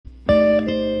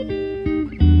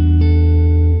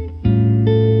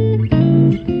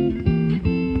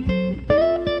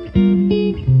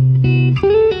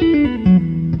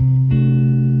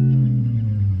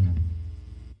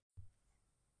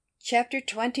Chapter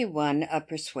 21 of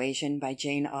Persuasion by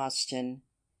Jane Austen.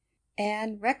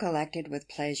 Anne recollected with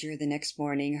pleasure the next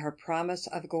morning her promise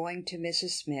of going to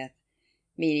Mrs. Smith,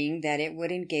 meaning that it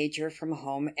would engage her from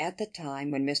home at the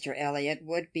time when Mr. Elliot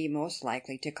would be most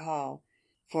likely to call,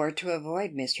 for to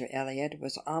avoid Mr. Elliot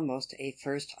was almost a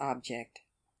first object.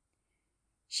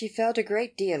 She felt a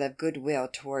great deal of goodwill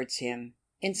towards him.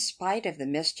 In spite of the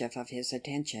mischief of his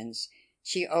attentions,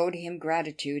 she owed him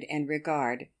gratitude and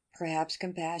regard, perhaps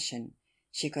compassion.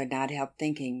 She could not help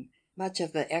thinking much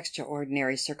of the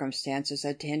extraordinary circumstances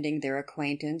attending their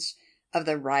acquaintance, of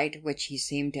the right which he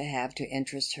seemed to have to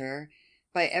interest her,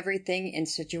 by everything in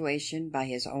situation, by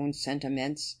his own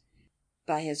sentiments,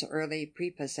 by his early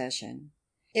prepossession.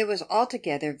 It was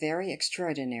altogether very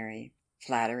extraordinary,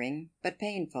 flattering, but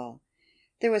painful.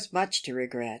 There was much to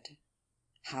regret.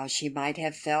 How she might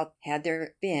have felt had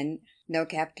there been no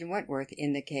Captain Wentworth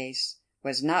in the case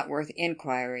was not worth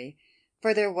inquiry,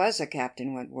 for there was a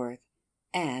Captain Wentworth,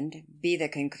 and, be the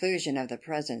conclusion of the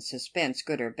present suspense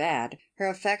good or bad, her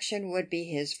affection would be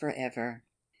his for ever.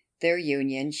 Their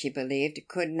union, she believed,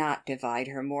 could not divide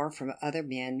her more from other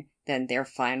men than their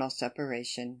final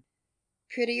separation.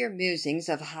 Prettier musings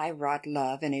of high-wrought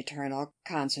love and eternal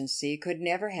constancy could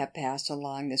never have passed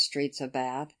along the streets of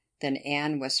Bath than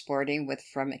Anne was sporting with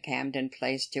from Camden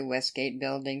Place to Westgate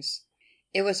Buildings.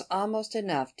 It was almost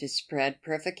enough to spread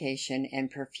purification and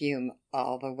perfume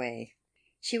all the way.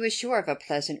 She was sure of a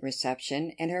pleasant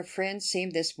reception, and her friends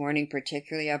seemed this morning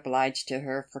particularly obliged to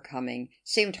her for coming,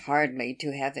 seemed hardly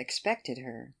to have expected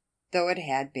her, though it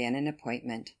had been an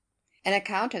appointment. An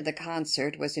account of the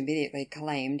concert was immediately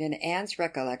claimed, and Anne's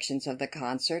recollections of the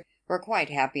concert were quite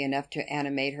happy enough to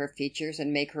animate her features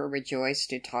and make her rejoice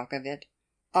to talk of it.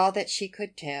 All that she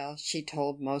could tell she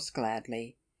told most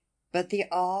gladly, but the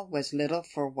all was little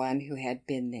for one who had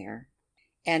been there,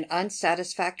 and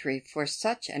unsatisfactory for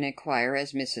such an inquirer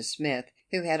as Mrs. Smith,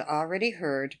 who had already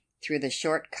heard, through the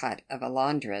short cut of a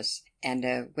laundress and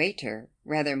a waiter,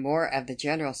 rather more of the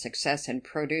general success and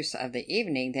produce of the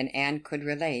evening than Anne could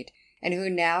relate, and who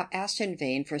now asked in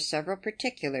vain for several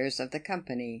particulars of the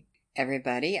company.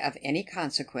 Everybody of any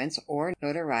consequence or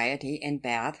notoriety in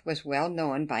Bath was well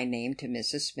known by name to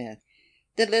Mrs. Smith.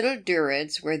 The little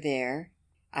Dureds were there,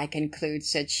 I conclude,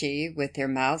 said she, with their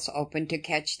mouths open to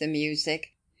catch the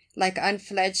music. Like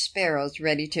unfledged sparrows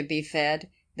ready to be fed,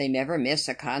 they never miss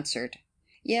a concert.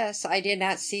 Yes, I did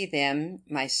not see them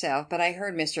myself, but I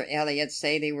heard Mr. Elliot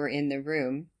say they were in the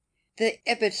room. The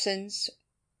Ibbotsons,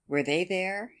 were they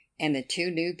there? And the two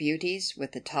new beauties,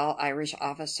 with the tall Irish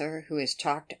officer who is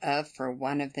talked of for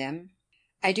one of them?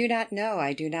 I do not know.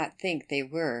 I do not think they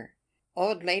were.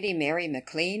 Old Lady Mary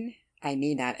MacLean? I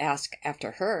need not ask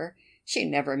after her. She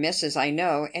never misses, I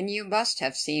know, and you must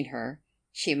have seen her.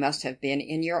 She must have been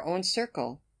in your own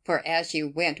circle, for as you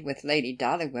went with Lady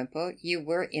Dalrymple, you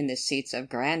were in the seats of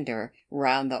grandeur,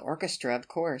 round the orchestra, of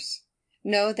course.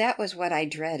 No, that was what I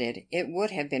dreaded. It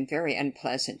would have been very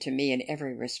unpleasant to me in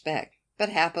every respect, but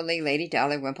happily Lady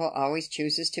Dalrymple always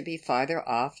chooses to be farther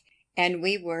off, and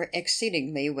we were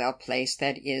exceedingly well placed,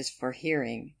 that is, for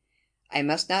hearing. I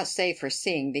must not say for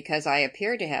seeing, because I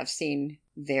appear to have seen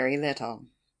very little.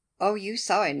 Oh, you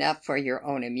saw enough for your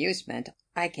own amusement,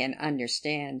 I can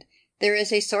understand. There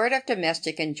is a sort of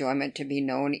domestic enjoyment to be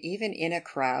known even in a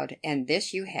crowd, and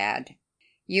this you had.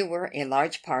 You were a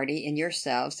large party in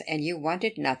yourselves, and you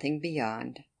wanted nothing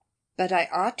beyond. But I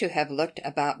ought to have looked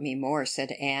about me more,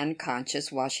 said Anne,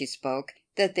 conscious while she spoke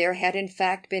that there had in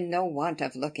fact been no want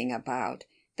of looking about,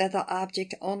 that the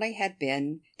object only had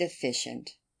been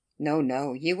deficient. No,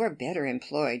 no, you were better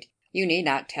employed. You need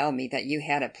not tell me that you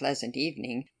had a pleasant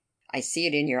evening. I see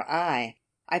it in your eye.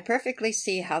 I perfectly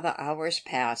see how the hours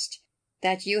passed,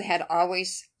 that you had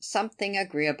always something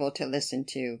agreeable to listen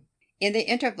to. In the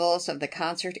intervals of the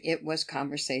concert it was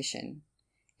conversation.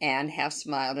 Anne half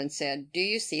smiled and said, Do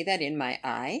you see that in my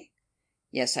eye?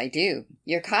 Yes, I do.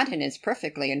 Your countenance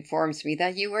perfectly informs me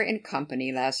that you were in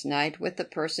company last night with the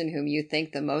person whom you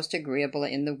think the most agreeable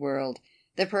in the world,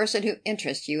 the person who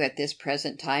interests you at this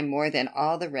present time more than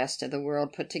all the rest of the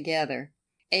world put together.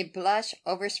 A blush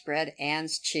overspread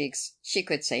Anne's cheeks. She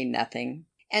could say nothing.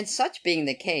 And such being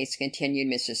the case, continued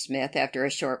Mrs. Smith after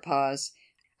a short pause,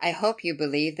 I hope you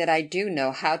believe that I do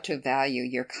know how to value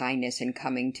your kindness in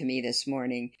coming to me this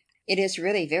morning. It is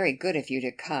really very good of you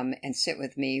to come and sit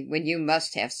with me when you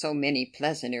must have so many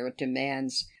pleasanter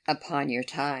demands upon your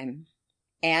time.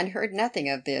 Anne heard nothing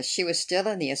of this. She was still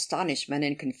in the astonishment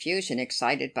and confusion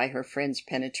excited by her friend's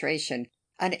penetration,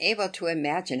 unable to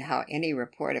imagine how any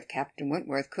report of Captain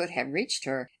Wentworth could have reached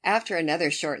her. After another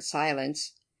short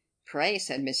silence, Pray,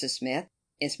 said Mrs. Smith,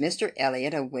 Is Mr.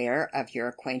 Elliot aware of your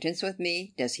acquaintance with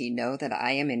me? Does he know that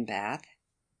I am in Bath?"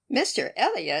 "Mr.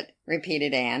 Elliot!"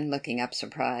 repeated Anne, looking up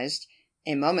surprised.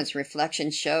 A moment's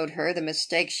reflection showed her the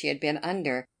mistake she had been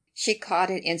under. She caught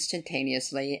it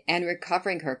instantaneously, and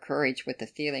recovering her courage with the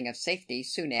feeling of safety,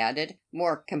 soon added,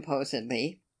 more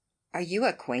composedly, "Are you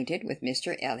acquainted with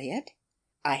Mr. Elliot?"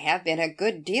 "I have been a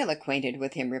good deal acquainted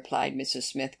with him," replied Mrs.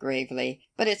 Smith gravely,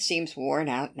 "but it seems worn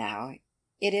out now.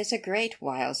 It is a great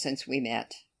while since we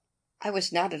met." "I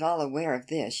was not at all aware of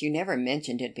this. You never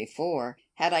mentioned it before.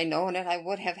 Had I known it, I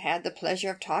would have had the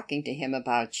pleasure of talking to him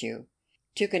about you."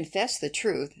 "To confess the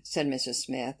truth," said Mrs.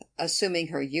 Smith, assuming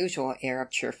her usual air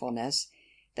of cheerfulness,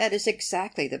 "that is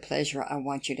exactly the pleasure I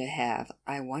want you to have.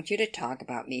 I want you to talk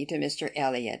about me to Mr.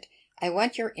 Elliot. I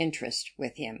want your interest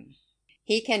with him.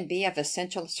 He can be of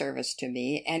essential service to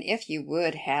me, and if you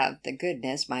would have the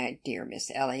goodness, my dear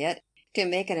Miss Elliot, to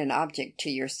make it an object to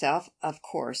yourself, of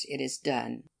course it is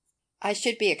done." "I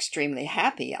should be extremely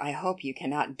happy. I hope you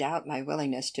cannot doubt my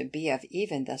willingness to be of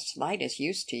even the slightest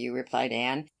use to you," replied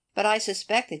Anne. "But I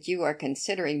suspect that you are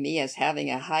considering me as having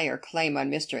a higher claim on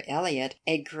Mr. Elliot,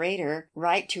 a greater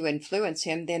right to influence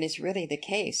him than is really the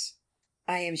case."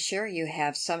 "I am sure you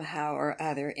have somehow or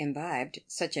other imbibed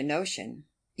such a notion.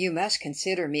 You must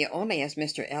consider me only as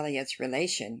Mr. Elliot's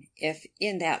relation. If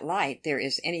in that light there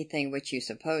is anything which you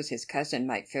suppose his cousin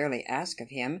might fairly ask of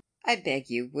him, I beg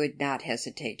you would not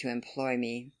hesitate to employ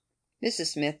me."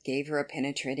 Mrs. Smith gave her a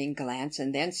penetrating glance,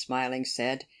 and then, smiling,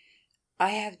 said,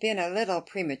 "I have been a little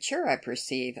premature, I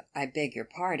perceive. I beg your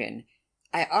pardon.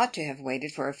 I ought to have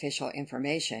waited for official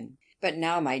information. But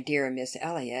now, my dear Miss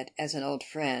Elliot, as an old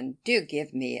friend, do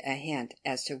give me a hint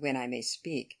as to when I may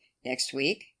speak. Next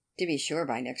week? To be sure,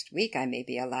 by next week I may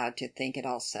be allowed to think it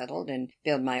all settled, and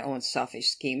build my own selfish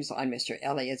schemes on Mr.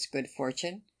 Elliot's good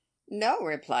fortune." "No,"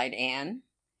 replied Anne,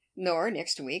 "nor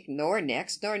next week, nor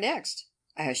next, nor next.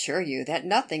 I assure you that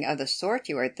nothing of the sort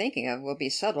you are thinking of will be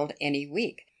settled any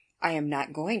week. I am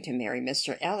not going to marry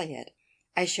Mr. Elliot.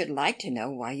 I should like to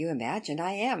know why you imagine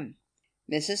I am."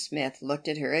 Mrs. Smith looked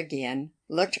at her again,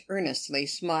 looked earnestly,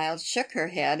 smiled, shook her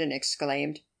head, and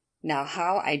exclaimed, "Now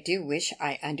how I do wish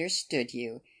I understood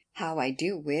you! How I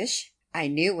do wish I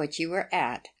knew what you were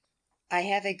at! I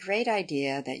have a great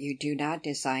idea that you do not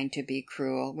design to be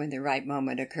cruel when the right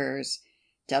moment occurs.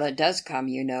 Till it does come,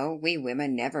 you know, we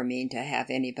women never mean to have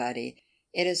anybody.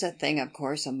 It is a thing of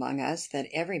course among us that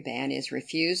every man is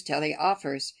refused till he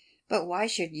offers. But why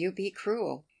should you be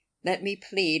cruel? Let me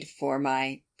plead for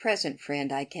my present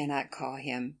friend. I cannot call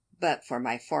him, but for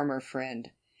my former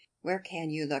friend. Where can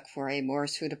you look for a more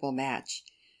suitable match?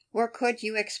 Where could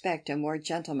you expect a more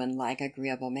gentlemanlike,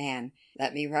 agreeable man?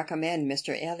 Let me recommend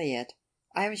Mr. Elliot.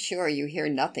 I am sure you hear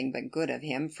nothing but good of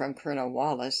him from Colonel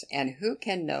Wallace, and who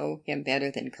can know him better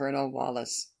than Colonel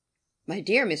Wallace?" "My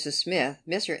dear Mrs. Smith,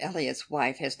 Mr. Elliot's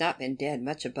wife has not been dead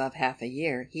much above half a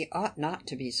year. He ought not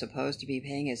to be supposed to be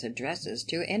paying his addresses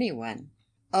to any one."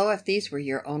 "Oh, if these were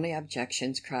your only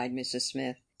objections," cried Mrs.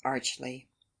 Smith, archly.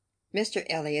 "Mr.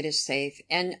 Elliot is safe,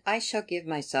 and I shall give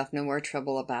myself no more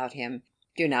trouble about him.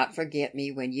 Do not forget me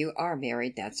when you are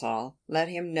married, that's all. Let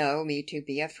him know me to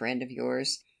be a friend of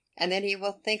yours, and then he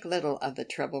will think little of the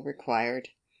trouble required,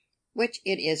 which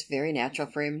it is very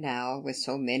natural for him now, with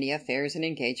so many affairs and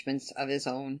engagements of his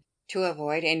own, to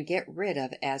avoid and get rid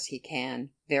of as he can.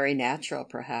 Very natural,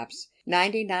 perhaps.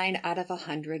 99 out of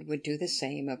 100 would do the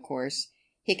same, of course.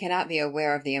 He cannot be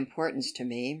aware of the importance to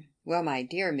me. Well, my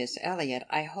dear Miss Elliot,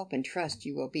 I hope and trust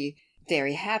you will be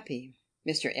very happy.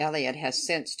 Mr. Elliot has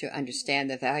sense to understand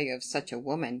the value of such a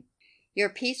woman. Your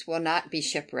peace will not be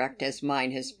shipwrecked as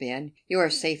mine has been. You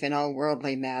are safe in all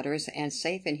worldly matters, and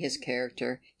safe in his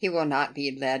character. He will not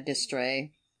be led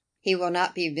astray. He will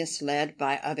not be misled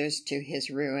by others to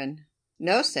his ruin."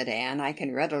 "No," said Anne, "I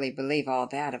can readily believe all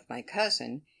that of my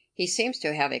cousin. He seems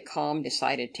to have a calm,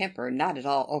 decided temper, not at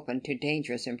all open to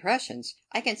dangerous impressions.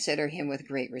 I consider him with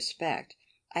great respect.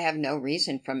 I have no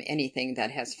reason from anything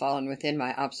that has fallen within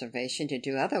my observation to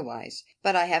do otherwise.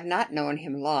 But I have not known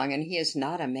him long, and he is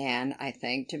not a man, I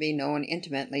think, to be known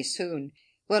intimately soon.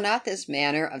 Will not this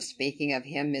manner of speaking of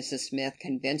him, Mrs. Smith,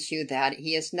 convince you that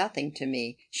he is nothing to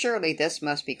me? Surely this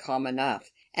must be calm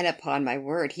enough. And upon my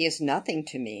word, he is nothing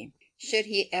to me. Should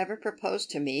he ever propose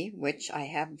to me, which I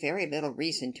have very little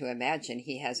reason to imagine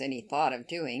he has any thought of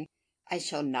doing, I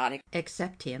shall not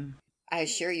accept him. I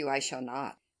assure you I shall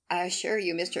not. I assure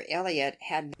you Mr. Elliot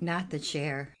had not the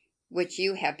share which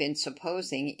you have been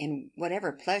supposing in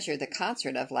whatever pleasure the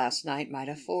concert of last night might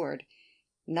afford.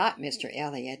 Not Mr.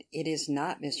 Elliot. It is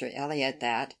not Mr. Elliot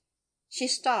that—" She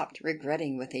stopped,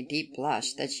 regretting with a deep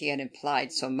blush that she had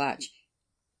implied so much.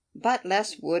 But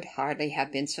less would hardly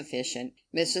have been sufficient.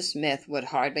 Mrs. Smith would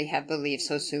hardly have believed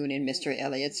so soon in Mr.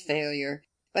 Elliott's failure,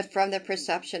 but from the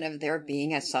perception of there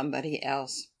being a somebody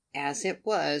else. As it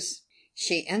was,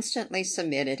 she instantly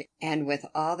submitted, and with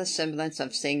all the semblance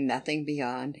of seeing nothing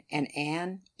beyond, and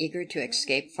Anne, eager to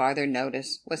escape farther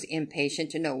notice, was impatient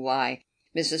to know why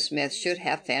Mrs. Smith should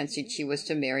have fancied she was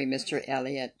to marry Mr.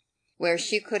 Elliott, where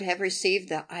she could have received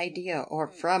the idea, or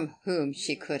from whom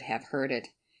she could have heard it.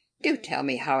 Do tell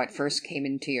me how it first came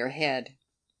into your head.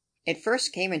 It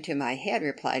first came into my head,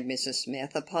 replied Mrs.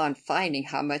 Smith, upon finding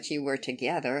how much you were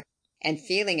together, and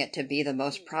feeling it to be the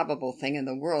most probable thing in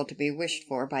the world to be wished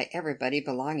for by everybody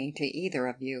belonging to either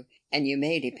of you, and you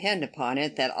may depend upon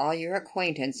it that all your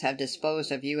acquaintance have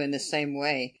disposed of you in the same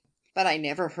way. But I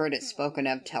never heard it spoken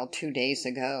of till 2 days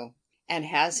ago. And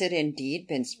has it indeed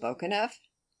been spoken of?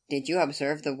 Did you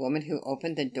observe the woman who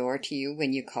opened the door to you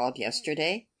when you called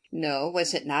yesterday? No,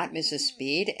 was it not Mrs.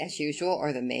 Speed, as usual,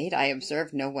 or the maid? I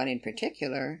observed no one in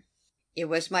particular. It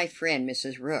was my friend,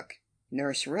 Mrs. Rook,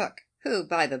 Nurse Rook, who,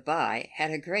 by the by,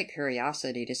 had a great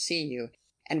curiosity to see you,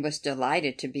 and was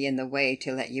delighted to be in the way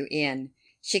to let you in.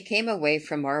 She came away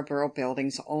from Marlborough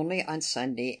Buildings only on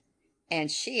Sunday, and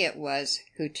she it was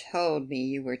who told me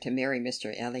you were to marry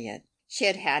Mr. Elliott. She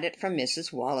had it from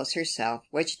Mrs. Wallace herself,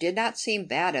 which did not seem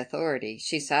bad authority.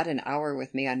 She sat an hour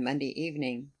with me on Monday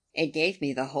evening. It gave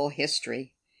me the whole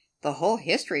history. The whole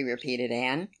history, repeated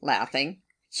Anne, laughing.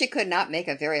 She could not make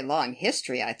a very long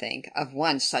history, I think, of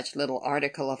one such little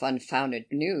article of unfounded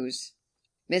news.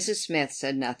 Mrs. Smith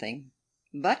said nothing.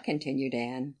 But, continued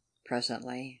Anne,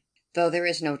 presently, though there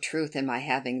is no truth in my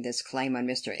having this claim on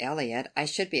Mr. Elliott, I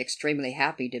should be extremely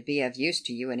happy to be of use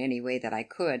to you in any way that I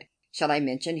could. Shall I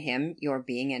mention him, your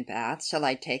being in Bath? Shall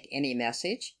I take any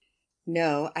message?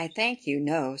 No, I thank you,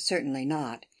 no, certainly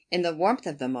not. In the warmth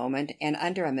of the moment, and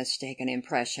under a mistaken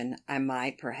impression, I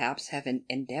might perhaps have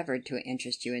endeavored to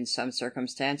interest you in some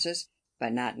circumstances,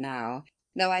 but not now.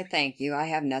 No, I thank you, I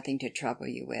have nothing to trouble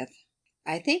you with.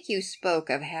 I think you spoke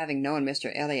of having known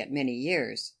Mr. Elliott many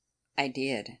years. I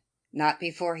did. Not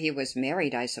before he was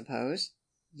married, I suppose?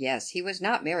 Yes, he was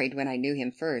not married when I knew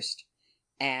him first.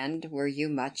 And were you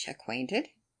much acquainted?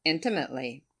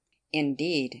 Intimately.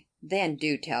 Indeed. Then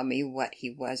do tell me what he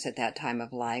was at that time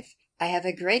of life. I have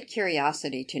a great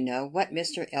curiosity to know what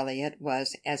Mr. Elliott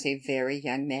was as a very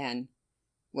young man.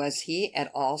 Was he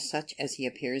at all such as he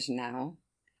appears now?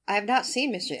 I have not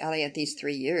seen Mr. Elliott these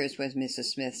 3 years, was Mrs.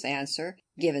 Smith's answer,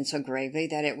 given so gravely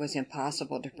that it was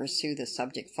impossible to pursue the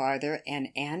subject farther, and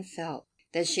Anne felt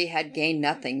that she had gained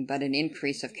nothing but an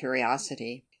increase of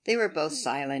curiosity. They were both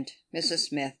silent, Mrs.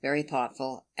 Smith very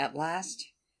thoughtful. At last,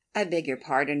 I beg your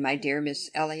pardon, my dear Miss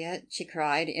Elliott, she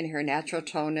cried, in her natural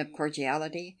tone of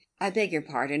cordiality. I beg your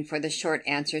pardon for the short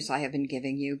answers I have been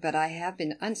giving you, but I have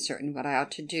been uncertain what I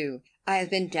ought to do. I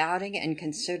have been doubting and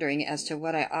considering as to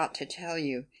what I ought to tell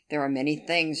you. There are many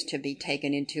things to be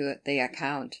taken into the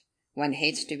account. One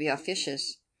hates to be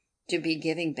officious, to be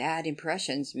giving bad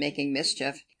impressions, making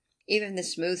mischief. Even the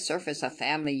smooth surface of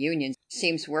family union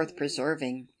seems worth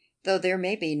preserving, though there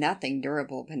may be nothing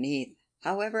durable beneath.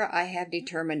 However, I have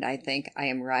determined, I think I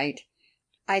am right.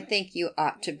 I think you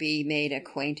ought to be made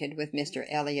acquainted with Mr.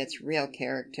 Elliott's real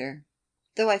character.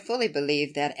 Though I fully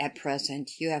believe that at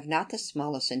present you have not the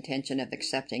smallest intention of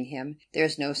accepting him, there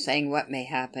is no saying what may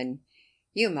happen.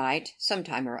 You might, some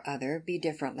time or other, be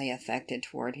differently affected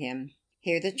toward him.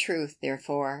 Hear the truth,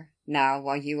 therefore, now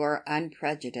while you are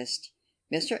unprejudiced.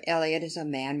 Mr. Elliott is a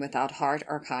man without heart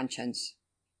or conscience,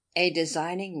 a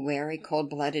designing, wary,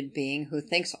 cold-blooded being who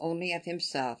thinks only of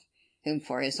himself, whom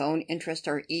for his own interest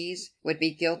or ease would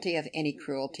be guilty of any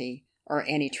cruelty or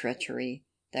any treachery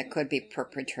that could be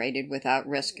perpetrated without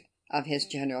risk of his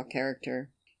general character.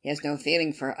 He has no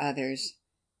feeling for others.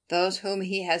 Those whom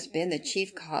he has been the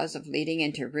chief cause of leading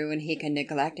into ruin he can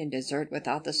neglect and desert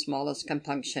without the smallest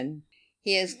compunction.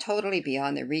 He is totally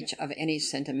beyond the reach of any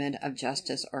sentiment of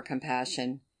justice or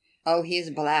compassion. Oh, he is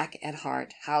black at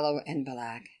heart, hollow and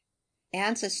black.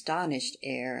 Anne's astonished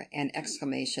air and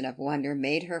exclamation of wonder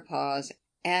made her pause,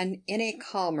 and in a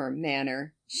calmer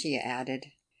manner she added,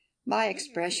 My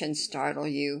expressions startle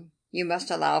you. You must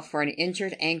allow for an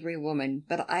injured, angry woman,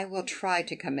 but I will try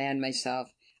to command myself.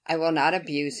 I will not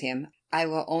abuse him. I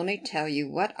will only tell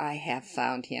you what I have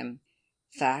found him.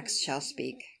 Facts shall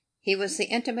speak. He was the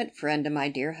intimate friend of my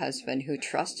dear husband, who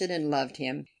trusted and loved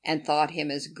him, and thought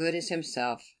him as good as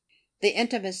himself. The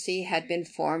intimacy had been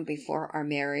formed before our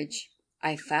marriage.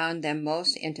 I found them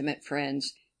most intimate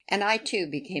friends, and I too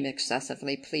became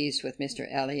excessively pleased with Mr.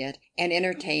 Elliott, and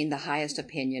entertained the highest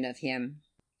opinion of him.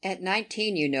 At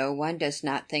 19, you know, one does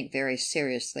not think very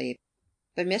seriously,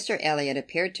 But Mr. Elliot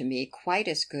appeared to me quite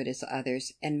as good as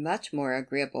others, and much more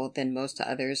agreeable than most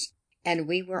others, and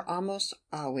we were almost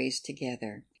always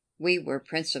together. We were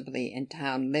principally in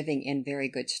town, living in very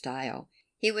good style.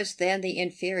 He was then the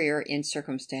inferior in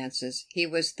circumstances, he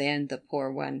was then the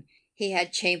poor one. He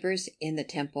had chambers in the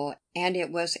Temple, and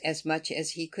it was as much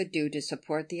as he could do to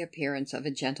support the appearance of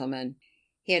a gentleman.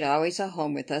 He had always a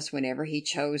home with us whenever he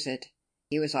chose it.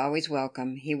 He was always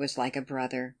welcome. He was like a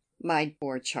brother. My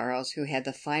poor Charles, who had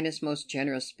the finest, most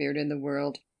generous spirit in the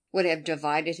world, would have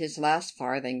divided his last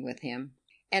farthing with him.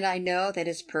 And I know that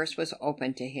his purse was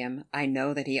open to him. I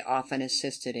know that he often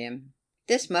assisted him.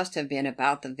 This must have been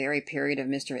about the very period of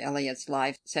Mr. Elliot's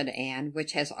life, said Anne,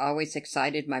 which has always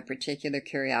excited my particular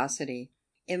curiosity.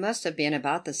 It must have been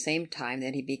about the same time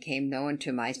that he became known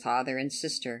to my father and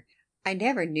sister. I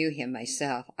never knew him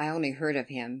myself, I only heard of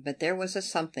him, but there was a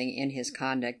something in his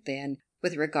conduct then,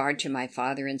 with regard to my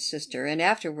father and sister, and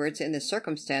afterwards in the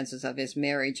circumstances of his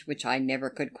marriage, which I never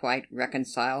could quite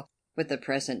reconcile with the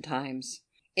present times.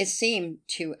 It seemed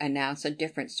to announce a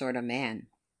different sort of man.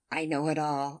 I know it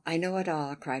all,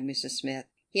 cried Mrs. Smith.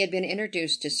 He had been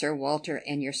introduced to Sir Walter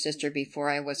and your sister before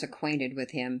I was acquainted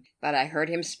with him, but I heard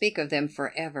him speak of them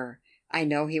forever. I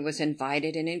know he was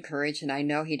invited and encouraged, and I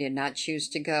know he did not choose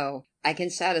to go. I can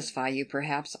satisfy you,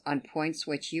 perhaps, on points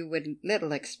which you would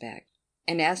little expect.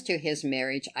 And as to his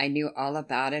marriage, I knew all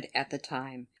about it at the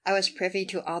time. I was privy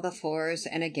to all the fors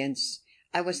and againsts.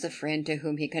 I was the friend to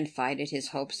whom he confided his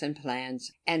hopes and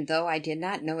plans, and though I did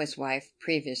not know his wife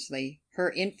previously, her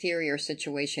inferior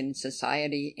situation in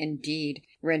society, indeed,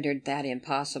 rendered that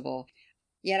impossible.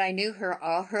 Yet I knew her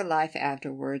all her life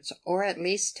afterwards, or at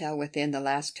least till within the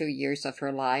last 2 years of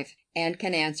her life, and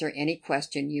can answer any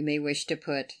question you may wish to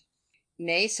put.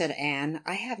 Nay, said Anne,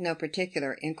 I have no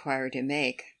particular inquiry to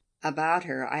make. About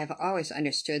her, I have always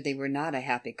understood they were not a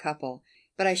happy couple,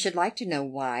 but I should like to know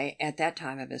why, at that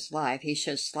time of his life, he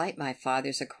should slight my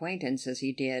father's acquaintance as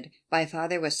he did. My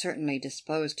father was certainly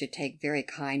disposed to take very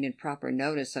kind and proper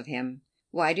notice of him.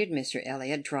 Why did Mr.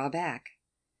 Elliot draw back?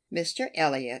 Mr.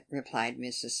 Elliot, replied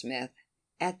Mrs. Smith,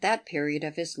 at that period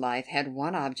of his life had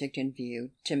one object in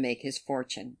view, to make his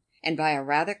fortune, and by a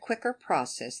rather quicker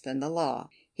process than the law.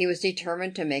 He was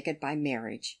determined to make it by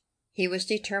marriage. He was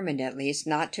determined, at least,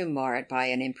 not to mar it by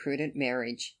an imprudent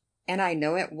marriage, and I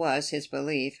know it was his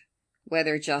belief,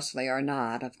 whether justly or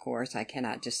not, of course I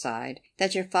cannot decide,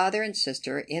 that your father and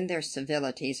sister, in their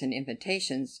civilities and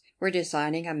invitations, were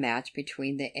designing a match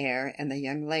between the heir and the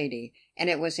young lady, and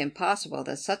it was impossible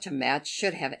that such a match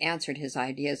should have answered his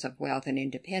ideas of wealth and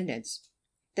independence.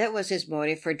 That was his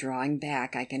motive for drawing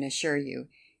back, I can assure you.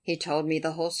 He told me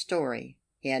the whole story.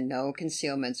 He had no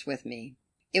concealments with me.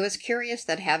 It was curious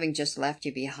that having just left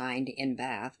you behind in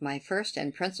Bath, my first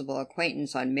and principal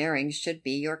acquaintance on marrying should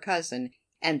be your cousin,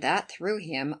 and that through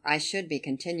him I should be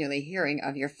continually hearing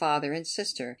of your father and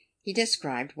sister. He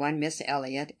described one Miss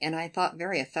Elliot, and I thought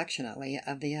very affectionately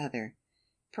of the other.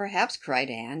 Perhaps, cried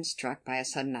Anne, struck by a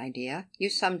sudden idea, you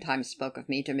sometimes spoke of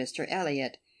me to Mr.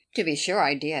 Elliot. To be sure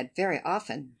I did, very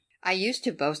often. I used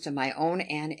to boast of my own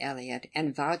Anne Elliot,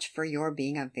 and vouch for your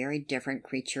being a very different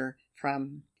creature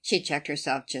from— She checked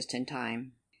herself just in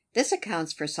time. This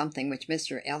accounts for something which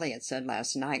Mr. Elliot said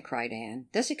last night, cried Anne.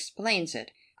 This explains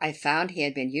it. I found he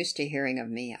had been used to hearing of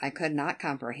me. I could not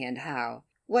comprehend how.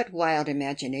 What wild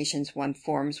imaginations one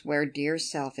forms where dear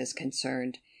self is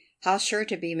concerned. How sure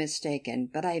to be mistaken,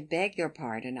 but I beg your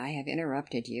pardon, I have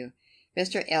interrupted you.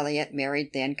 Mr. Elliot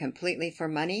married then completely for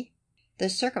money? The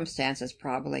circumstances,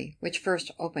 probably, which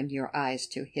first opened your eyes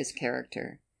to his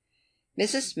character.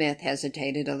 Mrs. Smith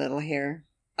hesitated a little here.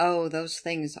 Oh, those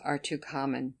things are too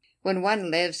common. When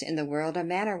one lives in the world, a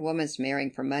man or woman's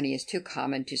marrying for money is too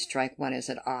common to strike one as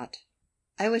it ought.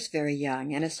 I was very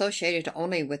young, and associated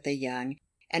only with the young,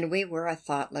 and we were a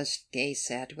thoughtless, gay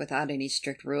set, without any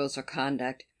strict rules of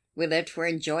conduct. We lived for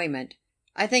enjoyment.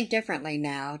 I think differently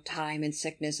now. Time and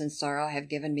sickness and sorrow have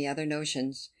given me other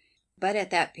notions. But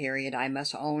at that period, I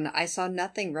must own, I saw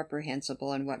nothing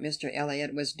reprehensible in what Mr.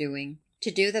 Elliot was doing.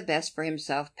 To do the best for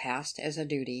himself passed as a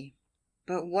duty.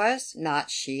 But was not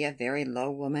she a very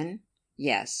low woman?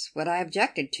 Yes, what I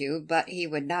objected to, but he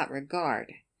would not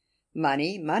regard.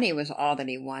 Money was all that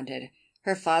he wanted.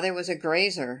 Her father was a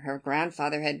grazier, her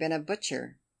grandfather had been a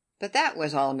butcher. But that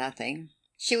was all nothing.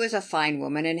 She was a fine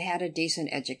woman and had a decent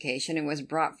education, and was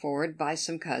brought forward by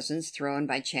some cousins, thrown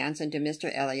by chance into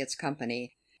Mr. Elliot's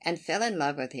company, and fell in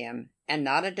love with him, and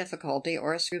not a difficulty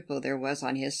or a scruple there was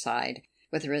on his side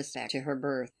with respect to her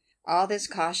birth. All this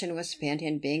caution was spent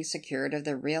in being secured of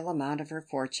the real amount of her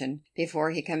fortune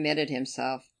before he committed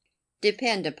himself.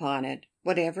 Depend upon it,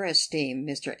 Whatever esteem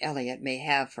Mr. Elliot may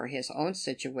have for his own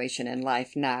situation in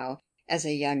life now, as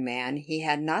a young man, he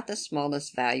had not the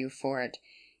smallest value for it.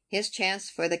 His chance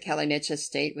for the Kellenich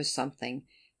estate was something,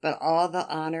 but all the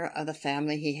honor of the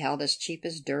family he held as cheap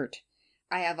as dirt.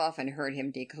 I have often heard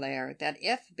him declare that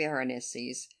if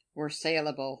baronetcies were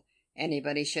saleable,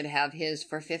 anybody should have his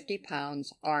for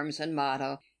 £50, arms and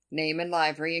motto, name and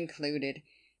livery included.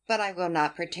 But I will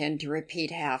not pretend to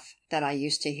repeat half that I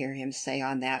used to hear him say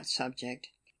on that subject.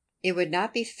 It would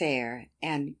not be fair,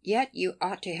 and yet you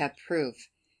ought to have proof.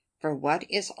 For what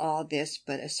is all this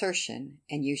but assertion,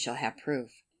 and you shall have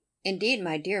proof. Indeed,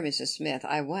 my dear Mrs. Smith,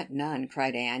 I want none,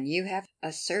 cried Anne. You have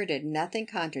asserted nothing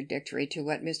contradictory to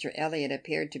what Mr. Elliot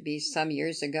appeared to be some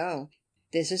years ago.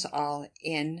 This is all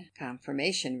in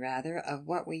confirmation, rather, of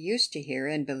what we used to hear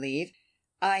and believe.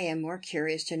 I am more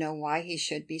curious to know why he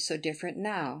should be so different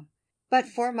now. But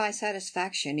for my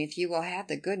satisfaction, if you will have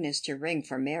the goodness to ring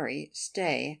for Mary,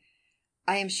 stay.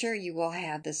 I am sure you will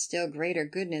have the still greater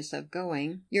goodness of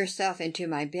going yourself into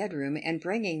my bedroom and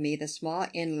bringing me the small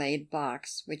inlaid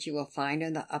box which you will find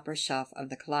on the upper shelf of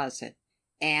the closet.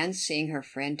 Anne, seeing her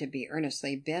friend to be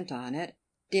earnestly bent on it,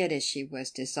 did as she was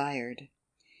desired.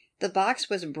 The box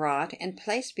was brought and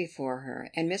placed before her,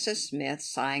 and Mrs. Smith,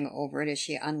 sighing over it as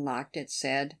she unlocked it,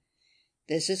 said,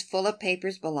 "This is full of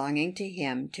papers belonging to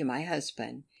him, to my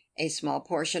husband, a small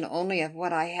portion only of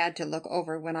what I had to look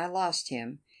over when I lost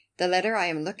him. The letter I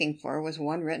am looking for was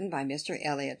one written by Mr.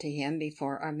 Elliot to him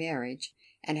before our marriage,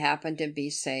 and happened to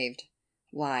be saved.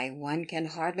 Why, one can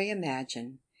hardly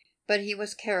imagine. But he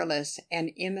was careless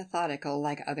and immethodical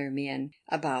like other men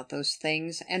about those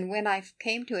things, and when I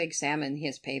came to examine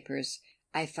his papers,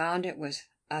 I found it was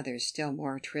others still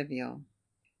more trivial,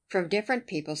 from different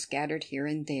people scattered here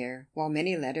and there, while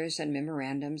many letters and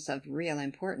memorandums of real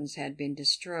importance had been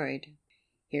destroyed.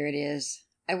 Here it is.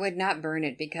 I would not burn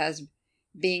it because,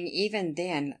 being even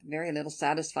then very little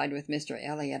satisfied with Mr.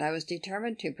 Elliot, I was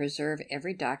determined to preserve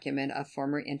every document of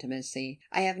former intimacy.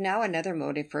 I have now another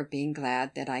motive for being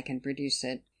glad that I can produce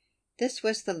it." This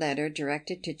was the letter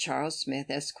directed to Charles Smith,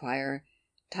 Esquire,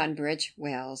 Tunbridge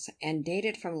Wells, and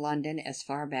dated from London as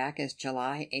far back as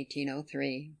July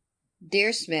 1803.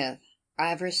 "Dear Smith, I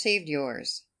have received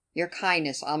yours. Your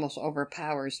kindness almost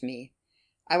overpowers me.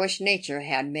 I wish nature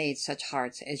had made such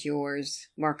hearts as yours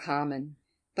more common.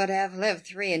 But I have lived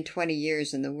 23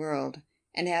 years in the world,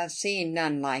 and have seen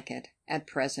none like it. At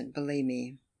present, believe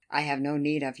me, I have no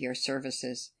need of your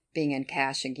services, being in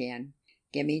cash again.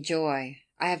 Give me joy.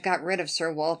 I have got rid of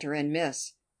Sir Walter and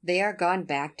Miss. They are gone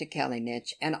back to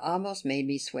Kellenich, and almost made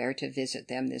me swear to visit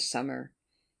them this summer.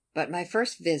 But my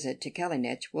first visit to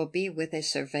Kellenich will be with a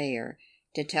surveyor,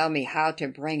 to tell me how to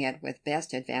bring it with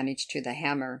best advantage to the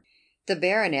hammer. The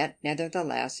baronet,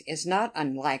 nevertheless, is not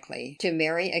unlikely to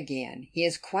marry again. He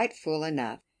is quite fool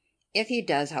enough. If he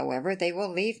does, however, they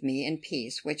will leave me in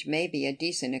peace, which may be a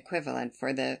decent equivalent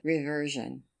for the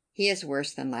reversion. He is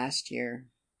worse than last year.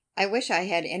 I wish I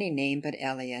had any name but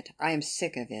Elliot. I am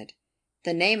sick of it.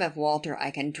 The name of Walter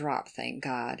I can drop, thank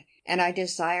God, and I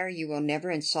desire you will never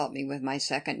insult me with my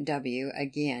second W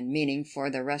again, meaning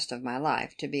for the rest of my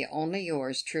life to be only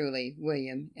yours truly,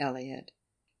 William Elliot."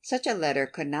 Such a letter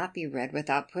could not be read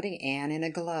without putting Anne in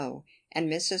a glow, and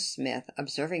Mrs. Smith,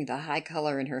 observing the high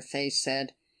color in her face,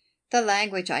 said, "The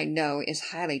language, I know,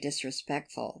 is highly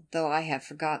disrespectful, though I have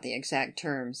forgot the exact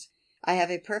terms. I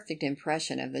have a perfect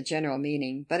impression of the general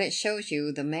meaning, but it shows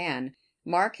you the man.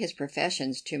 Mark his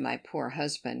professions to my poor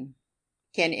husband."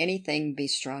 Can anything be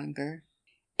stronger?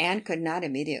 Anne could not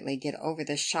immediately get over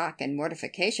the shock and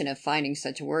mortification of finding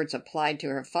such words applied to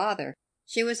her father.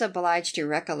 She was obliged to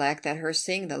recollect that her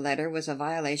seeing the letter was a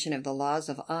violation of the laws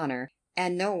of honor,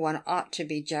 and no one ought to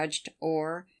be judged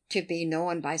or to be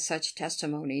known by such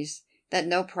testimonies, that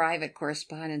no private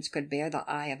correspondence could bear the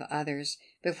eye of others,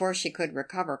 before she could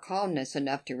recover calmness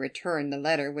enough to return the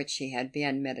letter which she had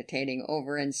been meditating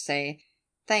over, and say,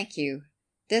 "Thank you.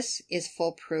 This is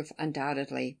full proof,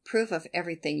 undoubtedly, proof of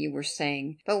everything you were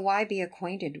saying. But why be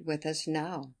acquainted with us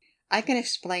now?" "I can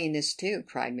explain this too,"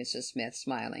 cried Mrs. Smith,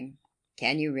 smiling.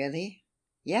 "Can you really?"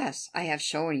 "Yes, I have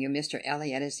shown you Mr.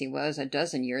 Elliot as he was a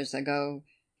dozen years ago,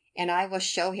 and I will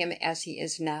show him as he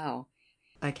is now.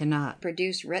 I cannot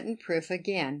produce written proof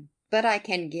again, but I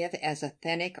can give as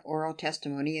authentic oral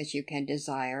testimony as you can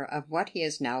desire of what he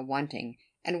is now wanting,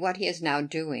 and what he is now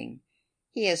doing.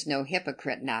 He is no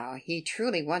hypocrite now. He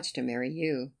truly wants to marry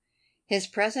you. His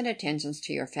present attentions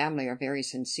to your family are very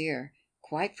sincere,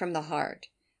 quite from the heart.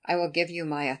 I will give you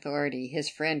my authority, his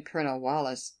friend Colonel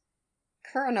Wallace."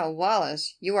 "Colonel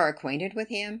Wallace! You are acquainted with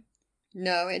him?"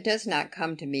 "No, it does not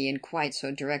come to me in quite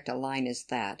so direct a line as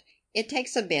that. It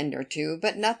takes a bend or two,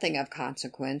 but nothing of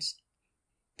consequence.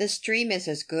 The stream is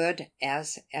as good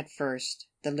as at first.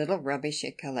 The little rubbish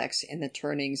it collects in the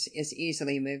turnings is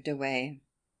easily moved away.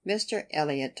 Mr.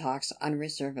 Elliot talks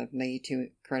unreservedly to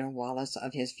Colonel Wallis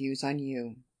of his views on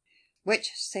you."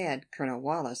 Which said Colonel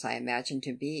Wallis I imagine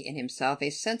to be in himself a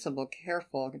sensible,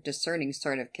 careful, discerning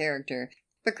sort of character.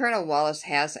 But Colonel Wallis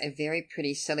has a very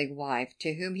pretty, silly wife,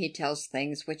 to whom he tells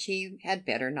things which he had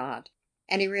better not,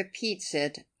 and he repeats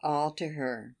it all to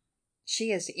her.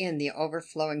 She is in the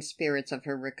overflowing spirits of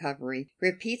her recovery,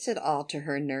 repeats it all to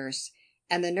her nurse,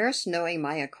 and the nurse, knowing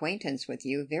my acquaintance with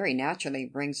you, very naturally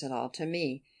brings it all to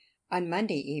me. On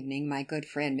Monday evening, my good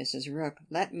friend Mrs. Rook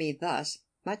let me thus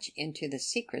much into the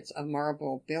secrets of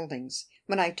marble buildings.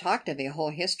 When I talked of a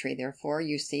whole history, therefore,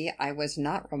 you see, I was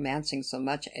not romancing so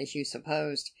much as you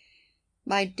supposed.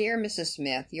 My dear Mrs.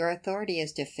 Smith, your authority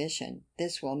is deficient.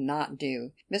 This will not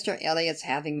do. Mr. Elliot's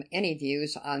having any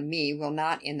views on me will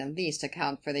not in the least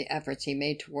account for the efforts he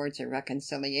made towards a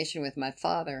reconciliation with my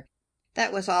father.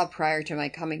 That was all prior to my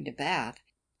coming to Bath.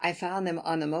 I found them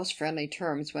on the most friendly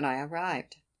terms when I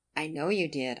arrived." "I know you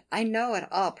did. I know it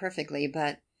all perfectly,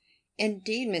 but—"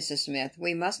 "Indeed, Mrs. Smith,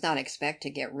 we must not expect to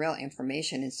get real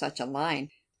information in such a line.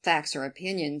 Facts or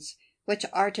opinions, which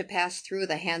are to pass through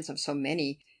the hands of so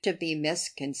many, to be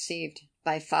misconceived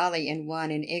by folly in one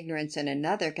and ignorance in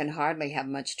another, can hardly have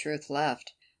much truth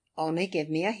left. Only give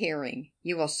me a hearing.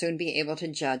 You will soon be able to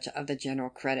judge of the general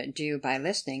credit due by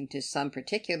listening to some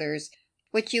particulars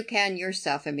which you can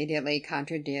yourself immediately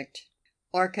contradict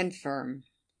or confirm.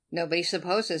 Nobody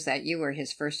supposes that you were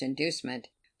his first inducement.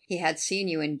 He had seen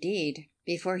you, indeed,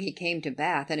 before he came to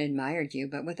Bath, and admired you,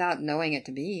 but without knowing it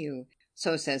to be you.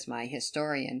 So says my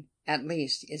historian. At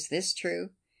least, is this true?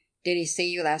 Did he see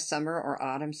you last summer or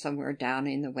autumn somewhere down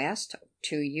in the West,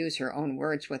 to use her own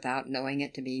words, without knowing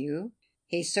it to be you?"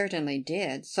 "He certainly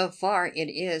did. So far it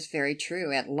is very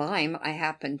true. At Lyme, I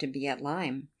happened to be at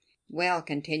Lyme." "Well,"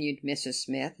 continued Mrs.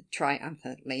 Smith,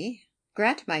 triumphantly,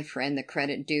 "grant my friend the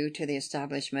credit due to the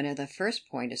establishment of the first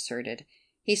point asserted.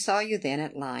 He saw you then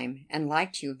at Lyme, and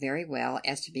liked you very well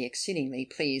as to be exceedingly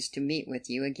pleased to meet with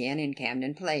you again in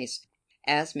Camden Place,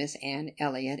 as Miss Anne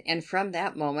Elliot, and from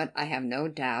that moment, I have no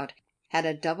doubt, had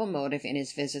a double motive in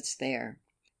his visits there.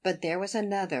 But there was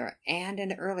another, and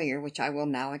an earlier, which I will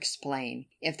now explain.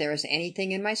 If there is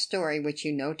anything in my story which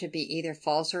you know to be either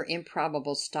false or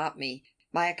improbable, stop me.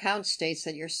 My account states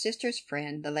that your sister's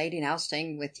friend, the lady now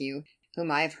staying with you,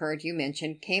 whom I have heard you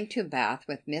mention, came to Bath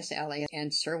with Miss Elliot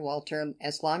and Sir Walter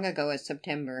as long ago as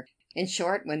September, in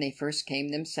short, when they first came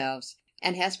themselves,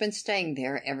 and has been staying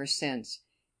there ever since.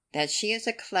 That she is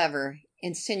a clever,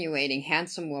 insinuating,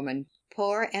 handsome woman,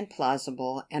 poor and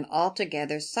plausible, and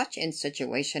altogether such in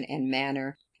situation and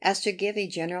manner as to give a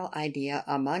general idea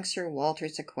among Sir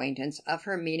Walter's acquaintance of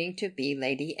her meaning to be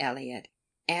Lady Elliot,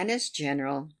 and is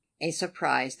general a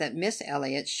surprise that Miss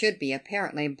Elliot should be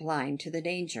apparently blind to the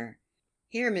danger."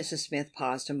 Here Mrs. Smith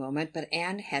paused a moment, but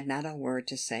Anne had not a word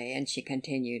to say, and she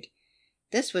continued.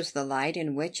 "This was the light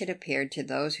in which it appeared to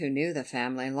those who knew the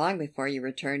family long before you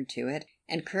returned to it,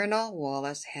 and Colonel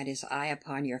Wallis had his eye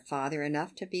upon your father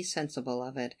enough to be sensible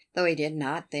of it, though he did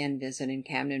not then visit in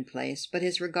Camden Place, but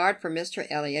his regard for Mr.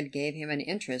 Elliot gave him an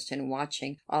interest in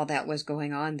watching all that was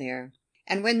going on there.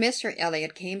 And when Mr.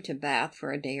 Elliot came to Bath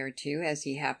for a day or two, as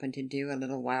he happened to do a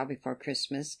little while before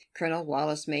Christmas, Colonel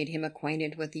Wallis made him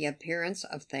acquainted with the appearance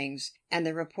of things and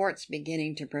the reports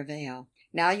beginning to prevail.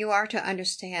 Now you are to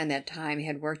understand that time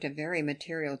had worked a very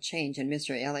material change in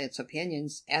Mr. Elliot's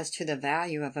opinions as to the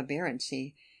value of a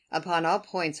baronetcy. Upon all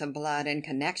points of blood and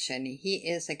connection he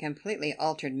is a completely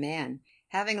altered man,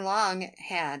 having long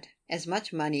had as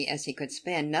much money as he could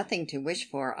spend, nothing to wish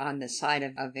for on the side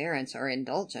of avarice or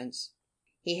indulgence.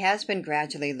 He has been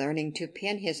gradually learning to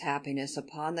pin his happiness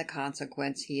upon the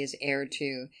consequence he is heir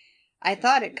to. I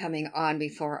thought it coming on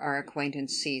before our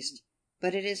acquaintance ceased,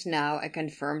 but it is now a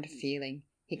confirmed feeling.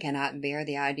 He cannot bear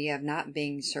the idea of not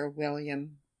being Sir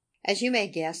William. As you may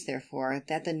guess, therefore,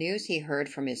 that the news he heard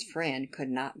from his friend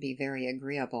could not be very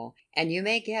agreeable, and you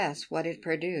may guess what it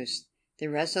produced, the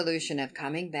resolution of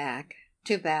coming back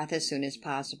to Bath as soon as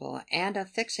possible, and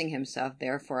of fixing himself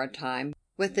there for a time,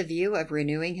 with the view of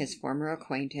renewing his former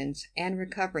acquaintance, and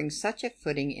recovering such a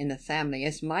footing in the family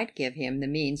as might give him the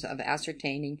means of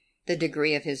ascertaining the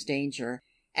degree of his danger,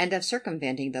 and of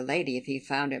circumventing the lady if he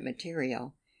found it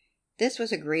material. This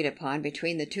was agreed upon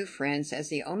between the two friends as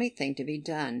the only thing to be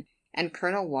done, and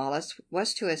Colonel Wallis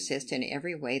was to assist in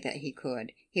every way that he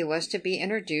could. He was to be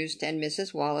introduced, and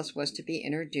Mrs. Wallis was to be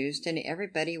introduced, and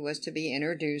everybody was to be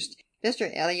introduced.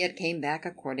 Mr. Elliot came back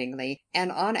accordingly,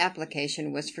 and on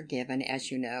application was forgiven,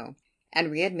 as you know.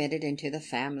 and readmitted into the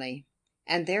family.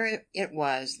 And there it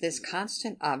was, this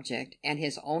constant object, and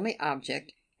his only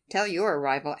object, till your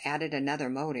arrival added another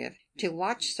motive, to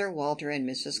watch Sir Walter and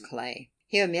Mrs. Clay.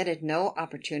 He omitted no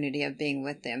opportunity of being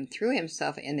with them, threw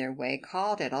himself in their way,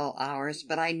 called at all hours,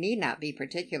 but I need not be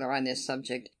particular on this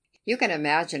subject. You can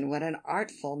imagine what an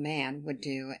artful man would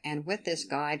do, and with this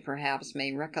guide perhaps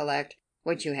may recollect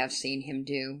what you have seen him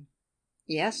do.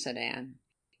 Yes, said Anne.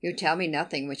 You tell me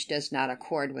nothing which does not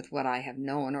accord with what I have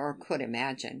known or could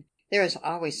imagine. There is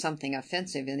always something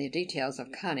offensive in the details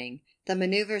of cunning. The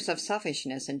maneuvers of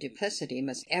selfishness and duplicity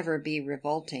must ever be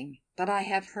revolting. But I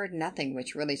have heard nothing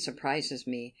which really surprises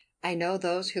me. I know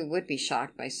those who would be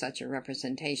shocked by such a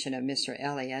representation of Mr.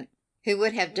 Elliot, who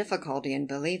would have difficulty in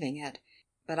believing it.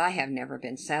 But I have never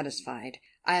been satisfied.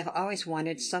 I have always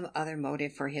wanted some other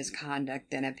motive for his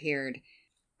conduct than appeared.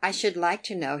 I should like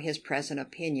to know his present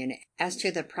opinion as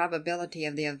to the probability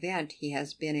of the event he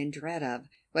has been in dread of,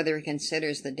 whether he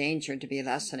considers the danger to be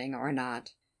lessening or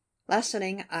not.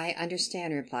 Lessening, I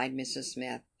understand, replied Mrs.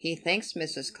 Smith. He thinks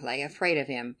Mrs. Clay afraid of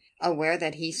him, aware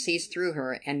that he sees through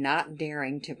her, and not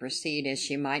daring to proceed as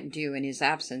she might do in his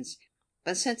absence.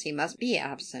 But since he must be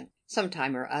absent some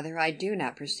time or other, I do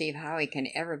not perceive how he can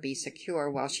ever be secure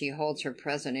while she holds her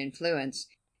present influence.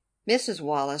 Mrs.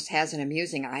 Wallace has an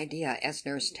amusing idea, as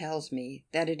nurse tells me,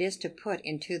 that it is to put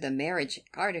into the marriage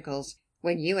articles,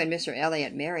 when you and Mr.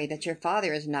 Elliot marry, that your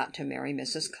father is not to marry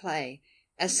Mrs. Clay.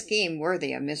 A scheme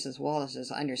worthy of Mrs.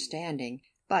 Wallace's understanding,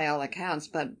 by all accounts,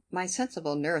 but my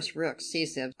sensible nurse Rook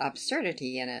sees the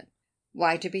absurdity in it.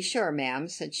 Why, to be sure, ma'am,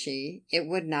 said she, it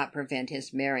would not prevent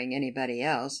his marrying anybody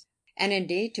else. And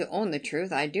indeed, to own the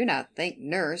truth, I do not think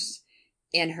nurse,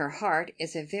 in her heart,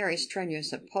 is a very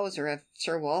strenuous opposer of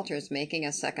Sir Walter's making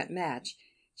a second match.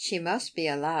 She must be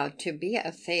allowed to be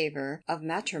a favour of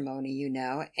matrimony, you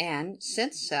know, and,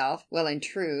 since self will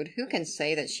intrude, who can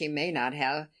say that she may not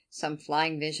have some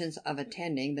flying visions of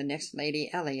attending the next Lady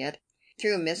Elliot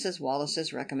through Mrs.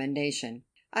 Wallace's recommendation?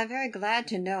 I am very glad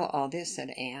to know all this, said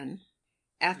Anne,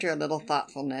 after a little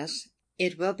thoughtfulness.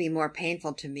 It will be more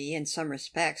painful to me in some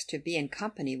respects to be in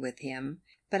company with him,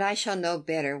 but I shall know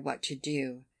better what to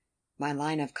do. My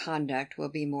line of conduct will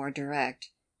be more direct.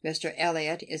 Mr.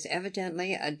 Elliot is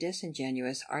evidently a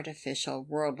disingenuous, artificial,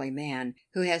 worldly man,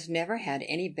 who has never had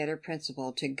any better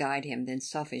principle to guide him than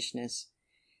selfishness.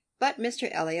 But Mr.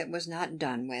 Elliot was not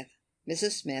done with.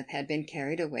 Mrs. Smith had been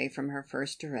carried away from her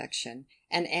first direction,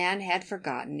 and Anne had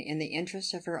forgotten, in the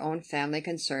interest of her own family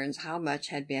concerns, how much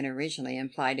had been originally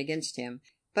implied against him.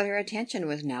 But her attention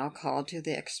was now called to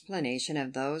the explanation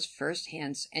of those first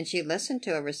hints, and she listened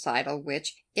to a recital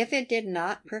which, if it did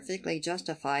not perfectly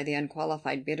justify the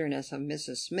unqualified bitterness of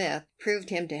Mrs. Smith, proved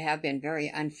him to have been very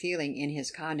unfeeling in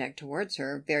his conduct towards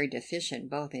her, very deficient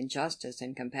both in justice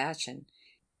and compassion.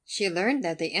 She learned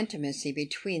that the intimacy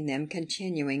between them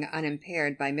continuing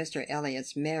unimpaired by Mr.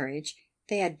 Elliot's marriage,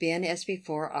 they had been, as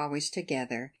before, always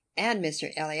together, and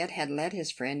Mr. Elliot had led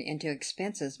his friend into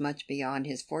expenses much beyond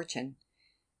his fortune.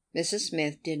 Mrs.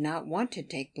 Smith did not want to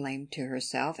take blame to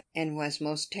herself, and was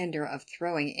most tender of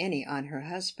throwing any on her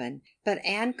husband, but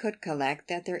Anne could collect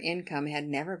that their income had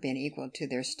never been equal to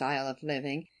their style of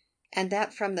living, and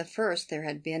that from the first there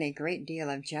had been a great deal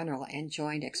of general and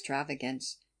joint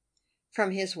extravagance.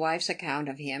 From his wife's account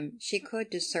of him, she could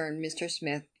discern Mr.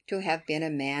 Smith to have been a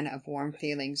man of warm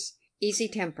feelings, easy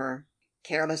temper,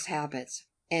 careless habits,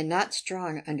 and not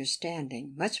strong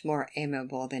understanding, much more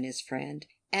amiable than his friend,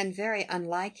 and very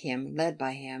unlike him, led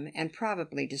by him, and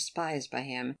probably despised by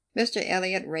him. Mr.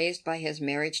 Elliot, raised by his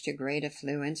marriage to great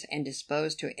affluence, and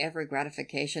disposed to every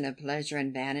gratification of pleasure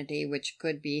and vanity which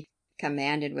could be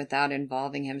commanded without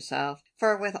involving himself,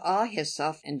 for with all his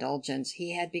self-indulgence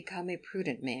he had become a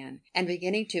prudent man, and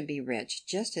beginning to be rich,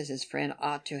 just as his friend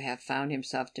ought to have found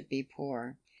himself to be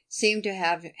poor, seemed to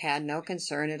have had no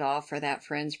concern at all for that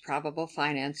friend's probable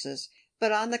finances,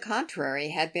 but on the contrary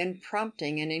had been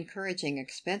prompting and encouraging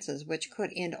expenses which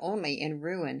could end only in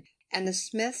ruin, and the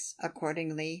Smiths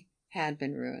accordingly had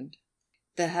been ruined.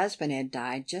 The husband had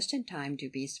died just in time to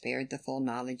be spared the full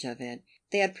knowledge of it.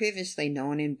 They had previously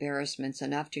known embarrassments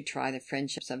enough to try the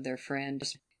friendships of their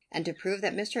friends, and to prove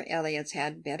that Mr. Elliot's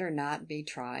had better not be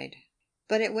tried.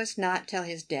 But it was not till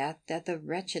his death that the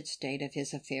wretched state of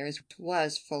his affairs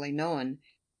was fully known.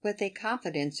 With a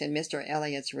confidence in Mr.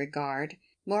 Elliot's regard,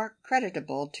 more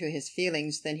creditable to his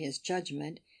feelings than his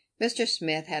judgment, Mr.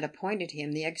 Smith had appointed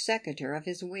him the executor of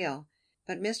his will,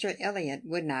 but Mr. Elliot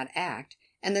would not act,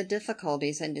 and the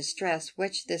difficulties and distress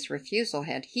which this refusal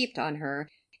had heaped on her,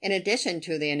 in addition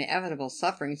to the inevitable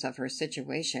sufferings of her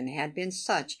situation, had been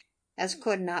such as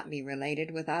could not be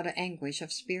related without anguish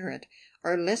of spirit,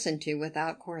 or listened to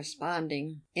without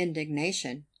corresponding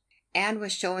indignation. Anne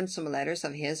was shown some letters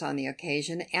of his on the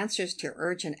occasion, answers to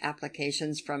urgent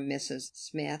applications from Mrs.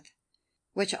 Smith,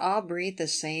 which all breathed the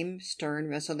same stern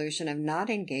resolution of not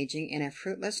engaging in a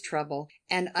fruitless trouble,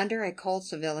 and under a cold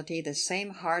civility the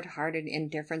same hard-hearted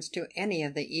indifference to any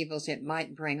of the evils it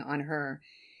might bring on her.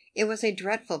 It was a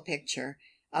dreadful picture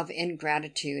of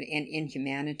ingratitude and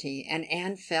inhumanity, and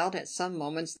Anne felt at some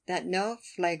moments that no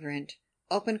flagrant,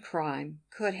 open crime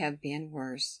could have been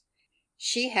worse.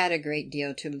 She had a great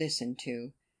deal to listen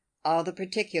to, all the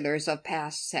particulars of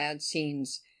past sad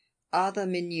scenes, all the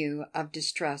minutiae of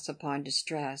distress upon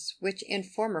distress, which in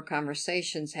former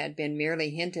conversations had been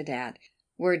merely hinted at,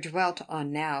 were dwelt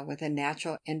on now with a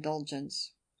natural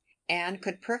indulgence. Anne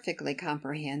could perfectly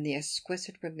comprehend the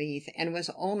exquisite relief, and was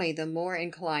only the more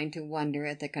inclined to wonder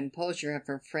at the composure of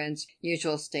her friend's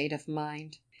usual state of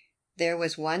mind. There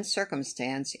was one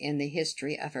circumstance in the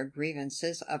history of her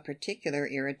grievances of particular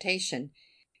irritation.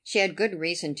 She had good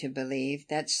reason to believe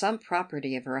that some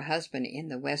property of her husband in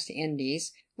the West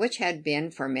Indies, which had been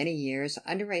for many years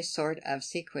under a sort of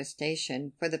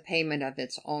sequestration for the payment of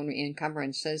its own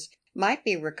encumbrances, might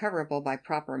be recoverable by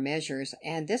proper measures,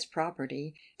 and this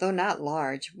property, though not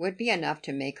large, would be enough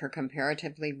to make her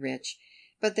comparatively rich.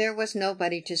 But there was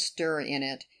nobody to stir in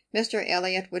it. Mr.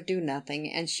 Elliot would do nothing,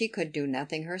 and she could do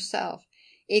nothing herself.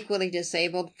 Equally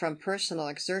disabled from personal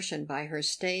exertion by her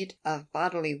state of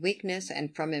bodily weakness,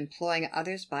 and from employing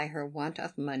others by her want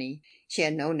of money, she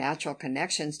had no natural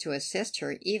connections to assist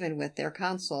her even with their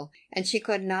counsel, and she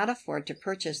could not afford to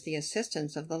purchase the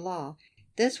assistance of the law.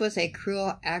 This was a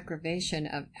cruel aggravation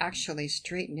of actually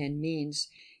straitened means.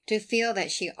 To feel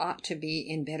that she ought to be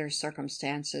in better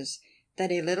circumstances,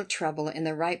 that a little trouble in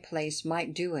the right place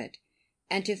might do it,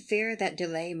 and to fear that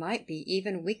delay might be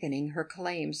even weakening her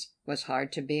claims, was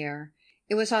hard to bear.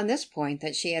 It was on this point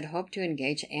that she had hoped to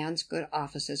engage Anne's good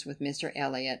offices with Mr.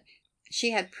 Elliot.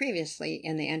 She had previously,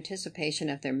 in the anticipation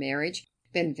of their marriage,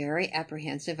 been very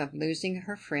apprehensive of losing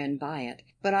her friend by it,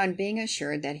 but on being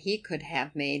assured that he could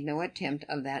have made no attempt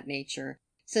of that nature,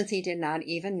 since he did not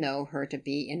even know her to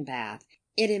be in Bath,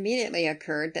 it immediately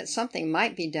occurred that something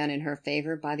might be done in her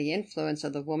favor by the influence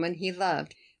of the woman he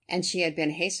loved, and she had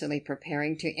been hastily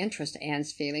preparing to interest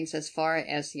Anne's feelings as far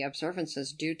as the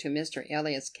observances due to Mr.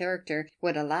 Elliot's character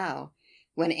would allow,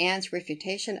 when Anne's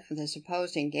refutation of the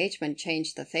supposed engagement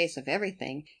changed the face of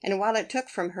everything, and while it took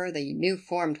from her the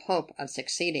new-formed hope of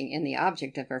succeeding in the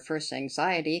object of her first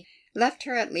anxiety, left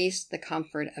her at least the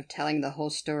comfort of telling the whole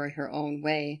story her own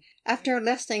way. After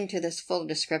listening to this full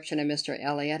description of Mr.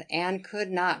 Elliot, Anne could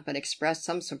not but express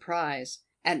some surprise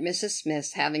at Mrs.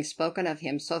 Smith's having spoken of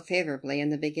him so favorably in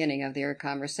the beginning of their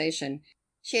conversation.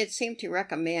 She had seemed to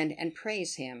recommend and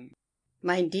praise him.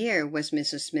 "My dear," was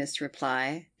Mrs. Smith's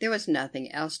reply, "there was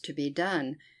nothing else to be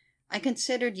done. I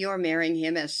considered your marrying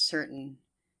him as certain,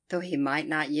 though he might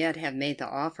not yet have made the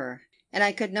offer, and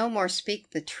I could no more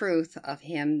speak the truth of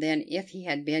him than if he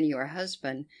had been your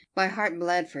husband. My heart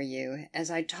bled for you, as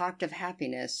I talked of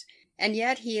happiness, and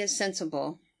yet he is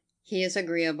sensible, he is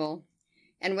agreeable,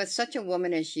 and with such a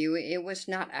woman as you it was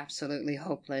not absolutely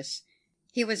hopeless.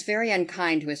 He was very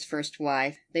unkind to his first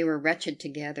wife. They were wretched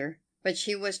together, but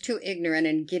she was too ignorant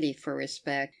and giddy for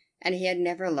respect, and he had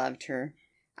never loved her.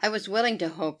 I was willing to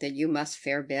hope that you must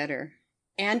fare better."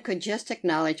 Anne could just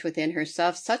acknowledge within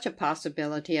herself such a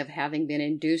possibility of having been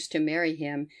induced to marry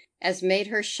him as made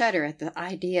her shudder at the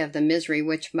idea of the misery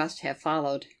which must have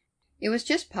followed. It was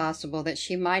just possible that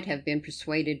she might have been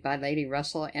persuaded by Lady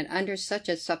Russell, and under such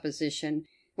a supposition,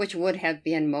 which would have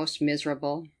been most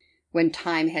miserable, when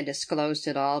time had disclosed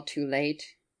it all too late.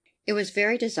 It was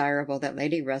very desirable that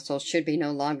Lady Russell should be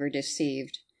no longer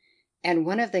deceived, and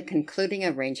one of the concluding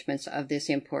arrangements of this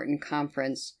important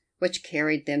conference, which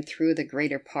carried them through the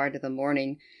greater part of the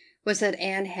morning, was that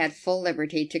Anne had full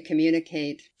liberty to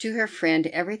communicate to her friend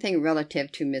everything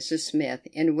relative to Mrs. Smith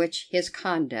in which his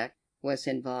conduct was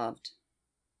involved.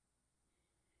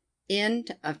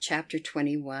 End of chapter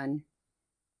 21.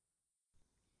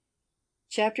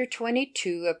 Chapter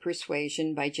 22 of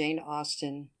Persuasion by Jane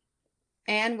Austen.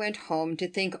 Anne went home to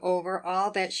think over all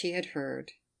that she had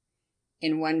heard.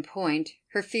 In one point,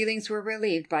 her feelings were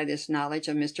relieved by this knowledge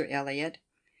of Mr. Elliot.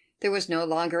 There was no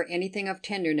longer anything of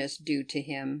tenderness due to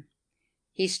him.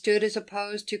 He stood as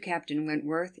opposed to Captain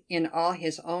Wentworth in all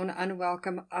his own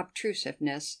unwelcome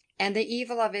obtrusiveness, and the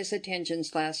evil of his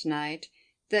attentions last night,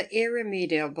 the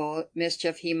irremediable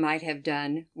mischief he might have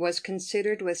done, was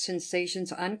considered with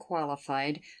sensations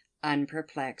unqualified,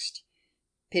 unperplexed.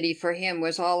 Pity for him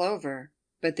was all over,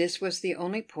 but this was the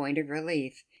only point of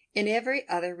relief. In every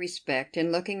other respect,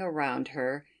 in looking around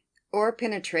her, or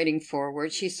penetrating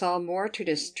forward, she saw more to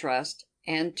distrust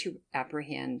and to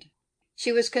apprehend.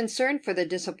 She was concerned for the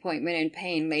disappointment and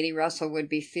pain Lady Russell would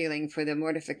be feeling, for the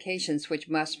mortifications which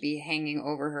must be hanging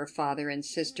over her father and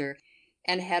sister,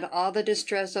 and had all the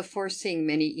distress of foreseeing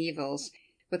many evils,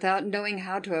 without knowing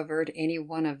how to avert any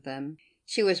one of them.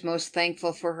 She was most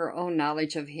thankful for her own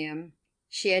knowledge of him.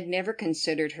 She had never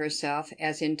considered herself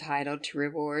as entitled to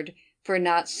reward for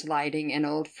not slighting an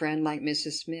old friend like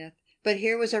Mrs. Smith, but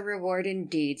here was a reward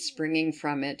indeed springing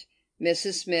from it.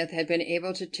 Mrs. Smith had been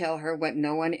able to tell her what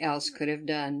no one else could have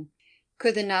done.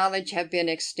 Could the knowledge have been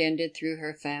extended through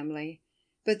her family?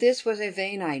 But this was a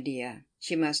vain idea.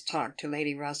 She must talk to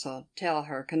Lady Russell, tell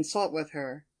her, consult with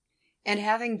her, and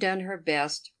having done her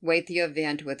best, wait the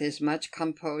event with as much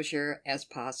composure as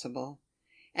possible.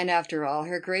 And after all,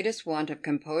 her greatest want of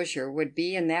composure would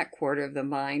be in that quarter of the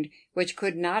mind which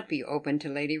could not be open to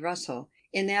Lady Russell,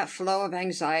 in that flow of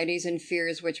anxieties and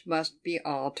fears which must be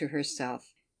all to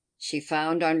herself. She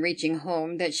found on reaching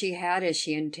home that she had, as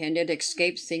she intended,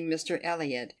 escaped seeing Mr.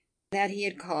 Elliot, that he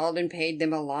had called and paid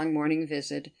them a long morning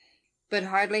visit, but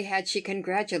hardly had she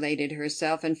congratulated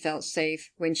herself and felt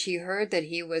safe when she heard that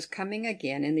he was coming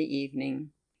again in the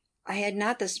evening. "I had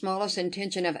not the smallest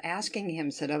intention of asking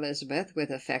him," said Elizabeth, with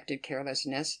affected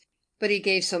carelessness, "but he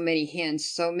gave so many hints,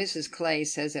 so Mrs. Clay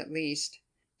says at least."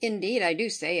 "Indeed, I do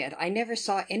say it. I never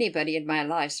saw anybody in my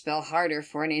life spell harder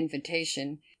for an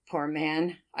invitation. Poor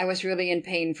man, I was really in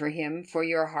pain for him, for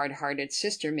your hard-hearted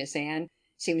sister, Miss Anne,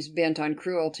 seems bent on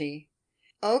cruelty."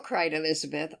 "Oh," cried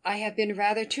Elizabeth, "I have been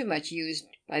rather too much used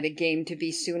by the game to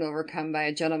be soon overcome by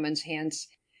a gentleman's hints.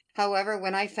 However,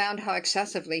 when I found how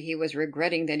excessively he was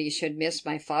regretting that he should miss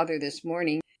my father this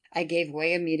morning, I gave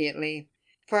way immediately,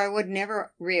 for I would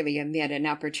never really omit an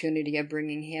opportunity of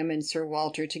bringing him and Sir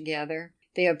Walter together.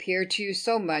 They appear to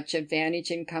so much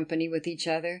advantage in company with each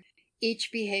other,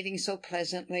 each behaving so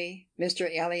pleasantly,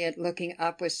 Mr. Elliot looking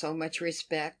up with so much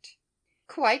respect."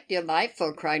 "Quite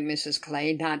delightful!" cried Mrs.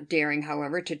 Clay, not daring,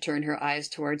 however, to turn her eyes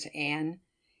towards Anne.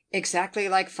 "Exactly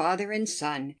like father and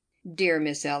son. Dear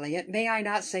Miss Elliot, may I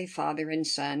not say father and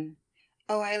son?"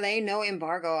 "Oh, I lay no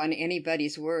embargo on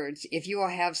anybody's words, if you will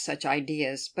have such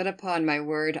ideas, but upon my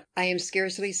word I am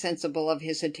scarcely sensible of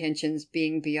his attentions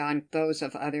being beyond those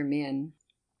of other men."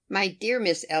 "My dear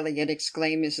Miss Elliot!"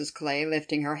 exclaimed Mrs. Clay,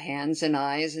 lifting her hands and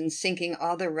eyes, and sinking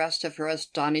all the rest of her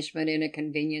astonishment in a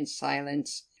convenient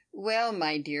silence. "Well,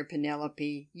 my dear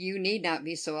Penelope, you need not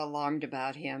be so alarmed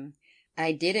about him.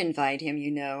 I did invite him,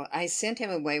 you know. I sent him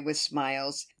away with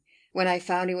smiles. When I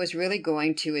found he was really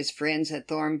going to his friends at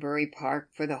Thornbury Park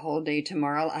for the whole day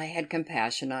tomorrow, I had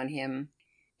compassion on him."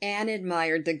 Anne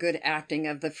admired the good acting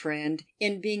of the friend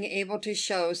in being able to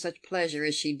show such pleasure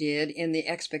as she did in the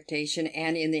expectation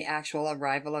and in the actual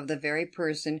arrival of the very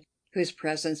person whose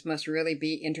presence must really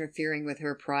be interfering with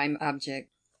her prime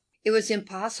object. It was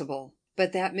impossible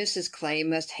but that Mrs. Clay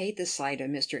must hate the sight of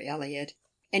Mr. Elliot,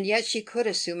 and yet she could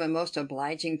assume a most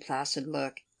obliging placid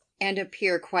look, and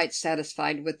appear quite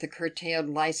satisfied with the curtailed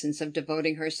license of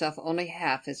devoting herself only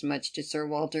half as much to Sir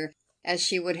Walter as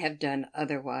she would have done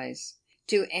otherwise.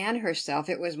 To Anne herself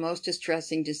it was most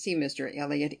distressing to see Mr.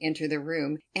 Elliot enter the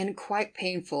room, and quite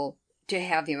painful to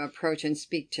have him approach and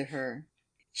speak to her.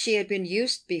 She had been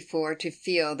used before to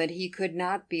feel that he could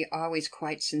not be always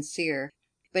quite sincere,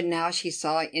 but now she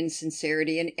saw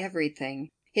insincerity in everything.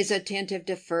 His attentive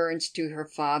deference to her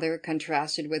father,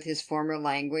 contrasted with his former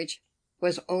language,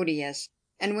 was odious,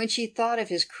 and when she thought of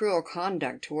his cruel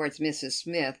conduct towards Mrs.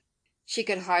 Smith, she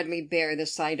could hardly bear the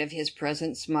sight of his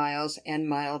present smiles and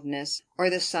mildness, or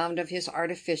the sound of his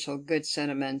artificial good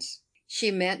sentiments.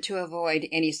 She meant to avoid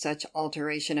any such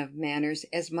alteration of manners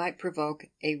as might provoke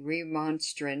a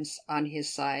remonstrance on his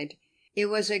side. It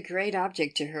was a great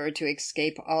object to her to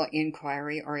escape all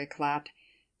inquiry or eclat,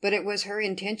 but it was her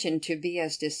intention to be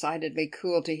as decidedly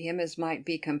cool to him as might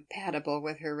be compatible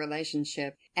with her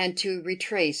relationship, and to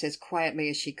retrace as quietly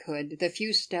as she could the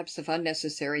few steps of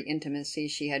unnecessary intimacy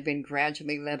she had been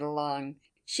gradually led along.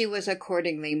 She was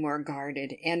accordingly more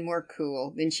guarded and more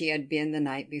cool than she had been the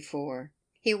night before.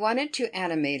 He wanted to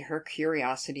animate her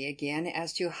curiosity again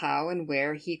as to how and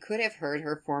where he could have heard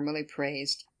her formerly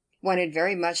praised, wanted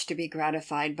very much to be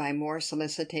gratified by more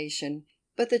solicitation.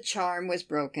 But the charm was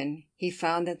broken. He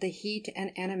found that the heat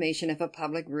and animation of a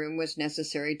public room was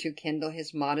necessary to kindle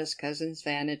his modest cousin's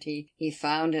vanity. He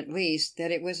found, at least, that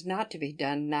it was not to be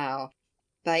done now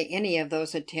by any of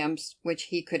those attempts which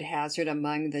he could hazard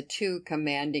among the too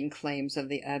commanding claims of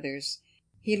the others.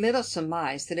 He little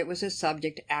surmised that it was a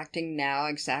subject acting now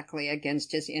exactly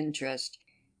against his interest,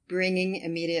 bringing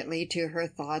immediately to her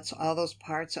thoughts all those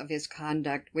parts of his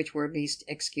conduct which were least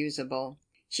excusable.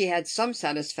 She had some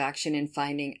satisfaction in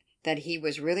finding that he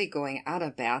was really going out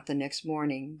of Bath the next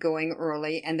morning, going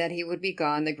early, and that he would be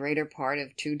gone the greater part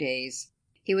of 2 days.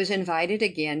 He was invited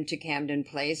again to Camden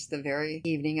Place the very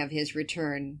evening of his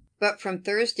return, but from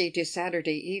Thursday to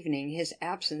Saturday evening his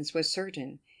absence was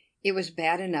certain. It was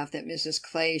bad enough that Mrs.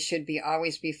 Clay should be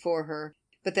always before her,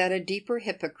 but that a deeper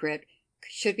hypocrite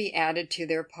should be added to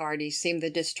their party seemed the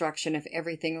destruction of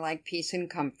everything like peace and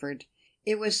comfort.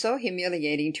 It was so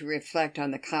humiliating to reflect on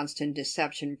the constant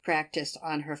deception practised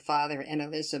on her father and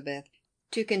Elizabeth,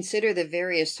 to consider the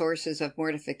various sources of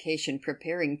mortification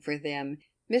preparing for them.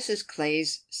 Mrs.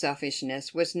 Clay's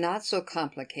selfishness was not so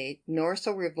complicate nor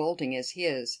so revolting as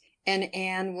his, and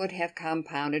Anne would have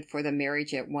compounded for the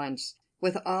marriage at once,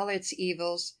 with all its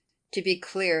evils, to be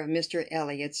clear of Mr.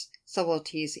 Elliot's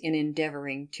subtleties in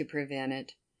endeavouring to prevent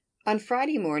it. On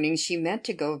Friday morning she meant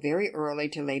to go very early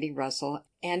to Lady Russell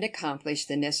and accomplish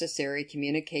the necessary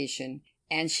communication,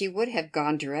 and she would have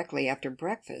gone directly after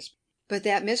breakfast, but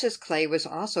that Mrs. Clay was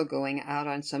also going out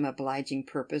on some obliging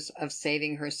purpose of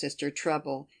saving her sister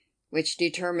trouble, which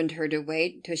determined her to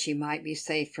wait till she might be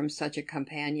safe from such a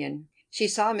companion. She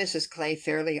saw Mrs. Clay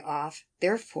fairly off,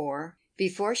 therefore,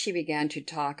 before she began to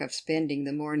talk of spending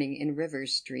the morning in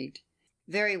Rivers Street.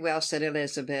 "Very well," said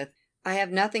Elizabeth. "I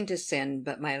have nothing to send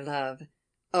but my love.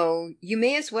 Oh, you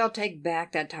may as well take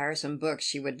back that tiresome book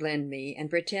she would lend me, and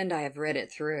pretend I have read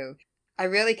it through. I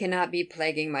really cannot be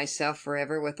plaguing myself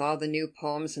forever with all the new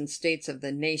poems and states of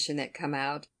the nation that come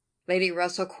out. Lady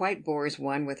Russell quite bores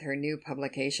one with her new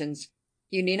publications.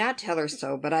 You need not tell her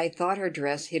so, but I thought her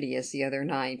dress hideous the other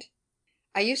night.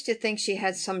 I used to think she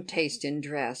had some taste in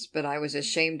dress, but I was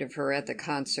ashamed of her at the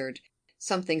concert.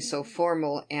 Something so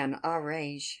formal and au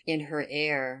rage in her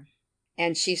air.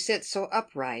 And she sits so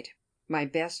upright. My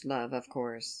best love, of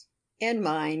course." "And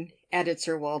mine," added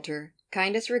Sir Walter.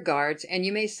 "Kindest regards, and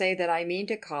you may say that I mean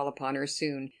to call upon her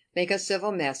soon. Make a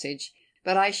civil message,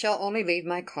 but I shall only leave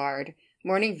my card.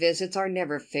 Morning visits are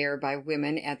never fair by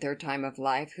women at their time of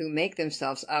life, who make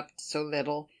themselves up so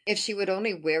little. If she would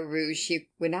only wear rouge she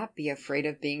would not be afraid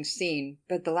of being seen,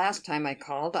 but the last time I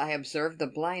called I observed the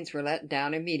blinds were let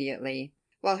down immediately."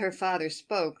 While her father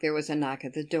spoke there was a knock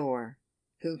at the door.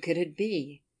 Who could it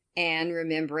be? Anne,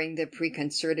 remembering the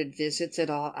preconcerted visits at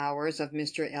all hours of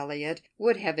Mr. Elliot,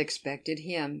 would have expected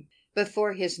him, but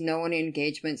for his known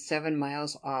engagement 7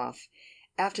 miles off.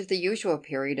 After the usual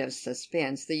period of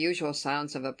suspense, the usual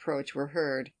sounds of approach were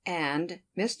heard, and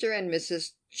Mr. and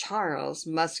Mrs. Charles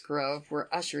Musgrove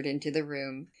were ushered into the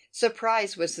room.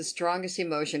 Surprise was the strongest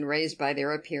emotion raised by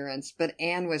their appearance, but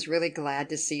Anne was really glad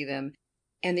to see them,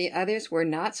 and the others were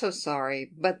not so sorry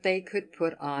but they could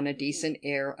put on a decent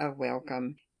air of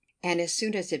welcome. And as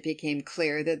soon as it became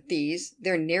clear that these,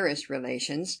 their nearest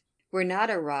relations, were not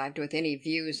arrived with any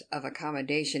views of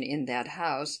accommodation in that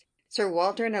house, Sir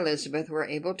Walter and Elizabeth were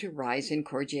able to rise in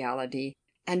cordiality,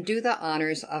 and do the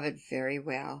honours of it very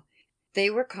well. They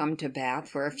were come to Bath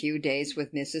for a few days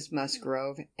with Mrs.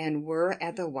 Musgrove, and were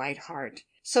at the White Hart.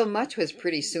 So much was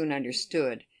pretty soon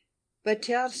understood. But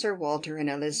till Sir Walter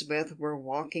and Elizabeth were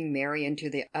walking Mary into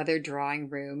the other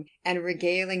drawing-room, and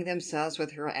regaling themselves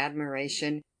with her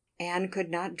admiration, Anne could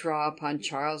not draw upon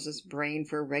Charles's brain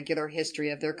for a regular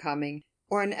history of their coming,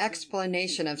 or an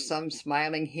explanation of some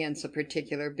smiling hints of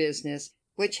particular business,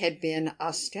 which had been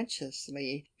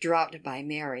ostentatiously dropped by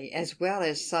Mary, as well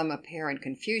as some apparent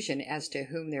confusion as to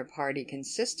whom their party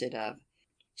consisted of.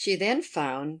 She then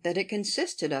found that it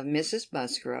consisted of Mrs.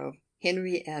 Musgrove,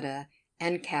 Henrietta,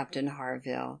 and Captain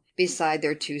Harville, beside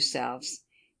their two selves.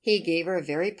 He gave her a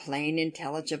very plain,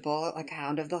 intelligible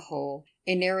account of the whole,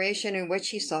 a narration in which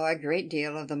he saw a great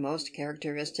deal of the most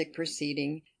characteristic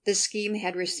proceeding. The scheme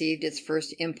had received its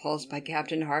first impulse by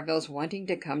Captain Harville's wanting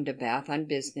to come to Bath on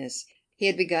business. He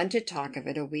had begun to talk of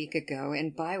it a week ago,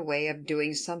 and by way of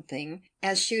doing something,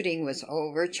 as shooting was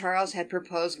over, Charles had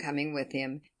proposed coming with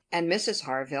him, and Mrs.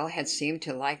 Harville had seemed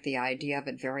to like the idea of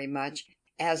it very much,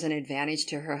 as an advantage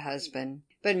to her husband.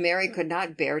 But Mary could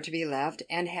not bear to be left,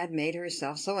 and had made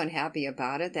herself so unhappy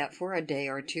about it that for a day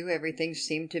or two everything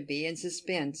seemed to be in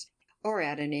suspense, or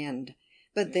at an end.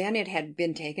 But then it had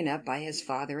been taken up by his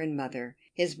father and mother.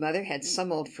 His mother had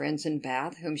some old friends in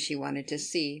Bath whom she wanted to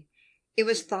see. It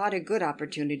was thought a good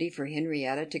opportunity for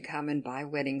Henrietta to come and buy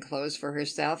wedding clothes for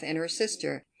herself and her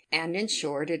sister, and in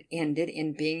short it ended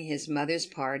in being his mother's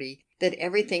party, that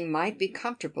everything might be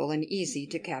comfortable and easy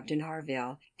to Captain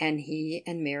Harville, and he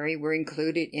and Mary were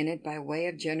included in it by way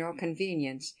of general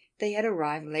convenience. They had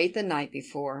arrived late the night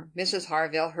before. Mrs.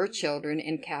 Harville, her children,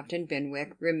 and Captain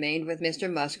Benwick remained with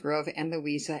Mr. Musgrove and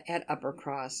Louisa at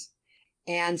Uppercross.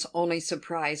 Anne's only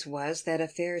surprise was that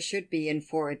affairs should be in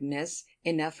forwardness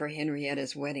enough for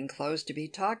Henrietta's wedding clothes to be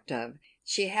talked of.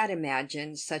 She had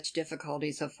imagined such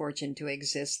difficulties of fortune to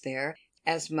exist there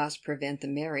as must prevent the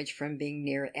marriage from being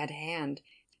near at hand.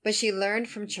 But she learned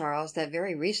from Charles that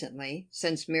very recently,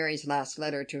 since Mary's last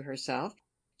letter to herself,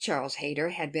 Charles Hayter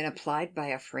had been applied by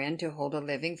a friend to hold a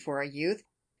living for a youth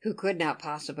who could not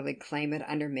possibly claim it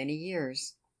under many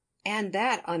years, and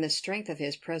that on the strength of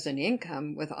his present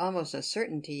income, with almost a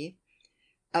certainty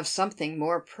of something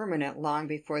more permanent long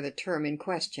before the term in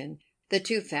question, the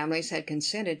two families had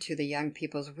consented to the young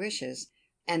people's wishes,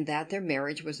 and that their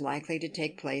marriage was likely to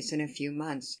take place in a few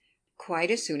months,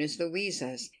 quite as soon as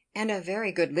Louisa's. And a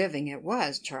very good living it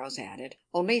was, Charles added,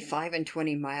 only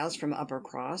 25 miles from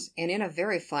Uppercross, and in a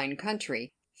very fine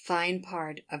country, fine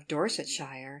part of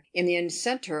Dorsetshire, in the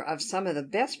centre of some of the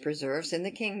best preserves in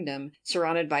the kingdom,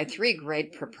 surrounded by 3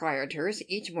 great proprietors,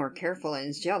 each more careful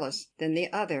and jealous than the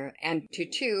other, and to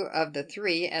 2 of the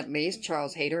 3 at least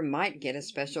Charles Hayter might get a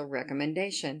special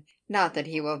recommendation. Not that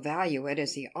he will value it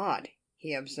as he ought,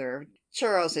 he observed.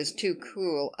 Charles is too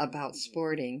cool about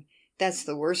sporting. That's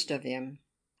the worst of him.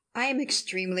 "I am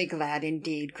extremely glad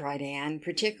indeed," cried Anne,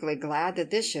 "particularly glad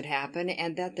that this should happen,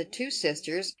 and that the 2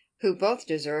 sisters, who both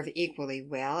deserve equally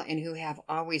well, and who have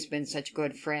always been such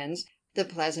good friends, the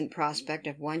pleasant prospect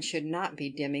of one should not be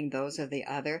dimming those of the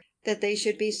other, that they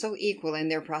should be so equal in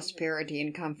their prosperity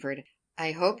and comfort.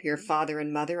 I hope your father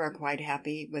and mother are quite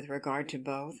happy with regard to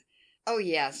both." "Oh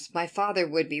yes, my father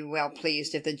would be well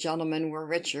pleased if the gentleman were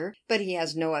richer, but he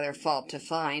has no other fault to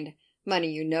find.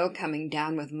 Money, you know, coming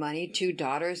down with money, 2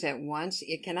 daughters at once,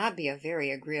 it cannot be a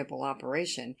very agreeable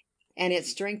operation, and it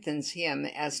strengthens him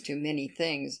as to many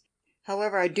things.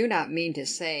 However, I do not mean to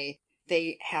say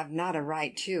they have not a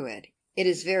right to it. It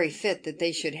is very fit that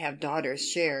they should have daughters'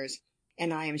 shares,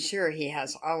 and I am sure he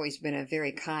has always been a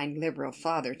very kind, liberal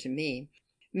father to me.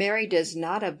 Mary does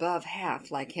not above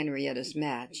half like Henrietta's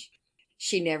match.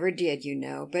 She never did, you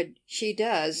know, but she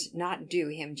does not do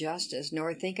him justice,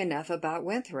 nor think enough about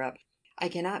Winthrop. I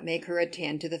cannot make her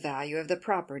attend to the value of the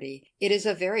property. It is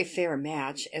a very fair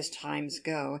match, as times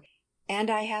go, and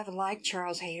I have liked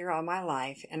Charles Hayter all my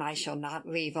life, and I shall not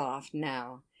leave off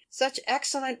now." "Such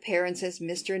excellent parents as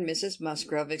Mr. and Mrs.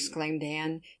 Musgrove," exclaimed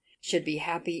Anne, "should be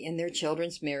happy in their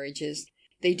children's marriages.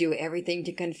 They do everything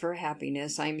to confer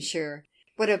happiness, I am sure.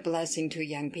 What a blessing to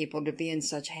young people to be in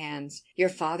such hands! Your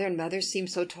father and mother seem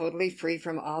so totally free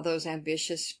from all those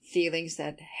ambitious feelings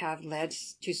that have led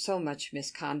to so much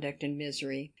misconduct and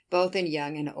misery, both in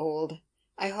young and old.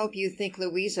 I hope you think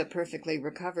Louisa perfectly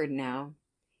recovered now?"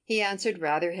 He answered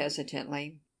rather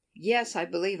hesitantly, "Yes, I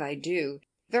believe I do.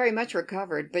 Very much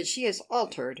recovered, but she is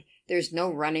altered. There's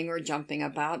no running or jumping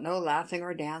about, no laughing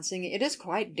or dancing. It is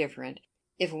quite different.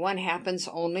 If one happens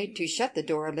only to shut the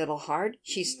door a little hard,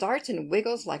 she starts and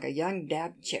wiggles like a young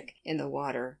dab chick in the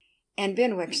water, and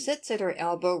Benwick sits at her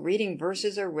elbow reading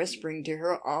verses or whispering to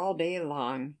her all day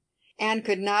long." Anne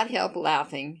could not help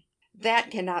laughing.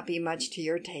 "That cannot be much to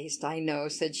your taste, I know,"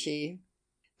 said she,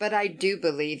 "but I do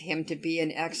believe him to be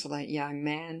an excellent young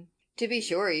man." "To be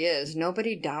sure he is,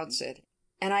 nobody doubts it,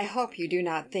 and I hope you do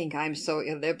not think I am so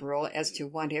illiberal as to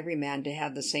want every man to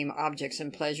have the same objects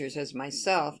and pleasures as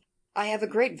myself. I have a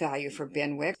great value for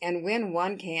Benwick, and when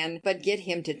one can but get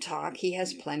him to talk, he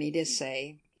has plenty to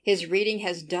say. His reading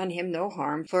has done him no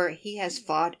harm, for he has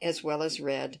fought as well as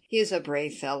read. He is a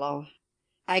brave fellow.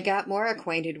 I got more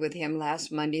acquainted with him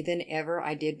last Monday than ever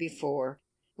I did before.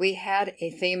 We had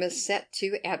a famous set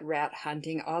to at rat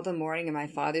hunting all the morning in my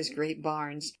father's great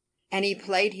barns, and he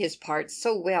played his part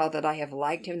so well that I have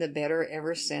liked him the better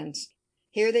ever since."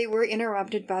 Here they were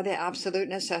interrupted by the absolute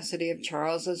necessity of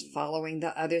Charles's following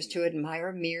the others to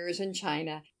admire mirrors and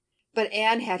china. But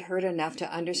Anne had heard enough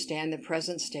to understand the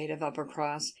present state of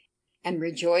Uppercross, and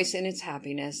rejoice in its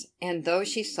happiness, and though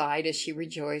she sighed as she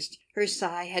rejoiced, her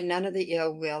sigh had none of the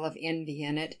ill will of envy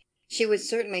in it. She would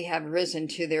certainly have risen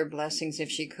to their blessings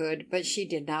if she could, but she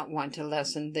did not want to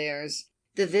lessen theirs.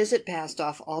 The visit passed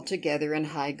off altogether in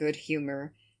high good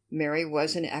humour. Mary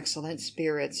was in excellent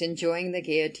spirits, enjoying the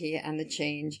gaiety and the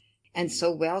change, and so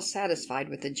well satisfied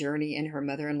with the journey in her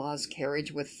mother-in-law's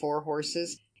carriage with 4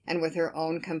 horses, and with her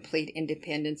own complete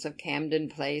independence of Camden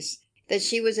Place, that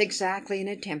she was exactly in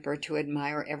a temper to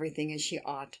admire everything as she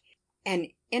ought, and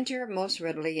enter most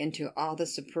readily into all the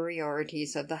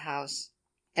superiorities of the house,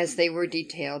 as they were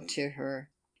detailed to her.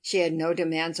 She had no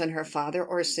demands on her father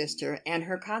or sister, and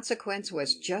her consequence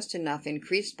was just enough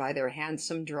increased by their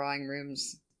handsome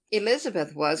drawing-rooms.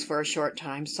 Elizabeth was, for a short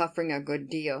time, suffering a good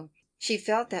deal. She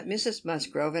felt that Mrs.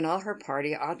 Musgrove and all her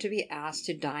party ought to be asked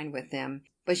to dine with them,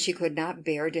 but she could not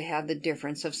bear to have the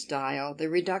difference of style, the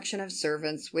reduction of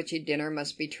servants which a dinner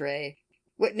must betray,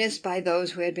 witnessed by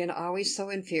those who had been always so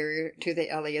inferior to the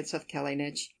Elliots of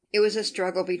Kellynch. It was a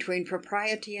struggle between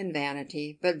propriety and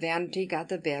vanity, but vanity got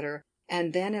the better,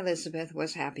 and then Elizabeth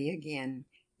was happy again.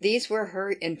 These were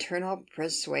her internal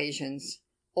persuasions.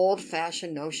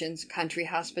 Old-fashioned notions, country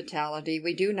hospitality.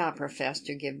 We do not profess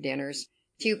to give dinners.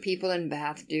 Few people in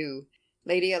Bath do.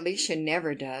 Lady Alicia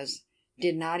never does.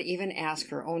 Did not even ask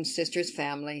her own sister's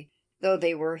family, though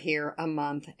they were here a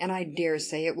month, and I dare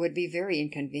say it would be very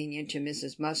inconvenient to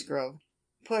Mrs. Musgrove.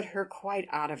 Put her quite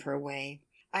out of her way.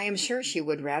 I am sure she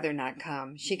would rather not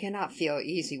come. She cannot feel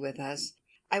easy with us.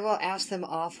 I will ask them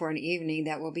all for an evening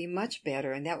that will be much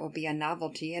better, and that will be a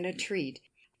novelty and a treat.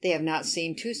 They have not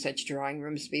seen two such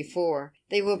drawing-rooms before.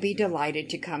 They will be delighted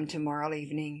to come tomorrow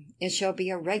evening. It shall be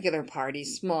a regular party,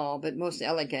 small, but most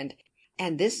elegant,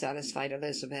 and this satisfied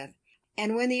Elizabeth.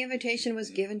 And when the invitation was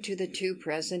given to the two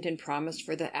present and promised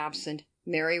for the absent,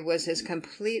 Mary was as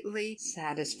completely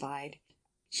satisfied.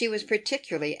 She was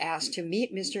particularly asked to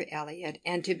meet Mr. Elliot,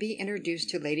 and to be introduced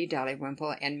to Lady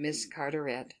Dalrymple and Miss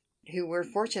Carteret, who were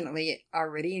fortunately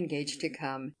already engaged to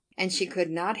come, and she could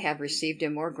not have received a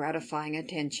more gratifying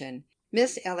attention.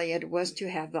 Miss Elliot was to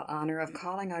have the honour of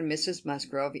calling on Mrs.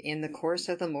 Musgrove in the course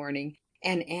of the morning,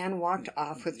 and Anne walked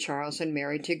off with Charles and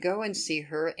Mary to go and see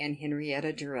her and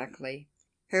Henrietta directly.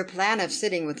 Her plan of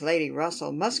sitting with Lady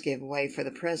Russell must give way for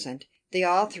the present. They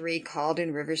all three called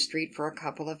in River Street for a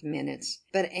couple of minutes,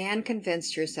 but Anne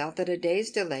convinced herself that a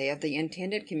day's delay of the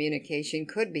intended communication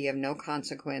could be of no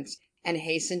consequence, and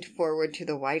hastened forward to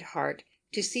the White Hart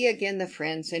to see again the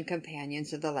friends and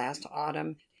companions of the last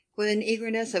autumn, with an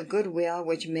eagerness of goodwill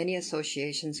which many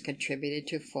associations contributed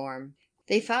to form.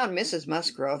 They found Mrs.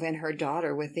 Musgrove and her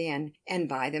daughter within, and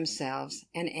by themselves,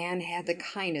 and Anne had the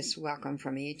kindest welcome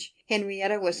from each.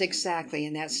 Henrietta was exactly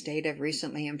in that state of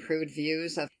recently improved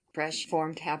views of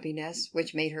fresh-formed happiness,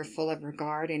 which made her full of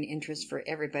regard and interest for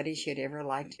everybody she had ever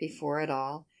liked before at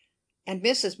all. And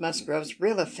Mrs. Musgrove's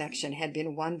real affection had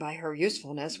been won by her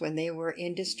usefulness when they were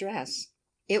in distress.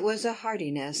 It was a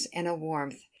heartiness and a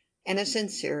warmth and a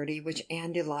sincerity which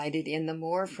Anne delighted in the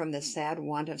more from the sad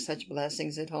want of such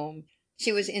blessings at home.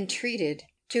 She was entreated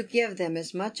to give them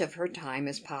as much of her time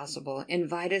as possible,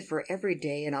 invited for every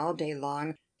day and all day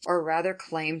long, or rather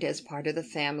claimed as part of the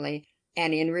family,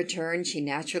 and in return she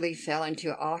naturally fell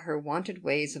into all her wonted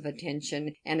ways of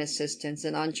attention and assistance,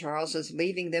 and on Charles's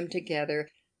leaving them together,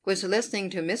 was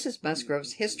listening to Mrs.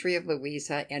 Musgrove's history of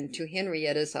Louisa and to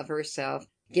Henrietta's of herself,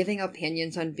 giving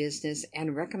opinions on business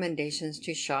and recommendations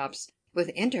to shops,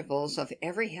 with intervals of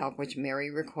every help which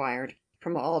Mary required,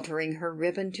 from altering her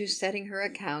ribbon to setting her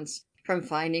accounts, from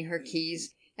finding her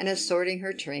keys and assorting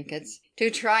her trinkets, to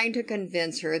trying to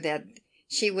convince her that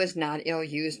she was not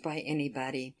ill-used by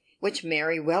anybody, which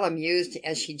Mary, well amused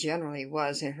as she generally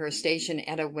was in her station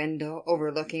at a window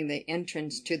overlooking the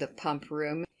entrance to the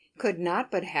pump-room, could not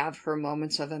but have her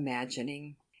moments of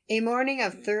imagining. A morning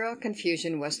of thorough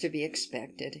confusion was to be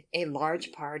expected. A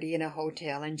large party in a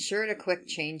hotel ensured a quick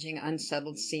changing,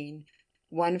 unsettled scene.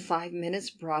 5 minutes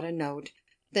brought a note,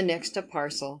 the next a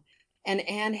parcel, and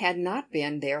Anne had not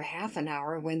been there half an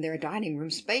hour when their dining-room,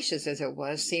 spacious as it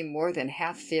was, seemed more than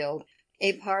half filled.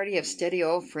 A party of steady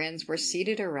old friends were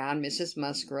seated around Mrs.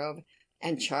 Musgrove,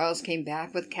 and Charles came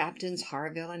back with Captains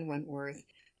Harville and Wentworth.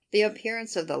 The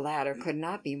appearance of the latter could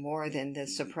not be more than the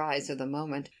surprise of the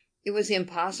moment. It was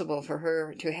impossible for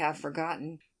her to have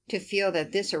forgotten, to feel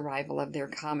that this arrival of their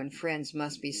common friends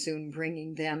must be soon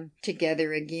bringing them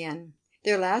together again.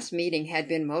 Their last meeting had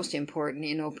been most important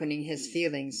in opening his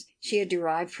feelings. She had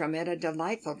derived from it a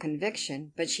delightful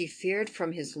conviction, but she feared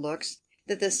from his looks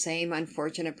that the same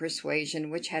unfortunate persuasion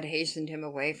which had hastened him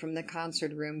away from the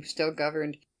concert-room still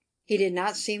governed. He did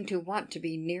not seem to want to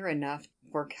be near enough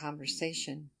for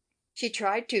conversation. She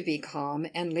tried to be calm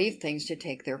and leave things to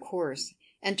take their course,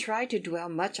 and tried to dwell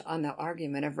much on the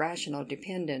argument of rational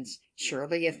dependence.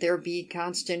 Surely, if there be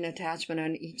constant attachment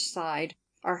on each side,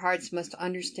 our hearts must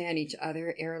understand each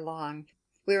other ere long.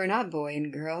 We are not boy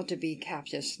and girl to be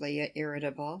captiously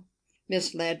irritable,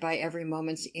 misled by every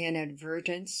moment's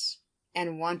inadvertence,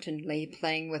 and wantonly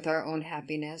playing with our own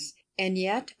happiness. And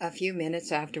yet, a few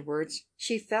minutes afterwards,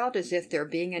 she felt as if their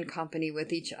being in company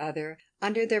with each other,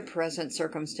 under their present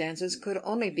circumstances, could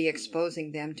only be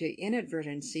exposing them to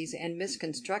inadvertencies and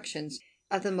misconstructions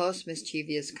of the most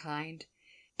mischievous kind.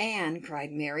 "Anne,"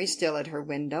 cried Mary, still at her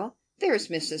window, "there's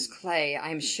Mrs. Clay,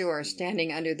 I'm sure,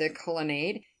 standing under the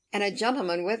colonnade, and a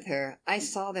gentleman with her. I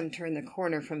saw them turn the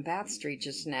corner from Bath Street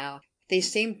just now. They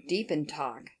seemed deep in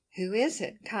talk. Who is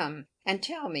it? Come and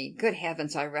tell me. Good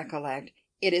heavens, I recollect.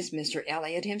 It is Mr.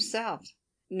 Elliot himself."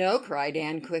 "No," cried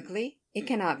Anne quickly. "It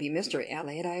cannot be Mr.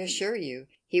 Elliot, I assure you.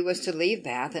 He was to leave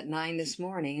Bath at 9 this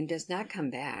morning, and does not come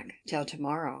back till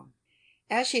tomorrow."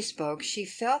 As she spoke, she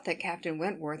felt that Captain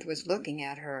Wentworth was looking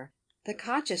at her, the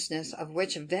consciousness of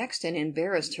which vexed and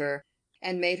embarrassed her,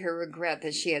 and made her regret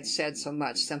that she had said so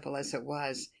much, simple as it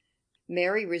was.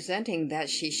 Mary, resenting that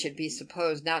she should be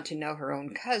supposed not to know her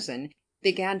own cousin,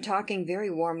 began talking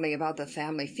very warmly about the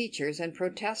family features, and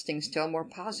protesting still more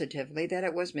positively that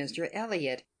it was Mr.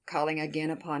 Elliot, calling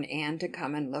again upon Anne to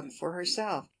come and look for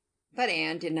herself. But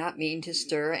Anne did not mean to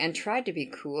stir, and tried to be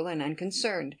cool and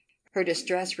unconcerned. Her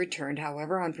distress returned,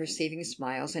 however, on perceiving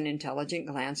smiles and intelligent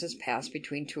glances pass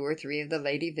between 2 or 3 of the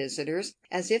lady visitors,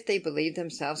 as if they believed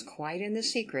themselves quite in the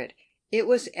secret. It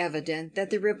was evident that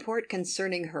the report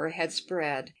concerning her had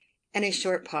spread, and a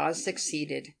short pause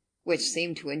succeeded, which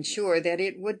seemed to ensure that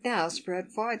it would now spread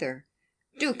farther.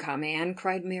 "Do come, Anne,"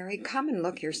 cried Mary. "Come and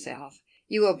look yourself.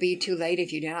 You will be too late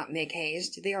if you do not make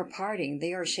haste. They are parting,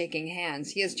 they are shaking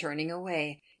hands, he is turning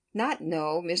away. Not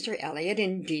know Mr. Elliot,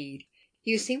 indeed!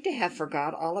 You seem to have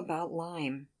forgot all about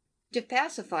Lyme." To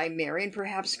pacify Mary, and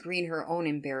perhaps screen her own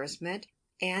embarrassment,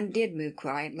 Anne did move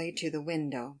quietly to the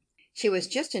window. She was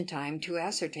just in time to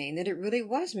ascertain that it really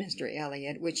was Mr.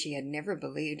 Elliot, which she had never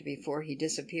believed before he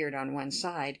disappeared on one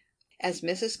side, as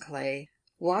Mrs. Clay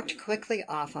walked quickly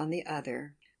off on the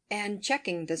other, and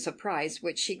checking the surprise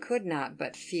which she could not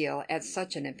but feel at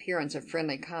such an appearance of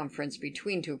friendly conference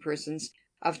between 2 persons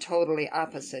of totally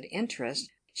opposite interest,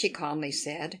 she calmly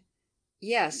said,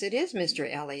 "Yes, it is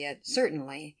Mr. Elliot,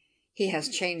 certainly. He has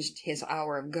changed his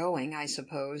hour of going, I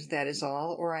suppose, that is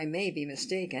all, or I may be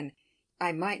mistaken.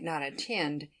 I might not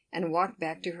attend," and walked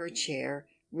back to her chair,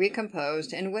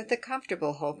 recomposed, and with the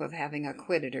comfortable hope of having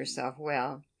acquitted herself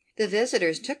well. The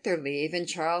visitors took their leave, and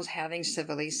Charles, having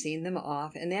civilly seen them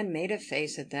off, and then made a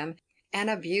face at them,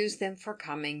 and abused them for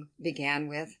coming, began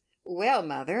with, "Well,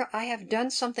 mother, I have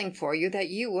done something for you that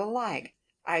you will like.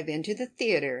 I've been to the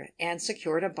theatre, and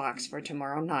secured a box for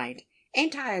tomorrow night.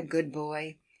 Ain't I a good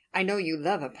boy? I know you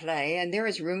love a play, and there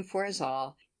is room for us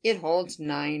all. It holds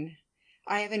 9.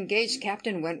 I have engaged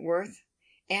Captain Wentworth.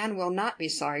 Anne will not be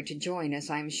sorry to join us,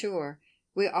 I am sure.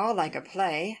 We all like a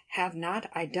play. Have not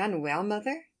I done well,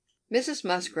 mother?" Mrs.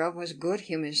 Musgrove was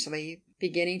good-humouredly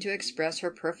beginning to express her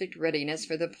perfect readiness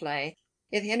for the play,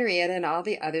 if Henrietta and all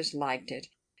the others liked it,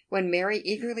 when Mary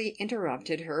eagerly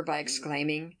interrupted her by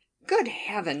exclaiming, "Good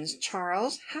heavens,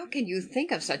 Charles, how can you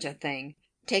think of such a thing?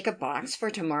 Take a box for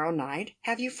tomorrow night?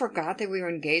 Have you forgot that we were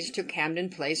engaged to Camden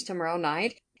Place tomorrow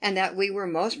night, and that we were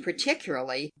most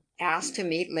particularly asked to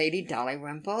meet Lady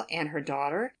Dalrymple and her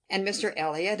daughter, and Mr.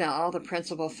 Elliot and all the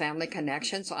principal family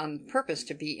connections, on purpose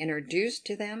to be introduced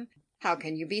to them? How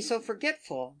can you be so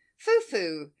forgetful?"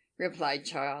 "Phoo-phoo," replied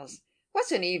Charles.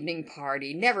 "What's an evening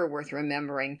party? Never worth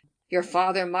remembering. Your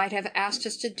father might have asked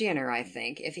us to dinner, I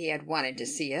think, if he had wanted to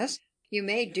see us. You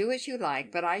may do as you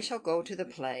like, but I shall go to the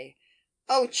play."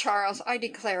 "Oh, Charles, I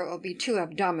declare it will be too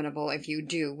abominable if you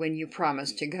do, when you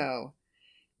promised to go."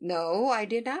 "No, I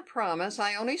did not promise.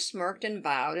 I only smirked and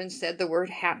bowed and said the word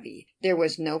happy. There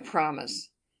was no promise."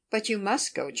 "But you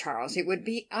must go, Charles. It would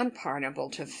be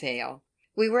unpardonable to fail.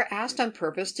 We were asked on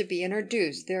purpose to be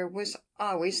introduced. There was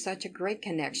always such a great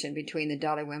connection between the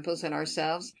Dalrymples and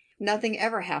ourselves. Nothing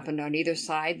ever happened on either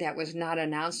side that was not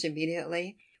announced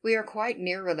immediately. We are quite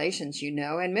near relations, you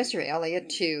know, and Mr. Elliot,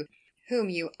 too, whom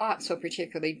you ought so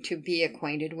particularly to be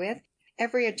acquainted with.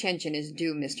 Every attention is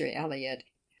due Mr. Elliot.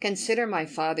 Consider my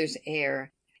father's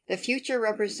heir, the future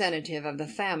representative of the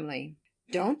family."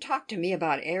 "Don't talk to me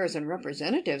about heirs and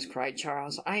representatives," cried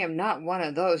Charles. "I am not one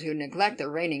of those who neglect the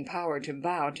reigning power to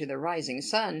bow to the rising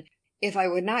sun. If I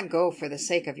would not go for the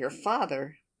sake of your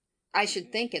father, I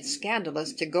should think it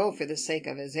scandalous to go for the sake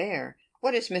of his heir.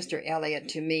 What is Mr. Elliot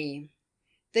to me?"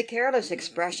 The careless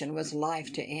expression was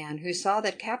life to Anne, who saw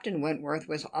that Captain Wentworth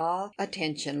was all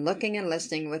attention, looking and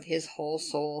listening with his whole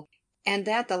soul, and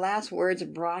that the last words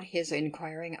brought his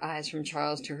inquiring eyes from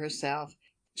Charles to herself.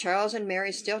 Charles and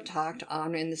Mary still talked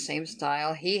on in the same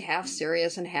style, he half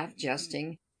serious and half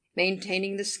jesting,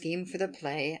 maintaining the scheme for the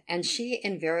play, and she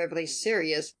invariably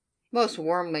serious, most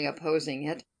warmly opposing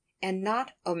it, and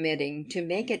not omitting to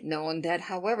make it known that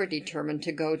however determined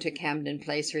to go to Camden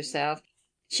Place herself,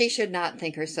 she should not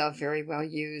think herself very well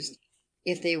used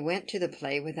if they went to the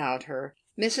play without her.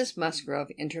 Mrs.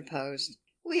 Musgrove interposed.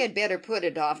 "We had better put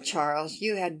it off, Charles.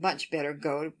 You had much better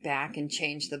go back and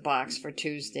change the box for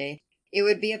Tuesday. It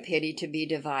would be a pity to be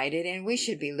divided, and we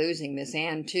should be losing Miss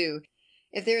Anne, too.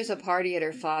 If there is a party at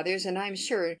her father's, and I am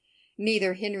sure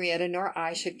neither Henrietta nor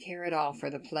I should care at all for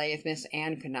the play if Miss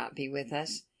Anne could not be with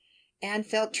us. Anne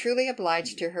felt truly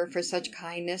obliged to her for such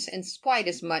kindness, and quite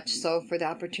as much so for the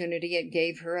opportunity it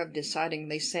gave her of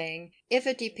decidedly saying, "If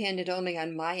it depended only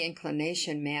on my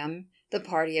inclination, ma'am, the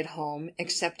party at home,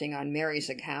 excepting on Mary's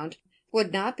account,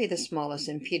 would not be the smallest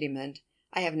impediment.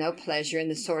 I have no pleasure in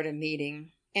the sort of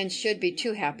meeting, and should be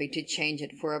too happy to change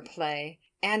it for a play,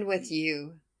 and with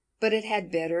you. But it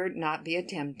had better not be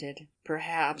attempted.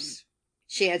 Perhaps—"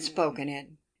 She had spoken it,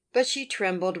 but she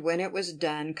trembled when it was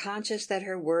done, conscious that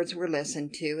her words were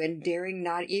listened to, and daring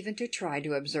not even to try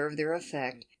to observe their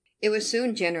effect. It was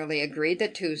soon generally agreed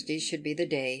that Tuesday should be the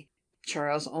day,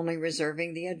 Charles only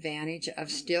reserving the advantage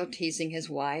of still teasing his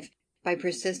wife by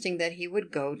persisting that he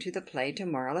would go to the play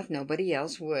tomorrow if nobody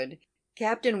else would.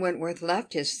 Captain Wentworth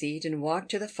left his seat and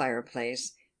walked to the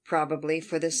fireplace, probably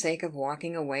for the sake of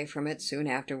walking away from it soon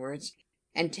afterwards,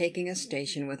 and taking a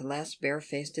station with less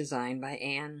barefaced design by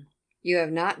Anne. "You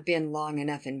have not been long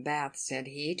enough in Bath," said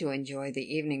he, "to enjoy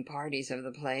the evening parties of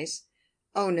the place."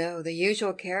 "Oh no, the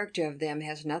usual character of them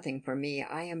has nothing for me.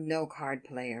 I am no card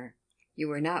player." "You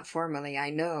were not formerly,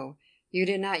 I know. You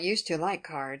did not used to like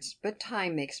cards, but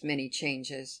time makes many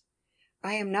changes."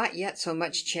 "I am not yet so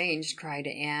much changed," cried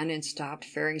Anne, and stopped,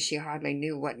 fearing she hardly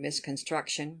knew what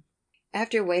misconstruction.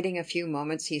 After waiting a few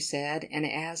moments, he said, and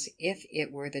as if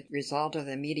it were the result of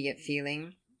immediate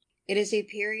feeling, "It is a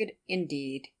period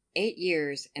indeed. 8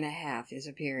 years and a half is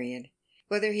a period."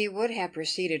 Whether he would have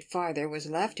proceeded farther was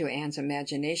left to Anne's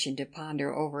imagination to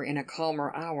ponder over in a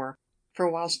calmer hour, for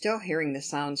while still hearing the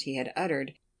sounds he had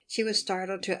uttered, she was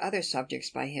startled to other subjects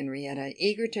by Henrietta,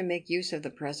 eager to make use of the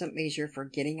present leisure for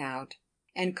getting out,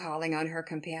 and calling on her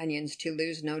companions to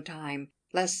lose no time,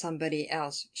 lest somebody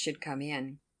else should come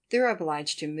in. They were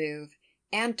obliged to move.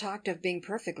 Anne talked of being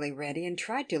perfectly ready, and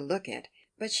tried to look it,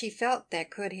 but she felt that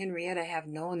could Henrietta have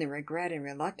known the regret and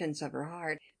reluctance of her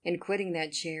heart in quitting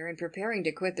that chair and preparing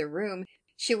to quit the room,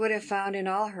 she would have found in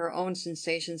all her own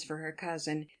sensations for her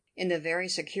cousin, in the very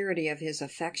security of his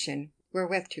affection,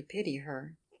 wherewith to pity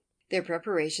her. Their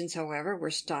preparations, however,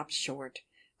 were stopped short.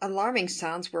 Alarming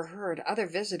sounds were heard, other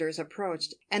visitors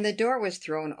approached, and the door was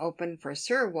thrown open for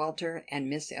Sir Walter and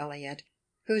Miss Elliot,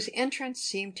 whose entrance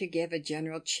seemed to give a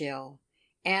general chill.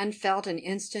 Anne felt an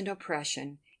instant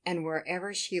oppression, and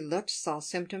wherever she looked saw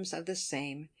symptoms of the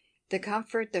same. The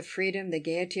comfort, the freedom, the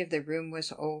gaiety of the room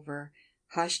was over,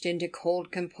 hushed into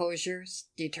cold composure,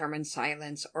 determined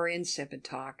silence, or insipid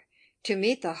talk, to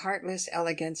meet the heartless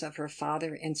elegance of her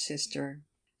father and sister.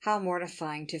 How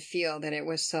mortifying to feel that it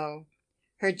was so!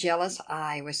 Her jealous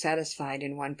eye was satisfied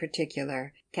in one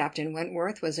particular. Captain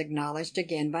Wentworth was acknowledged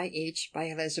again by each, by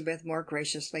Elizabeth more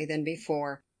graciously than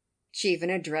before. She even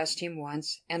addressed him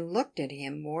once, and looked at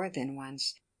him more than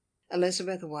once.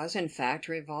 Elizabeth was, in fact,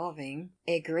 revolving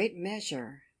a great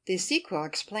measure. The sequel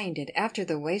explained it. After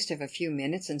the waste of a few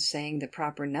minutes in saying the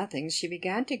proper nothings, she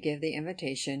began to give the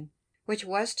invitation, which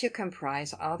was to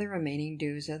comprise all the remaining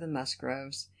dues of the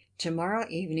Musgroves. Tomorrow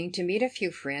evening, to meet a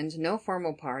few friends, no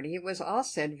formal party, it was all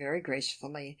said very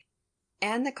gracefully,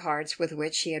 and the cards with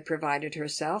which she had provided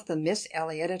herself, the Miss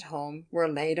Elliot at home, were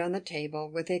laid on the table,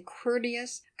 with a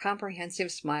courteous,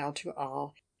 comprehensive smile to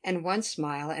all, and one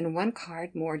smile and one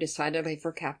card more decidedly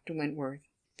for Captain Wentworth.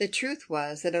 The truth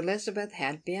was that Elizabeth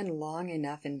had been long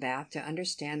enough in Bath to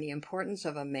understand the importance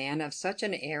of a man of such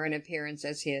an air and appearance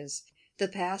as his. The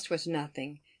past was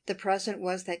nothing. The present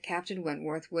was that Captain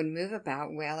Wentworth would move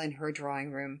about well in her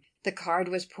drawing-room. The card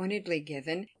was pointedly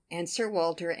given, and Sir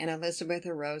Walter and Elizabeth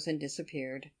arose and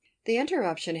disappeared. The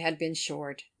interruption had been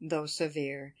short, though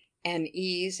severe, and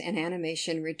ease and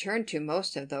animation returned to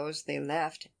most of those they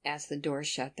left as the door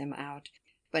shut them out,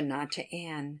 but not to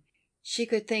Anne. She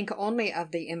could think only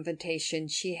of the invitation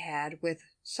she had with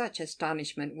such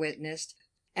astonishment witnessed,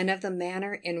 and of the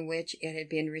manner in which it had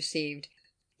been received.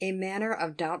 A manner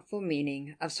of doubtful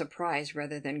meaning, of surprise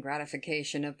rather than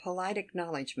gratification, of polite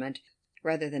acknowledgment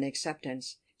rather than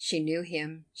acceptance. She knew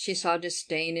him, she saw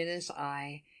disdain in his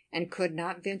eye, and could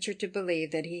not venture to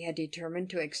believe that he had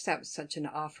determined to accept such an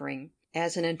offering,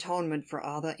 as an atonement for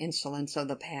all the insolence of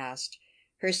the past.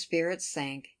 Her spirits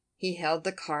sank. He held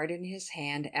the card in his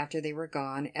hand after they were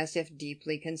gone, as if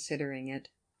deeply considering it.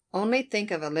 "Only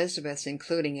think of Elizabeth's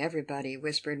including everybody,"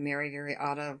 whispered Mary very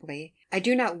audibly. "I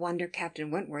do not wonder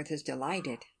Captain Wentworth is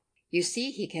delighted. You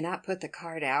see he cannot put the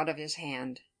card out of his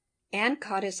hand." Anne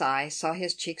caught his eye, saw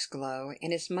his cheeks glow,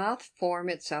 and his mouth form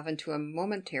itself into a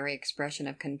momentary expression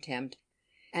of contempt,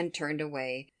 and turned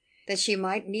away, that she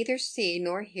might neither see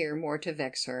nor hear more to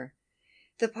vex her.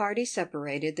 The party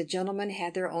separated. The gentlemen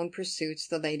had their own pursuits,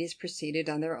 the ladies proceeded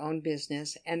on their own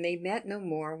business, and they met no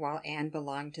more while Anne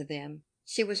belonged to them.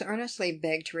 She was earnestly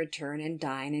begged to return and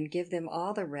dine and give them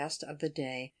all the rest of the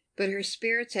day, but her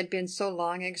spirits had been so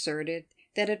long exerted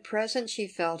that at present she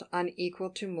felt unequal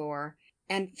to more,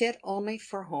 and fit only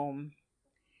for home,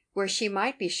 where she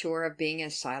might be sure of being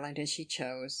as silent as she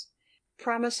chose.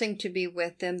 Promising to be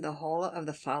with them the whole of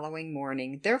the following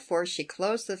morning, therefore she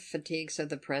closed the fatigues of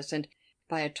the present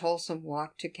by a toilsome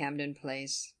walk to Camden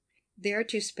Place, there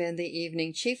to spend the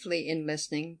evening chiefly in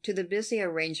listening to the busy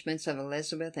arrangements of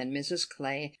Elizabeth and Mrs.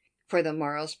 Clay for the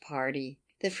morrow's party,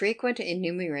 the frequent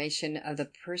enumeration of the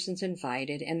persons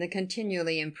invited, and the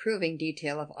continually improving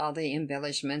detail of all the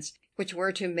embellishments which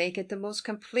were to make it the most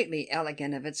completely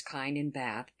elegant of its kind in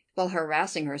Bath, while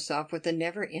harassing herself with the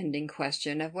never-ending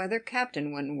question of whether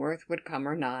Captain Wentworth would come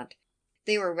or not.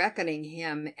 They were reckoning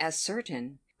him as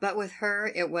certain, but with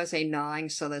her it was a gnawing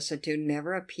solicitude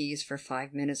never appeased for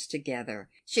 5 minutes together.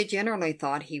 She generally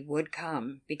thought he would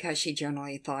come, because she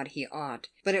generally thought he ought,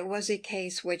 but it was a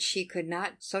case which she could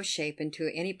not so shape into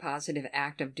any positive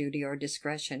act of duty or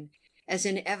discretion, as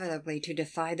inevitably to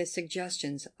defy the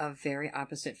suggestions of very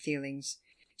opposite feelings.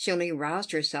 She only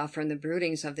roused herself from the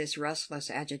broodings of this restless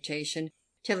agitation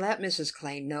to let Mrs.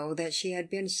 Clay know that she had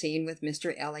been seen with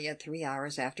Mr. Elliot 3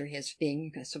 hours after his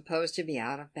being supposed to be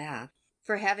out of Bath.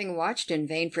 For having watched in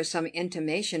vain for some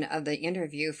intimation of the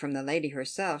interview from the lady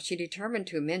herself, she determined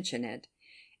to mention it,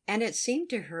 and it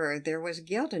seemed to her there was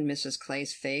guilt in Mrs.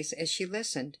 Clay's face as she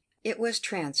listened. It was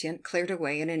transient, cleared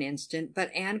away in an instant,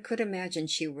 but Anne could imagine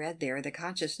she read there the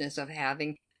consciousness of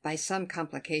having, by some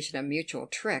complication of mutual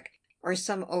trick, or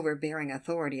some overbearing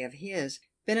authority of his,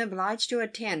 been obliged to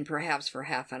attend, perhaps for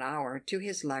half an hour, to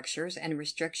his lectures and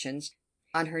restrictions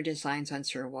on her designs on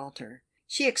Sir Walter.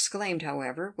 She exclaimed,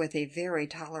 however, with a very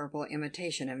tolerable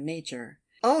imitation of nature,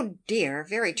 "Oh dear,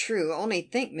 very true. Only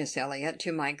think, Miss Elliot,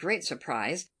 to my great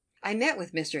surprise, I met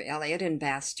with Mr. Elliot in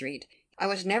Bath Street. I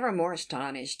was never more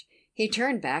astonished. He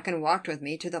turned back and walked with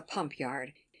me to the pump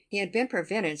yard. He had been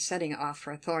prevented setting off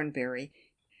for Thornbury,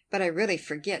 but I really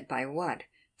forget by what,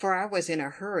 for I was in a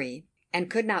hurry,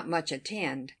 and could not much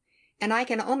attend, and I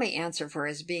can only answer for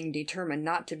his being determined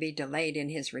not to be delayed in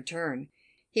his return.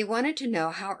 He wanted to know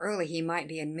how early he might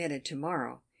be admitted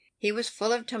tomorrow. He was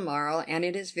full of tomorrow, and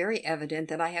it is very evident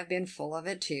that I have been full of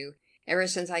it too, ever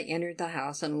since I entered the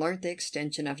house and learnt the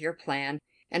extension of your plan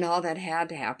and all that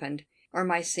had happened, or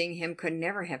my seeing him could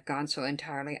never have gone so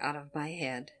entirely out of my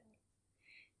head."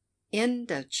 End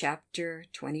of chapter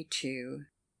 22.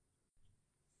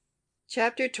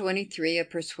 Chapter 23 of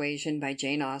Persuasion by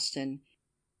Jane Austen.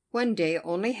 One day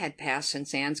only had passed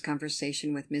since Anne's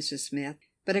conversation with Mrs. Smith,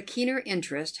 but a keener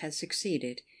interest had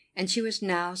succeeded, and she was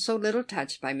now so little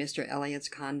touched by Mr. Elliot's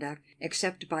conduct,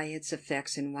 except by its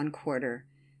effects in one quarter,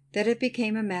 that it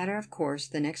became a matter of course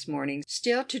the next morning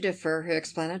still to defer her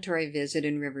explanatory visit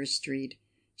in Rivers Street.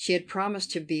 She had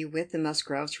promised to be with the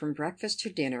Musgroves from breakfast to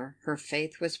dinner. Her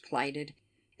faith was plighted,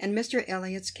 and Mr.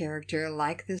 Elliot's character,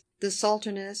 like the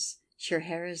Sultaness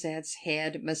Scheherazade's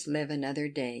head, must live another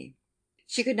day.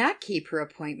 She could not keep her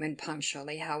appointment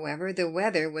punctually, however. The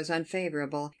weather was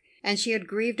unfavorable, and she had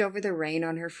grieved over the rain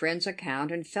on her friend's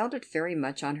account, and felt it very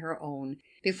much on her own,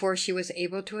 before she was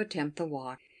able to attempt the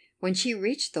walk. When she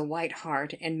reached the White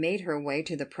Hart and made her way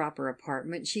to the proper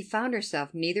apartment, she found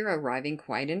herself neither arriving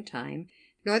quite in time,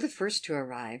 nor the first to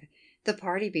arrive. The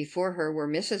party before her were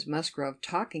Mrs. Musgrove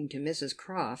talking to Mrs.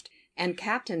 Croft, and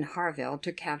Captain Harville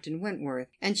to Captain Wentworth,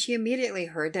 and she immediately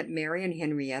heard that Mary and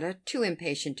Henrietta, too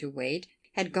impatient to wait,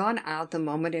 had gone out the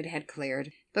moment it had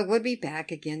cleared, but would be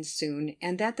back again soon,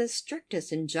 and that the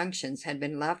strictest injunctions had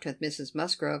been left with Mrs.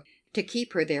 Musgrove to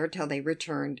keep her there till they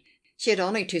returned. She had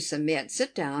only to submit,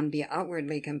 sit down, be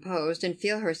outwardly composed, and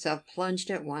feel herself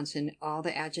plunged at once in all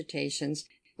the agitations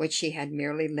which she had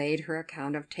merely laid her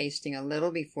account of tasting a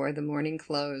little before the morning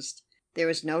closed. There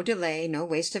was no delay, no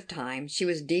waste of time. She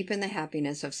was deep in the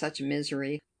happiness of such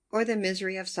misery, or the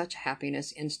misery of such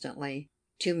happiness instantly.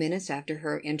 2 minutes after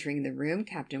her entering the room,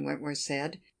 Captain Wentworth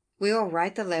said, "We will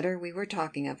write the letter we were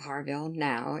talking of, Harville,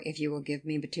 now, if you will give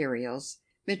me materials."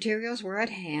 Materials were at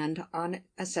hand on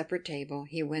a separate table.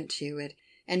 He went to it,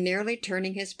 and nearly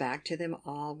turning his back to them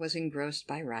all, was engrossed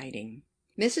by writing.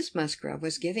 Mrs. Musgrove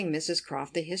was giving Mrs.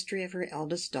 Croft the history of her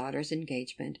eldest daughter's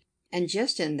engagement, and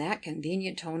just in that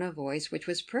convenient tone of voice which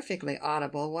was perfectly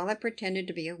audible while it pretended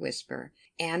to be a whisper.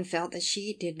 Anne felt that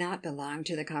she did not belong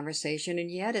to the conversation, and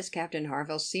yet, as Captain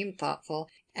Harville seemed thoughtful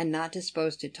and not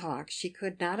disposed to talk, she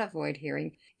could not avoid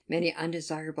hearing many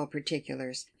undesirable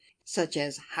particulars, such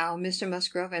as how Mr.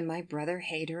 Musgrove and my brother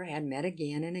Hayter had met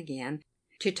again and again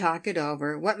to talk it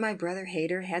over, what my brother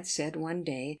Hayter had said one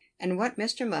day, and what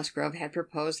Mr. Musgrove had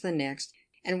proposed the next,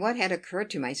 and what had occurred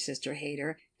to my sister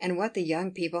Hayter, and what the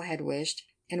young people had wished,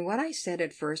 and what I said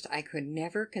at first I could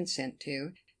never consent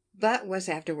to, but was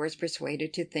afterwards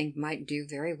persuaded to think might do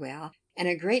very well, and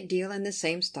a great deal in the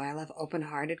same style of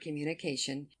open-hearted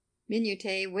communication,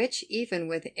 minutiae which, even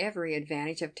with every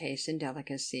advantage of taste and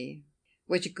delicacy,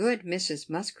 which good Mrs.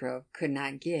 Musgrove could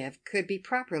not give, could be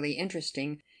properly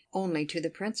interesting only to the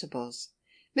principals.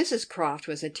 Mrs. Croft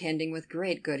was attending with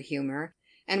great good humour,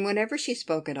 and whenever she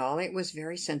spoke at all, it was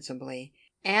very sensibly.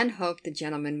 Anne hoped the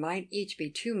gentlemen might each be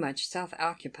too much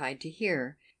self-occupied to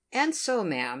hear. "And so,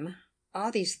 ma'am,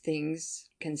 all these things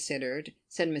considered,"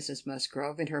 said Mrs.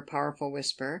 Musgrove in her powerful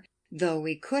whisper, "though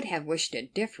we could have wished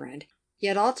it different,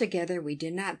 yet altogether we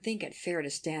did not think it fair to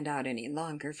stand out any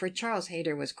longer, for Charles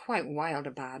Hayter was quite wild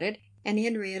about it, and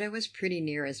Henrietta was pretty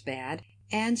near as bad,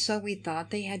 and so we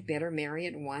thought they had better marry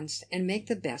at once, and make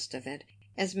the best of it,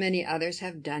 as many others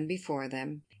have done before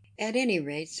them. At any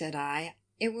rate, said I,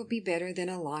 it will be better than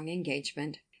a long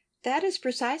engagement." "That is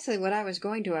precisely what I was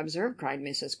going to observe," cried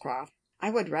Mrs. Croft. "I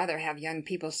would rather have young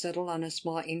people settle on a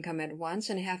small income at once,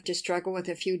 and have to struggle with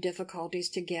a few difficulties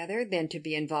together, than to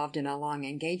be involved in a long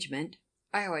engagement.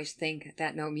 I always think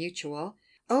that no mutual—"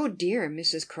 "Oh dear,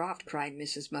 Mrs. Croft," cried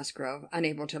Mrs. Musgrove,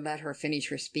 unable to let her finish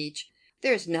her speech,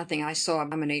 "there is nothing I so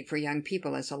abominate for young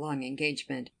people as a long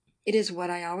engagement. It is what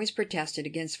I always protested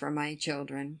against for my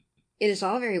children. It is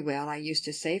all very well, I used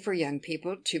to say, for young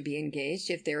people to be engaged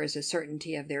if there is a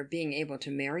certainty of their being able to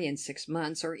marry in 6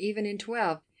 months, or even in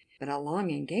 12, but a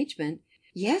long engagement—"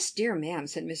 "Yes, dear ma'am,"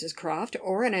 said Mrs. Croft,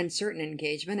 "or an uncertain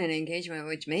engagement, an engagement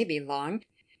which may be long,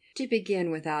 to begin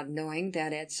without knowing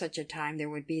that at such a time there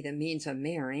would be the means of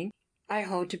marrying, I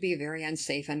hold to be very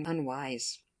unsafe and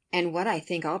unwise, and what I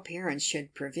think all parents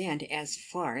should prevent as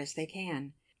far as they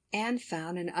can." Anne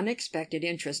found an unexpected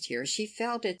interest here. She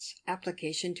felt its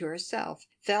application to herself,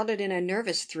 felt it in a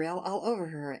nervous thrill all over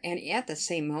her, and at the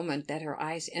same moment that her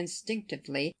eyes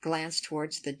instinctively glanced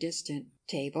towards the distant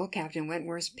table, Captain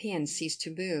Wentworth's pen ceased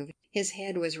to move. His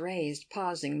head was raised,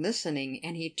 pausing, listening,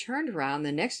 and he turned round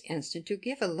the next instant to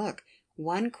give a look,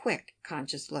 one quick,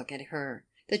 conscious look at her.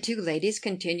 The two ladies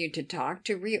continued to talk,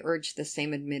 to re-urge the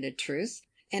same admitted truths,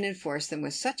 and enforce them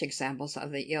with such examples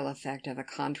of the ill effect of a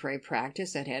contrary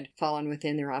practice that had fallen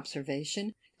within their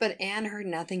observation. But Anne heard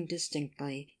nothing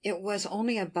distinctly. It was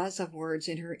only a buzz of words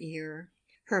in her ear.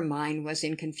 Her mind was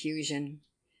in confusion.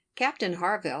 Captain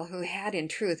Harville, who had in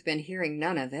truth been hearing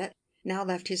none of it, now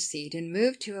left his seat and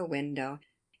moved to a window,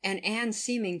 and Anne,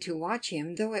 seeming to watch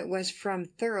him, though it was from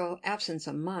thorough absence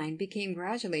of mind, became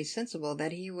gradually sensible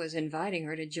that he was inviting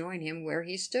her to join him where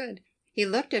he stood. He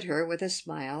looked at her with a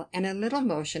smile and a little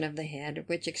motion of the head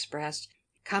which expressed,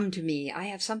 "Come to me, I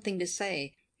have something to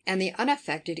say," and the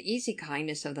unaffected easy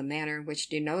kindness of the manner, which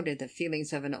denoted the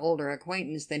feelings of an older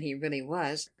acquaintance than he really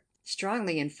was,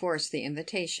 strongly enforced the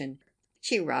invitation.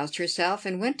 She roused herself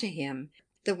and went to him.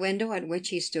 The window at which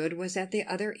he stood was at the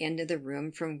other end of the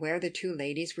room from where the two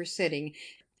ladies were sitting,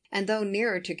 and though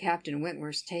nearer to Captain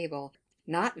Wentworth's table,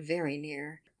 not very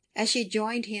near. As she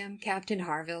joined him, Captain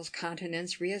Harville's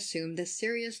countenance reassumed the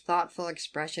serious, thoughtful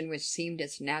expression which seemed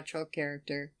its natural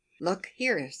character. "Look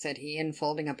here," said he,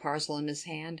 unfolding a parcel in his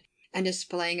hand, and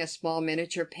displaying a small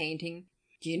miniature painting.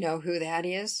 "Do you know who that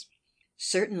is?"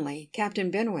 "Certainly,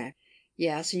 Captain Benwick."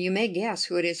 "Yes, and you may guess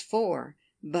who it is for.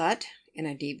 But," in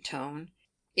a deep tone,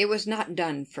 "it was not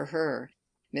done for her.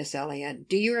 Miss Elliot,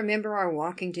 do you remember our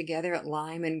walking together at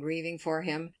Lyme and grieving for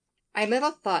him? I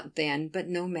little thought then, but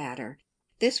no matter.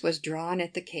 This was drawn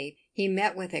at the Cape. He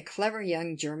met with a clever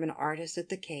young German artist at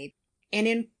the Cape, and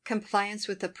in compliance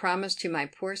with the promise to my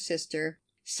poor sister,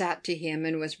 sat to him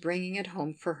and was bringing it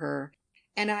home for her,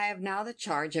 and I have now the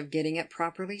charge of getting it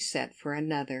properly set for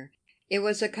another. It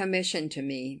was a commission to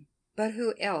me, but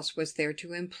who else was there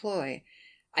to employ?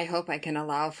 I hope I can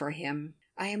allow for him.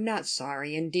 I am not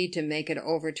sorry, indeed, to make it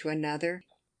over to another.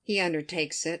 He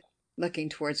undertakes it," looking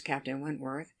towards Captain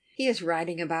Wentworth. "He is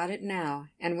writing about it now,"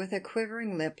 and with a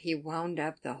quivering lip he wound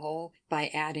up the whole by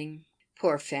adding,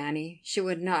 "Poor Fanny, she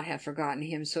would not have forgotten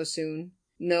him so soon."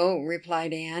 "No,"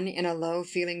 replied Anne, in a low,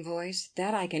 feeling voice,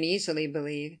 "that I can easily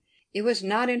believe. It was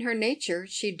not in her nature.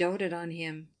 She doted on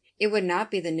him. It would not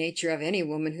be the nature of any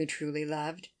woman who truly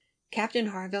loved." Captain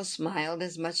Harville smiled,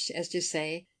 as much as to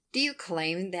say, "Do you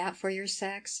claim that for your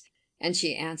sex?" And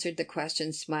she answered the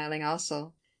question, smiling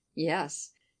also,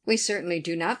 "Yes. We certainly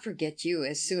do not forget you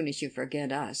as soon as you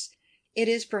forget us. It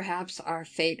is perhaps our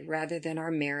fate rather than our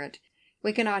merit.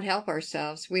 We cannot help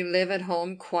ourselves. We live at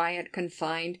home, quiet,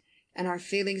 confined, and our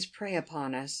feelings prey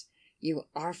upon us. You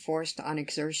are forced on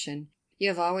exertion. You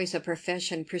have always a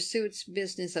profession, pursuits,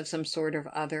 business of some sort or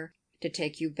other, to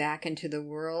take you back into the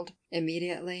world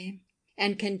immediately,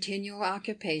 and continual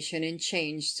occupation and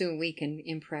change soon weaken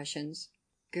impressions.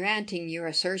 Granting your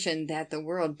assertion that the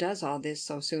world does all this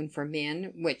so soon for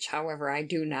men, which, however, I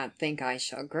do not think I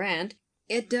shall grant,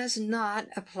 it does not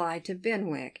apply to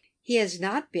Benwick. He has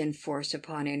not been forced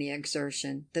upon any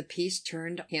exertion. The peace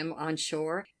turned him on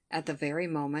shore at the very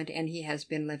moment, and he has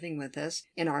been living with us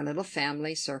in our little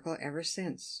family circle ever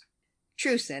since."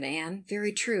 "True," said Anne,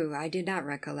 "very true. I did not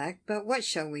recollect. But what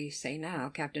shall we say now,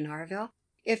 Captain Harville?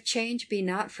 If change be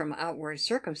not from outward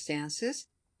circumstances,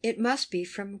 it must be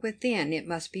from within. It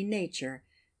must be nature,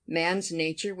 man's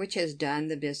nature, which has done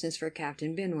the business for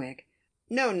Captain Benwick."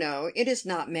 "No, no, it is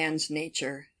not man's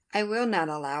nature. I will not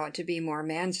allow it to be more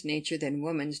man's nature than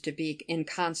woman's to be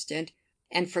inconstant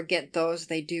and forget those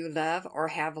they do love or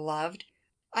have loved.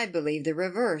 I believe the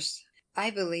reverse. I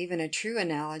believe in a true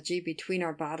analogy between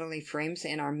our bodily frames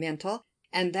and our mental,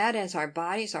 and that as our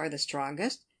bodies are the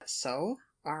strongest, so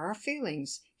are our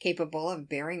feelings, capable of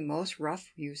bearing most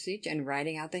rough usage and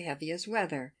riding out the heaviest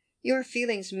weather." "Your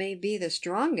feelings may be the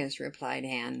strongest," replied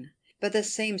Anne, "but the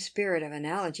same spirit of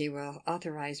analogy will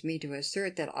authorize me to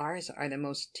assert that ours are the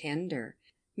most tender.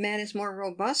 Man is more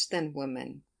robust than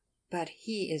woman, but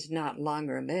he is not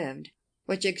longer lived,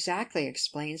 which exactly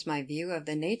explains my view of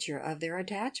the nature of their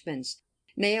attachments.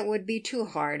 Nay, it would be too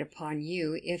hard upon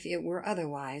you if it were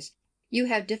otherwise. You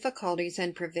have difficulties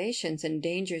and privations and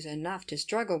dangers enough to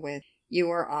struggle with. You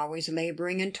are always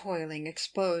laboring and toiling,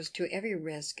 exposed to every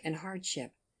risk and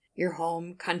hardship. Your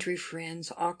home, country,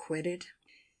 friends, all quitted.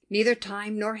 Neither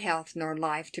time nor health nor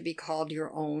life to be called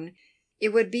your own. It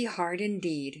would be hard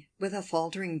indeed," with a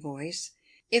faltering voice,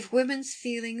 "if women's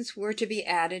feelings were to be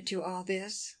added to all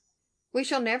this." "We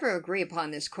shall never agree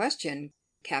upon this question,"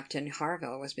 Captain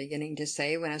Harville was beginning to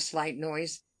say, when a slight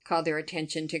noise called their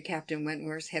attention to Captain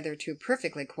Wentworth's hitherto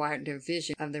perfectly quiet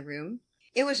division of the room.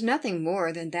 It was nothing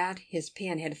more than that his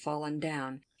pen had fallen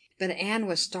down, but Anne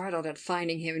was startled at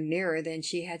finding him nearer than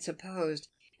she had supposed,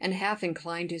 and half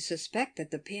inclined to suspect that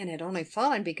the pen had only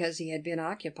fallen because he had been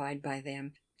occupied by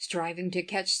them, striving to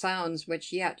catch sounds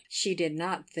which yet she did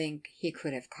not think he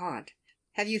could have caught.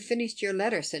 "Have you finished your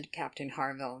letter?" said Captain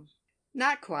Harville.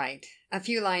 "Not quite. A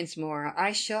few lines more.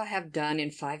 I shall have done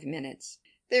in 5 minutes."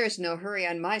 "There is no hurry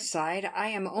on my side. I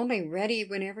am only ready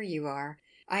whenever you are.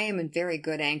 I am in very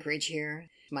good anchorage here,"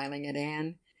 smiling at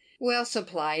Anne. "Well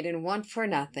supplied, and want for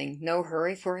nothing. No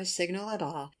hurry for a signal at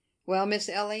all. Well, Miss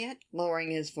Elliot,"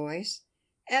 lowering his voice,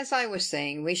 "as I was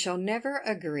saying, we shall never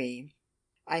agree,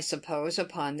 I suppose,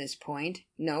 upon this point.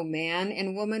 No man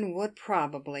and woman would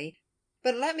probably.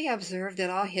 But let me observe that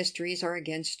all histories are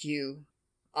against you.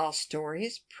 All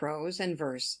stories, prose, and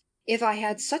verse. If I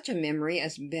had such a memory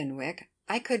as Benwick,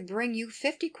 I could bring you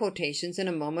 50 quotations in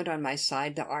a moment on my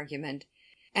side the argument,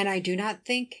 and I do not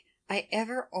think I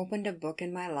ever opened a book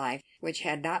in my life which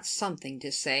had not something to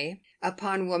say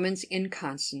upon woman's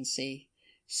inconstancy.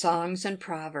 Songs and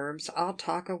proverbs all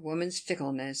talk of woman's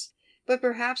fickleness, but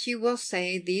perhaps you will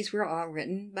say these were all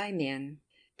written by men."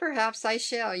 "Perhaps I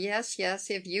shall. Yes, yes,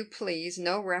 if you please.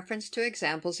 No reference to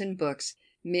examples in books.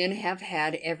 Men have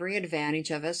had every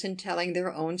advantage of us in telling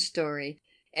their own story.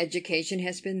 Education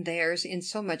has been theirs in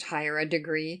so much higher a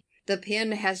degree. The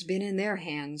pen has been in their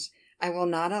hands. I will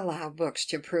not allow books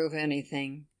to prove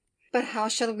anything." "But how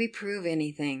shall we prove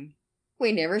anything?"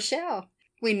 "We never shall.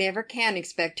 We never can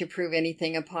expect to prove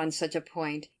anything upon such a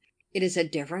point. It is a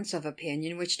difference of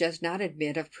opinion which does not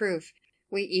admit of proof.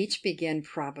 We each begin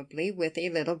probably with a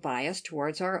little bias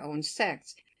towards our own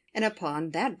sex, and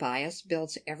upon that bias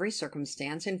builds every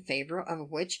circumstance in favor of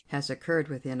which has occurred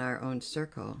within our own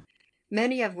circle.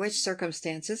 Many of which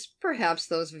circumstances, perhaps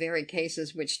those very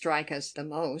cases which strike us the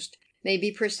most, may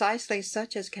be precisely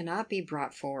such as cannot be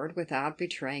brought forward without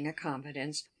betraying a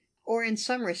confidence, or in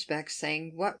some respects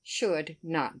saying what should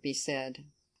not be said."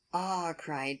 "Ah,"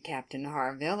 cried Captain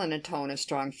Harville, in a tone of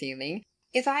strong feeling,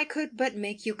 "if I could but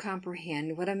make you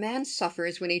comprehend what a man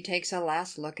suffers when he takes a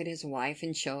last look at his wife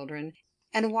and children,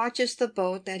 and watches the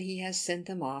boat that he has sent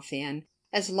them off in,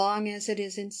 as long as it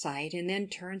is in sight, and then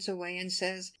turns away and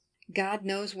says, 'God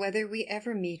knows whether we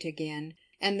ever meet again,'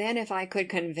 and then if I could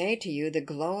convey to you the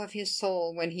glow of his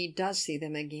soul when he does see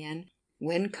them again,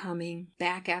 when coming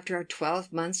back after a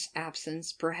 12-months'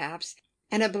 absence, perhaps,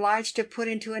 and obliged to put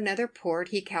into another port,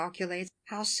 he calculates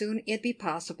how soon it be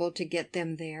possible to get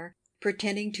them there,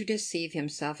 pretending to deceive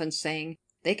himself, and saying,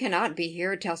 'They cannot be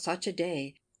here till such a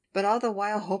day,' but all the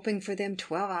while hoping for them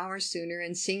 12 hours sooner,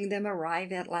 and seeing them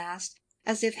arrive at last,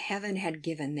 as if heaven had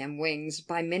given them wings,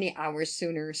 by many hours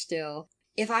sooner still.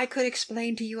 If I could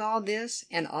explain to you all this,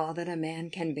 and all that a man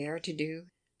can bear to do,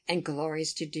 and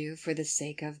glories to do, for the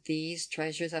sake of these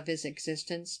treasures of his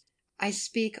existence, I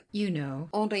speak, you know,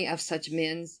 only of such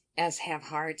men as have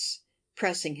hearts,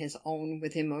 pressing his own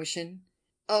with emotion.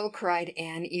 "Oh," cried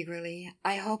Anne eagerly,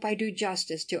 "I hope I do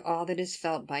justice to all that is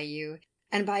felt by you,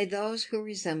 and by those who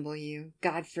resemble you.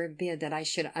 God forbid that I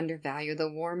should undervalue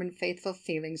the warm and faithful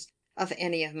feelings of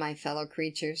any of my fellow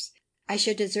creatures. I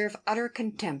should deserve utter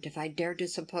contempt if I dared to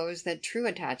suppose that true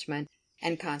attachment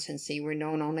and constancy were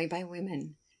known only by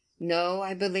women. No,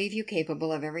 I believe you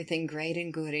capable of everything great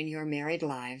and good in your married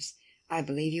lives. I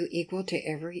believe you equal to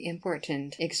every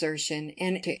important exertion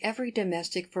and to every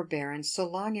domestic forbearance, so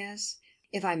long as,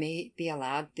 if I may be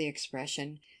allowed the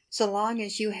expression, so long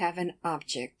as you have an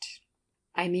object.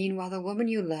 I mean while the woman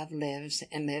you love lives,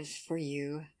 and lives for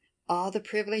you. All the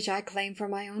privilege I claim for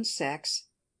my own sex.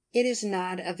 It is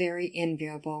not a very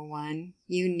enviable one,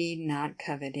 you need not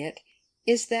covet it,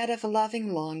 is that of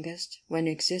loving longest, when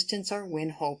existence or when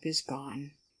hope is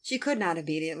gone." She could not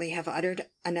immediately have uttered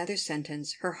another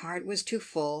sentence. Her heart was too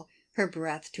full, her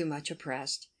breath too much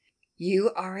oppressed.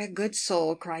 "You are a good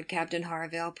soul," cried Captain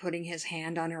Harville, putting his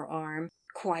hand on her arm,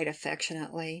 quite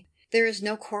affectionately. "There is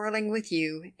no quarrelling with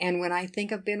you, and when I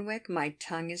think of Benwick, my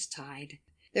tongue is tied."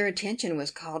 Their attention was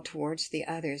called towards the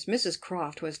others. Mrs.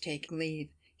 Croft was taking leave.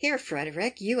 "Here,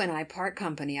 Frederick, you and I part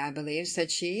company, I believe," said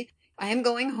she. "I am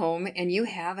going home, and you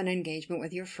have an engagement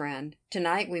with your friend.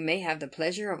 Tonight we may have the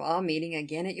pleasure of all meeting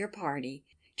again at your party."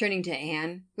 Turning to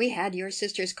Anne, "We had your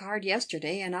sister's card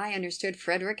yesterday, and I understood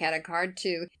Frederick had a card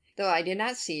too, though I did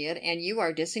not see it, and you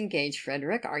are disengaged,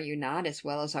 Frederick, are you not, as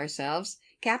well as ourselves?"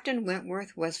 Captain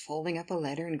Wentworth was folding up a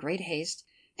letter in great haste,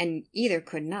 and either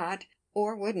could not,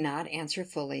 or would not, answer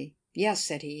fully. "Yes,"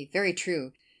 said he, "very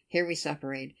true. Here we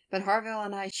separate. But Harville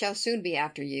and I shall soon be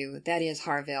after you, that is,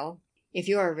 Harville. If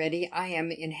you are ready, I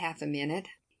am in half a minute.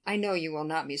 I know you will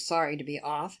not be sorry to be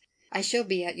off. I shall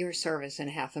be at your service in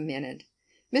half a minute."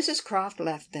 Mrs. Croft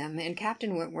left them, and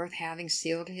Captain Wentworth, having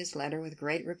sealed his letter with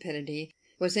great rapidity,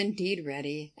 was indeed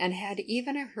ready, and had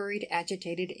even a hurried,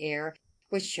 agitated air,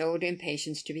 which showed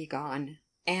impatience to be gone.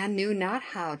 Anne knew not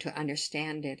how to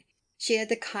understand it. She had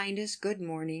the kindest good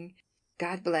morning,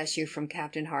 God bless you, from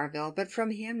Captain Harville, but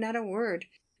from him not a word,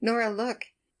 nor a look.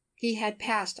 He had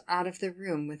passed out of the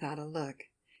room without a look.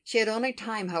 She had only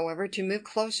time, however, to move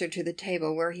closer to the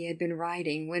table where he had been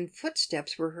writing, when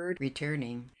footsteps were heard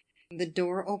returning. The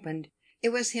door opened. It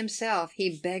was himself.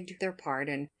 He begged their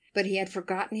pardon, but he had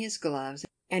forgotten his gloves,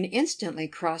 and instantly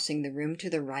crossing the room to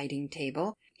the writing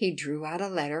table, he drew out a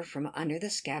letter from under the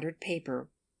scattered paper,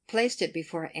 placed it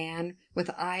before Anne, with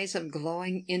eyes of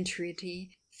glowing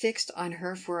entreaty fixed on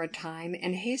her for a time,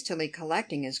 and hastily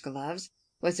collecting his gloves,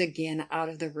 was again out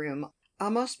of the room,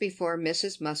 almost before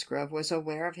Mrs. Musgrove was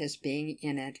aware of his being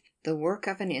in it, the work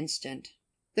of an instant.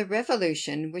 The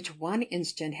revolution which one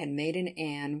instant had made in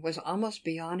Anne was almost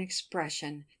beyond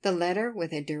expression. The letter,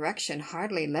 with a direction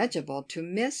hardly legible, to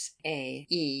Miss A.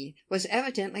 E., was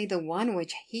evidently the one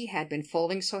which he had been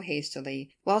folding so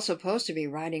hastily. While supposed to be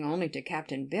writing only to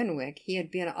Captain Benwick, he had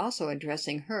been also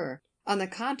addressing her. On the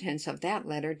contents of that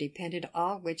letter depended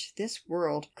all which this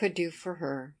world could do for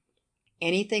her.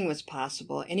 Anything was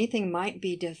possible, anything might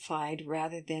be defied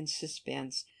rather than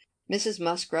suspense. Mrs.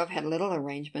 Musgrove had little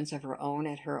arrangements of her own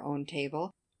at her own table.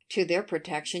 To their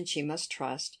protection she must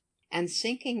trust, and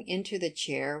sinking into the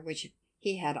chair which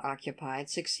he had occupied,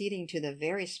 succeeding to the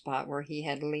very spot where he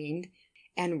had leaned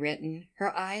and written,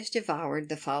 her eyes devoured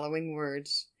the following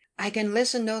words: "I can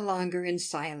listen no longer in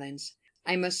silence.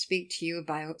 I must speak to you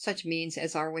by such means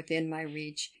as are within my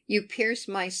reach. You pierce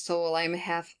my soul. I am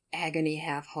half agony,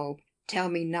 half hope. Tell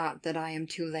me not that I am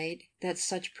too late, that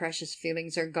such precious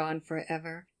feelings are gone for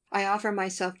ever. I offer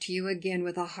myself to you again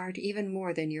with a heart even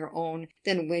more than your own,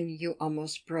 than when you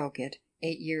almost broke it,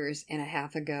 8 years and a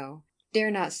half ago.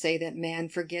 Dare not say that man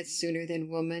forgets sooner than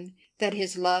woman, that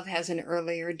his love has an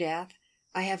earlier death.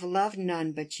 I have loved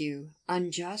none but you.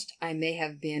 Unjust I may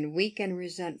have been, weak and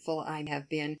resentful I have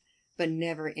been, but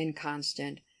never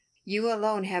inconstant. You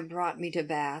alone have brought me to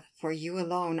Bath. For you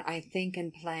alone I think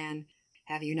and plan.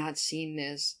 Have you not seen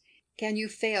this? Can you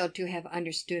fail to have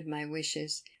understood my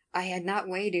wishes? I had not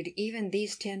waited even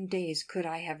these 10 days could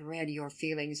I have read your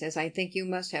feelings, as I think you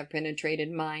must have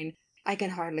penetrated mine. I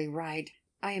can hardly write.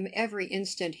 I am every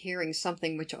instant hearing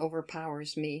something which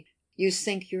overpowers me. You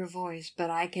sink your voice, but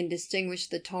I can distinguish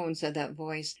the tones of that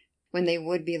voice when they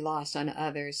would be lost on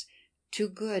others. Too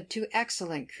good, too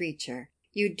excellent creature!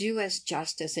 You do us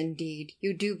justice indeed.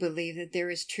 You do believe that there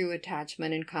is true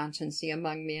attachment and constancy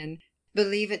among men.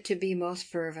 Believe it to be most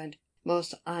fervent,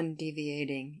 most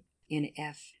undeviating. In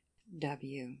F.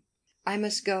 W. I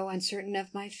must go, uncertain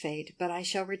of my fate, but I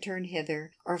shall return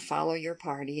hither, or follow your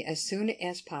party, as soon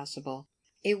as possible.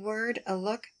 A word, a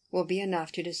look, will be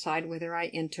enough to decide whether I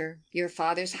enter your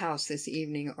father's house this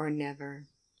evening or never."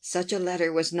 Such a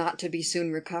letter was not to be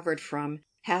soon recovered from.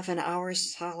 Half an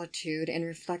hour's solitude and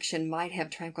reflection might have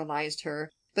tranquilized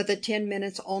her, but the 10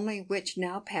 minutes only which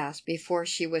now passed before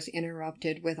she was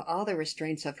interrupted with all the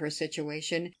restraints of her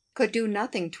situation could do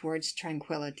nothing towards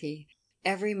tranquillity.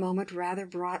 Every moment rather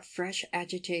brought fresh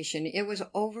agitation. It was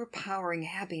overpowering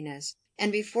happiness,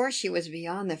 and before she was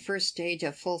beyond the first stage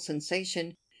of full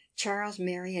sensation, Charles,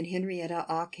 Mary, and Henrietta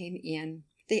all came in.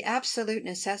 The absolute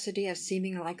necessity of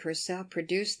seeming like herself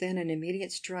produced then an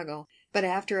immediate struggle, but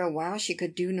after a while she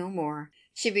could do no more.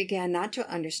 She began not to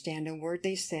understand a word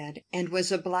they said, and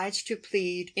was obliged to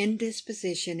plead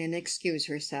indisposition and excuse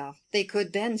herself. They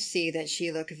could then see that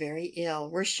she looked very ill,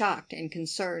 were shocked and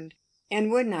concerned, and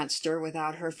would not stir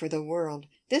without her for the world.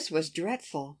 This was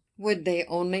dreadful. Would they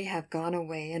only have gone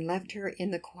away and left her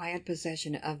in the quiet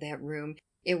possession of that room,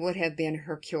 it would have been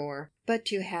her cure. But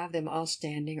to have them all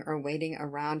standing or waiting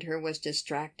around her was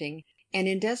distracting, and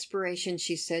in desperation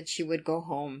she said she would go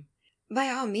home. "By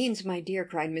all means, my dear,"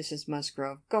 cried Mrs.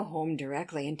 Musgrove. "Go home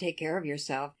directly, and take care of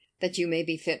yourself, that you may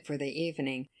be fit for the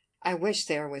evening. I wish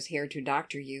Sarah was here to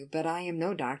doctor you, but I am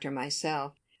no doctor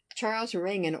myself. Charles,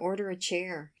 ring and order a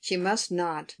chair. She must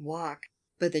not walk."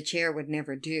 But the chair would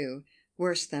never do.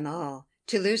 Worse than all,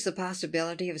 to lose the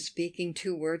possibility of speaking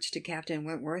 2 words to Captain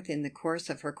Wentworth in the course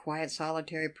of her quiet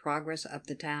solitary progress up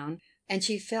the town, and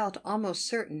she felt almost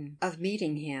certain of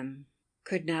meeting him,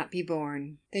 could not be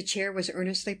borne. The chair was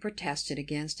earnestly protested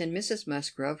against, and Mrs.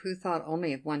 Musgrove, who thought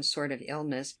only of one sort of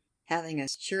illness, having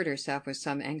assured herself with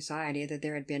some anxiety that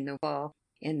there had been no fall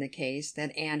in the case,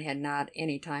 that Anne had not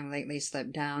any time lately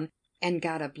slipped down and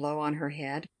got a blow on her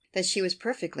head, that she was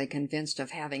perfectly convinced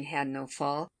of having had no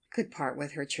fall, could part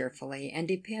with her cheerfully, and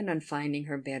depend on finding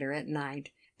her better at night.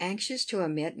 Anxious to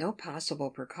omit no possible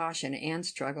precaution, Anne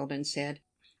struggled and said,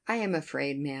 "I am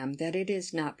afraid, ma'am, that it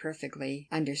is not perfectly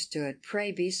understood.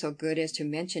 Pray be so good as to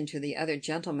mention to the other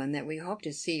gentlemen that we hope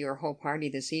to see your whole party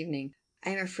this evening.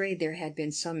 I am afraid there had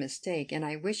been some mistake, and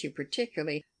I wish you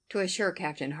particularly to assure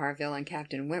Captain Harville and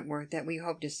Captain Wentworth that we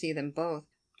hope to see them both."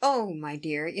 "Oh, my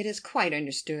dear, it is quite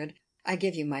understood. I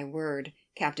give you my word,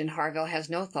 Captain Harville has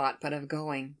no thought but of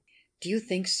going." "Do you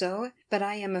think so? But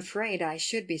I am afraid I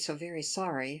should be so very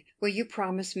sorry. Will you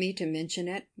promise me to mention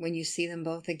it when you see them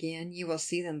both again? You will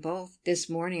see them both this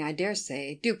morning, I dare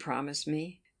say. Do promise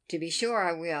me." "To be sure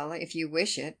I will, if you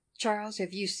wish it. Charles,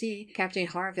 if you see Captain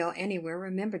Harville anywhere,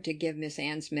 remember to give Miss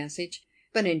Anne's message.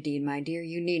 But indeed, my dear,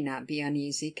 you need not be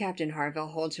uneasy. Captain Harville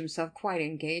holds himself quite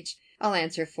engaged, I'll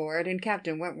answer for it, and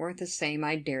Captain Wentworth the same,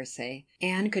 I dare say."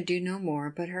 Anne could do no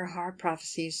more, but her heart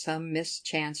prophesied some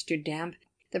mischance to damp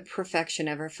the perfection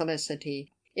of her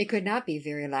felicity. It could not be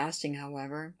very lasting,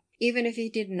 however. Even if he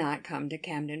did not come to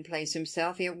Camden Place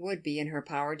himself, it would be in her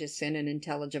power to send an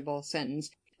intelligible sentence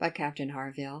by Captain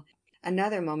Harville.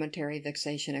 Another momentary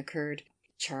vexation occurred.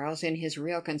 Charles, in his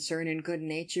real concern and good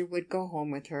nature, would go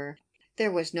home with her.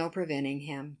 There was no preventing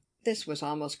him. This was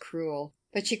almost cruel,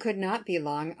 but she could not be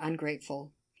long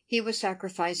ungrateful. He was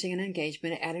sacrificing an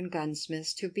engagement at a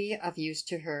gunsmith's to be of use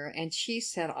to her, and she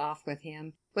set off with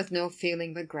him, with no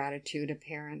feeling but gratitude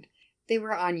apparent. They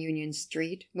were on Union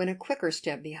Street, when a quicker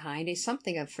step behind, a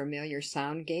something of familiar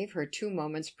sound, gave her 2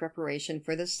 moments' preparation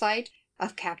for the sight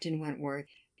of Captain Wentworth.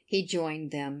 He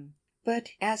joined them,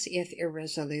 but, as if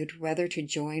irresolute whether to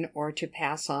join or to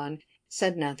pass on,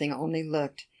 said nothing, only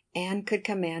looked. Anne could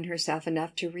command herself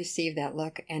enough to receive that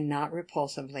look, and not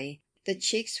repulsively. The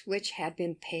cheeks which had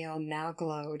been pale now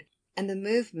glowed, and the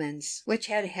movements which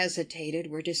had hesitated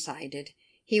were decided.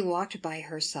 He walked by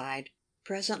her side.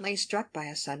 Presently, struck by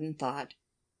a sudden thought,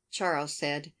 Charles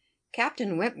said,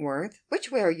 "Captain Wentworth,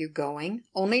 which way are you going?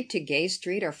 Only to Gay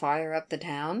Street or farther up the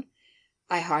town?"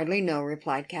 "I hardly know,"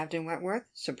 replied Captain Wentworth,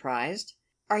 surprised.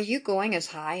 "Are you going as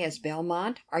high as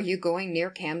Belmont? Are you going near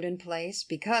Camden Place?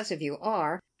 Because, if you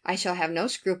are, I shall have no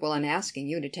scruple in asking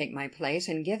you to take my place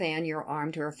and give Anne your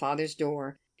arm to her father's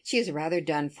door. She is rather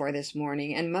done for this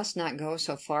morning, and must not go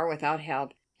so far without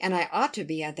help, and I ought to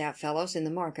be at that fellow's in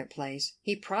the market-place.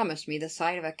 He promised me the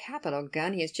sight of a capital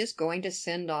gun he is just going to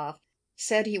send off.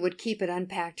 Said he would keep it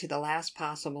unpacked to the last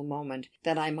possible moment,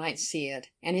 that I might see it,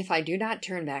 and if I do not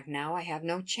turn back now, I have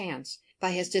no chance.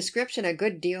 By his description a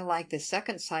good deal like the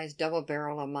second-sized double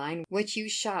barrel of mine which you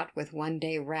shot with one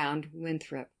day round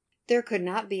Winthrop. There could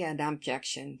not be an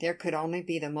objection. There could only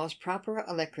be the most proper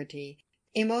alacrity,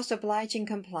 a most obliging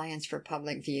compliance for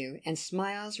public view, and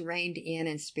smiles reigned in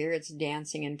and spirits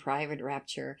dancing in private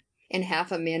rapture. In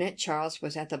half a minute Charles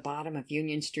was at the bottom of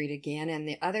Union Street again, and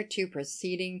the other 2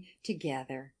 proceeding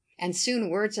together, and soon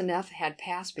words enough had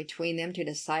passed between them to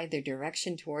decide their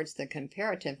direction towards the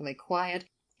comparatively quiet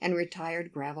and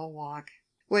retired gravel walk,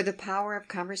 where the power of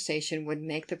conversation would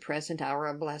make the present hour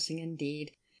a blessing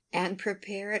indeed. and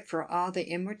prepare it for all the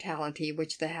immortality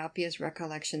which the happiest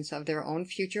recollections of their own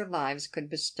future lives could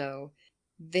bestow.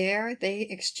 There they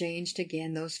exchanged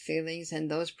again those feelings and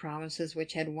those promises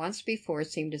which had once before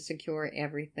seemed to secure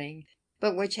everything,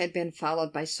 but which had been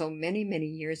followed by so many, many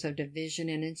years of division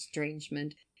and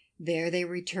estrangement. There they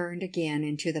returned again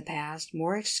into the past,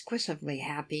 more exquisitely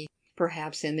happy,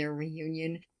 perhaps, in their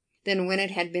reunion, than when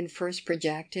it had been first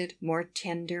projected, more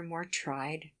tender, more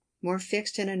tried, more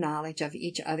fixed in a knowledge of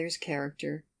each other's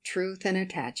character, truth, and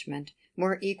attachment,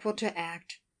 more equal to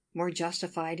act, more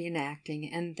justified in acting.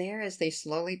 And there, as they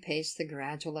slowly paced the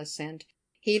gradual ascent,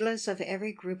 heedless of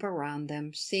every group around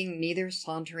them, seeing neither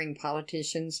sauntering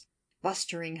politicians,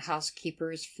 bustering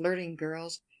housekeepers, flirting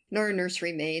girls, nor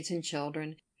nursery maids and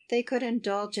children, they could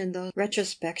indulge in those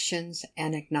retrospections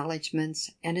and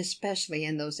acknowledgments, and especially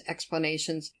in those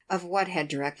explanations of what had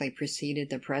directly preceded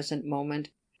the present moment,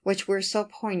 which were so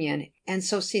poignant and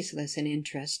so ceaseless in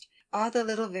interest. All the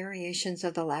little variations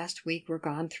of the last week were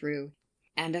gone through,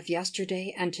 and of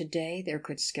yesterday and today there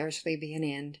could scarcely be an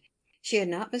end. She had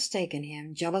not mistaken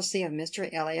him. Jealousy of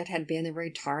Mr. Elliot had been the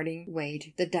retarding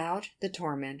weight, the doubt, the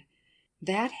torment.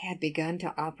 That had begun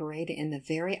to operate in the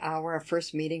very hour of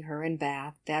first meeting her in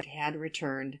Bath, that had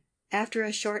returned, after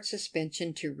a short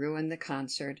suspension, to ruin the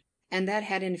concert, and that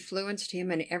had influenced him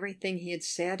in everything he had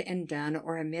said and done,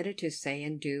 or omitted to say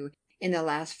and do, in the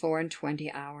last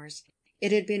 24 hours.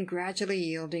 It had been gradually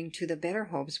yielding to the better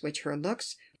hopes which her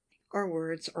looks, or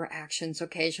words, or actions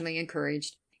occasionally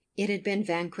encouraged. It had been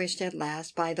vanquished at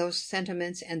last by those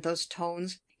sentiments and those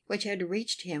tones which had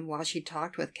reached him while she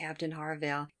talked with Captain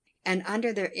Harville, and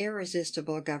under their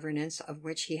irresistible governance of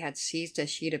which he had seized a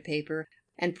sheet of paper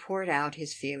and poured out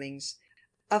his feelings.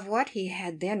 Of what he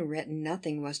had then written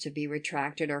nothing was to be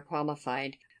retracted or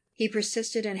qualified. He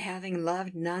persisted in having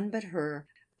loved none but her.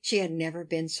 She had never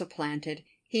been supplanted.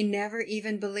 He never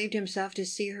even believed himself to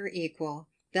see her equal.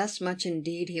 Thus much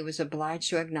indeed he was obliged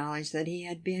to acknowledge that he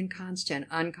had been constant,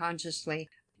 unconsciously,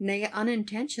 nay,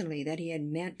 unintentionally, that he had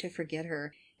meant to forget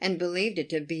her, and believed it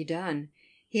to be done.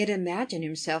 He had imagined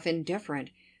himself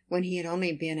indifferent when he had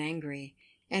only been angry,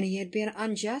 and he had been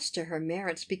unjust to her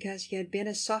merits because he had been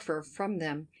a sufferer from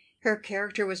them. Her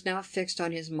character was now fixed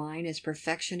on his mind as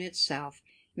perfection itself,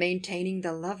 maintaining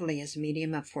the loveliest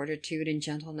medium of fortitude and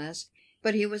gentleness,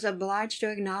 but he was obliged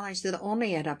to acknowledge that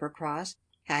only at Uppercross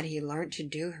had he learnt to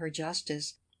do her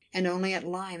justice, and only at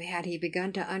Lyme had he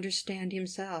begun to understand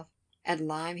himself. At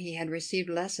Lyme he had received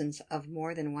lessons of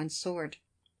more than one sort.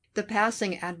 The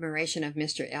passing admiration of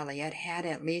Mr. Elliot had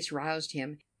at least roused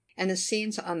him, and the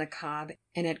scenes on the Cobb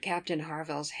and at Captain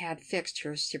Harville's had fixed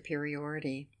her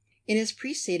superiority. In his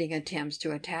preceding attempts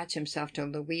to attach himself to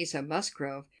Louisa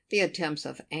Musgrove, the attempts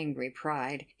of angry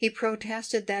pride, he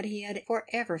protested that he had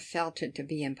forever felt it to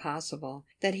be impossible,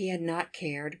 that he had not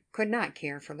cared, could not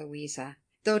care for Louisa,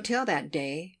 though till that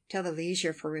day, till the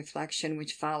leisure for reflection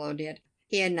which followed it,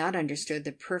 he had not understood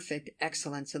the perfect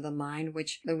excellence of the mind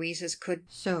which Louisa's could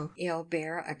so ill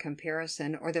bear a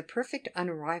comparison, or the perfect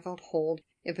unrivalled hold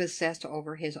it possessed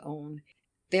over his own.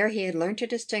 There he had learnt to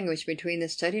distinguish between the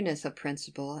steadiness of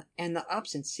principle and the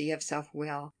obstinacy of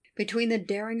self-will, between the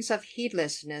darings of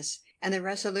heedlessness and the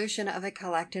resolution of a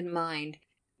collected mind.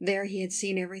 There he had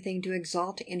seen everything to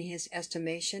exalt in his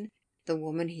estimation the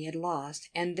woman he had lost,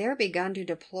 and there begun to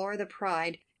deplore the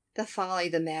pride, the folly,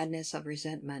 the madness of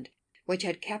resentment, which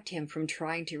had kept him from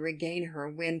trying to regain her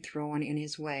when thrown in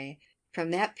his way.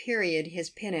 From that period his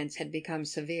penance had become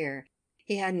severe.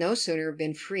 He had no sooner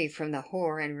been free from the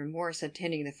horror and remorse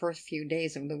attending the first few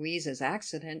days of Louisa's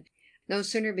accident, no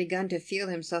sooner begun to feel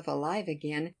himself alive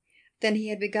again, than he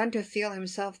had begun to feel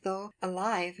himself, though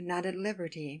alive, not at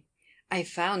liberty. "I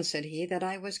found," said he, "that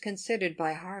I was considered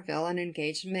by Harville an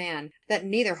engaged man, that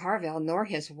neither Harville nor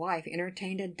his wife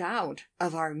entertained a doubt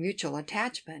of our mutual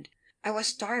attachment. I was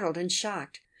startled and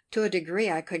shocked. To a degree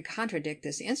I could contradict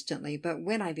this instantly, but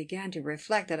when I began to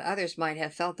reflect that others might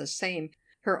have felt the same,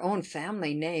 her own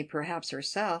family, nay, perhaps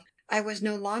herself, I was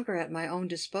no longer at my own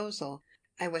disposal.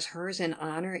 I was hers in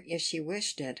honour if she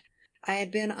wished it. I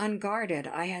had been unguarded.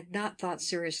 I had not thought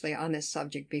seriously on this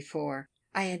subject before.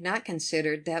 I had not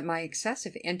considered that my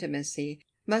excessive intimacy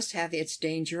must have its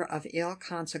danger of ill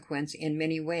consequence in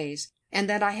many ways, and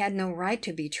that I had no right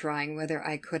to be trying whether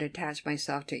I could attach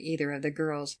myself to either of the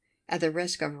girls, at the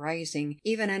risk of raising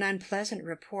even an unpleasant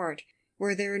report.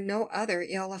 Were there no other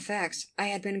ill effects, I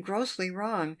had been grossly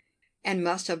wrong, and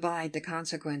must abide the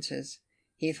consequences."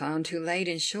 He found too late,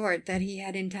 in short, that he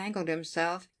had entangled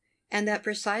himself, and that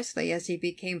precisely as he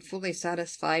became fully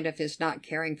satisfied of his not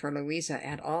caring for Louisa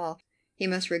at all, he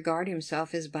must regard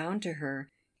himself as bound to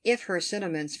her, if her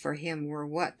sentiments for him were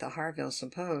what the Harvilles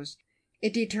supposed.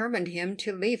 It determined him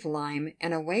to leave Lyme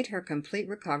and await her complete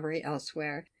recovery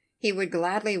elsewhere. He would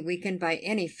gladly weaken by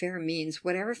any fair means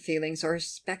whatever feelings or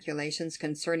speculations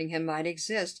concerning him might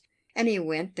exist, and he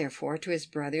went, therefore, to his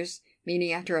brother's,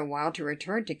 meaning after a while to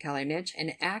return to Kellynch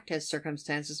and act as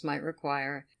circumstances might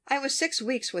require. "I was 6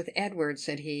 weeks with Edward,"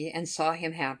 said he, "and saw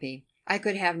him happy. I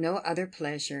could have no other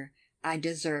pleasure. I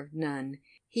deserved none.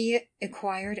 He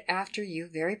inquired after you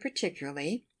very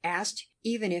particularly, asked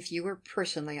even if you were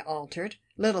personally altered,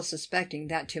 little suspecting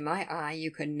that to my eye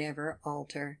you could never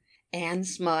alter." Anne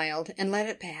smiled and let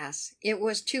it pass. It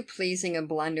was too pleasing a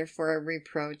blunder for a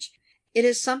reproach. It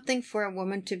is something for a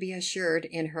woman to be assured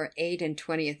in her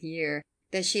 28th year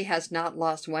that she has not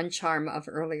lost one charm of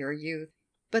earlier youth.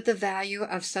 But the value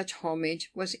of such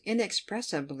homage was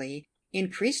inexpressibly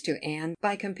increased to Anne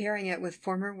by comparing it with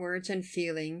former words and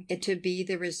feeling it to be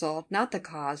the result, not the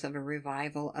cause, of a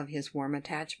revival of his warm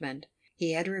attachment.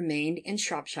 He had remained in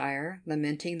Shropshire,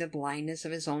 lamenting the blindness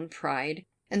of his own pride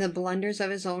and the blunders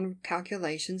of his own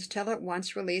calculations, till at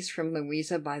once released from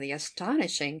Louisa by the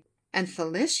astonishing and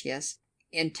felicitous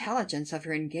intelligence of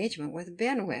her engagement with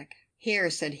Benwick. "Here,"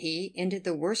 said he, "ended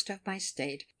the worst of my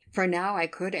state, for now I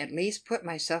could at least put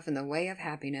myself in the way of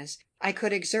happiness. I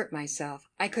could exert myself.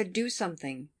 I could do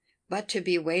something. But to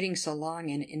be waiting so long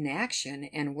in inaction,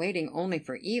 and waiting only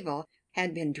for evil,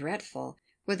 had been dreadful.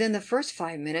 Within the first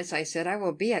 5 minutes I said, 'I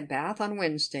will be at Bath on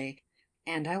Wednesday,'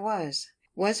 and I was.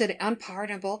 Was it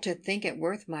unpardonable to think it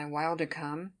worth my while to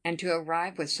come, and to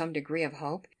arrive with some degree of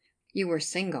hope? You were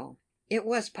single. It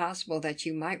was possible that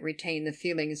you might retain the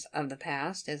feelings of the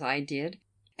past, as I did,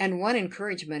 and one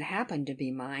encouragement happened to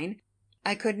be mine.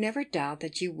 I could never doubt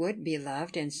that you would be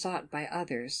loved and sought by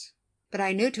others. But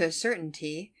I knew to a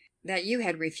certainty that you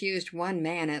had refused one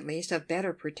man at least of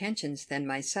better pretensions than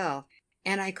myself,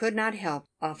 and I could not help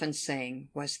often saying,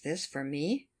 'Was this for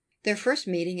me?'" Their first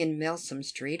meeting in Milsom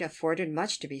Street afforded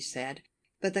much to be said,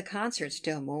 but the concert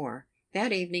still more.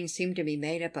 That evening seemed to be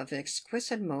made up of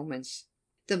exquisite moments.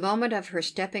 The moment of her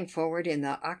stepping forward in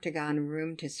the octagon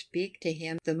room to speak to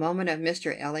him, the moment of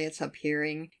Mr. Elliot's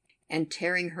appearing and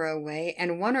tearing her away,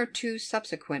 and 1 or 2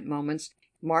 subsequent moments,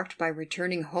 marked by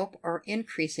returning hope or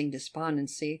increasing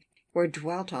despondency, were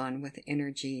dwelt on with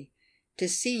energy. "To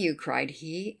see you," cried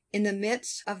he, "in the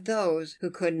midst of those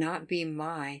who could not be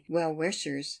my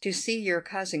well-wishers, to see your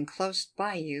cousin close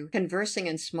by you, conversing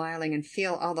and smiling, and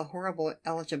feel all the horrible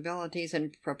eligibilities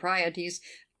and proprieties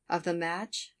of the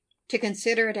match, to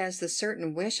consider it as the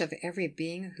certain wish of every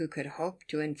being who could hope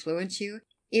to influence you,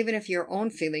 even if your own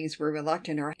feelings were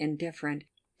reluctant or indifferent,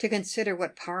 to consider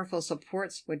what powerful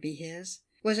supports would be his,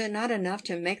 was it not enough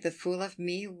to make the fool of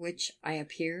me which I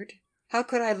appeared? How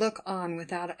could I look on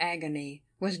without agony?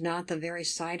 Was not the very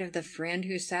sight of the friend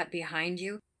who sat behind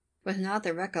you, was not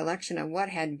the recollection of what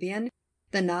had been,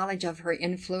 the knowledge of her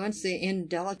influence, the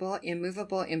indelible,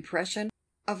 immovable impression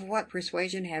of what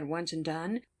Persuasion had once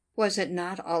done, was it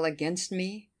not all against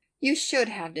me?" "You should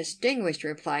have distinguished,"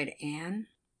 replied Anne.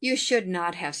 "You should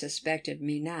not have suspected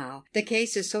me now. The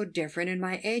case is so different, and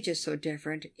my age is so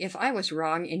different. If I was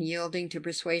wrong in yielding to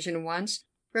Persuasion once,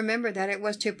 remember that it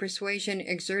was to persuasion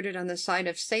exerted on the side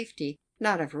of safety,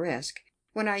 not of risk.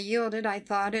 When I yielded, I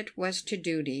thought it was to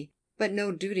duty, but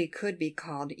no duty could be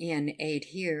called in aid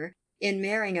here. In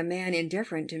marrying a man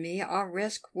indifferent to me, all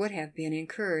risk would have been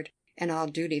incurred, and all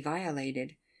duty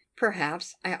violated.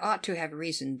 Perhaps I ought to have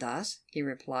reasoned thus," he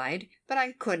replied, "but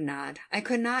I could not. I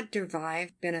could not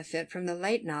derive benefit from the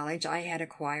late knowledge I had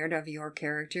acquired of your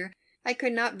character. I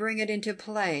could not bring it into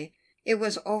play. It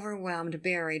was overwhelmed,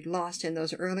 buried, lost in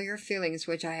those earlier feelings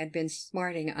which I had been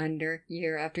smarting under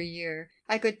year after year.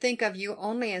 I could think of you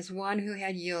only as one who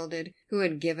had yielded, who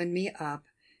had given me up,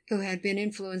 who had been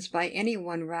influenced by any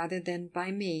one rather than by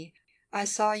me. I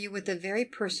saw you with the very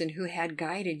person who had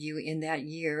guided you in that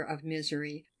year of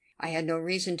misery. I had no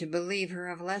reason to believe her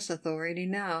of less authority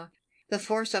now. The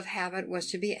force of habit was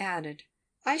to be added."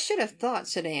 "I should have thought,"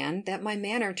 said Anne, "that my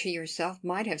manner to yourself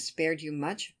might have spared you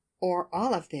much or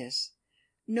all of this."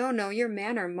 No, your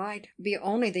manner might be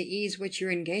only the ease which your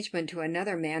engagement to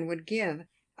another man would give.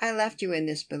 I left you in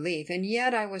this belief, and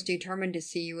yet I was determined to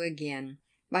see you again.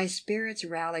 My spirits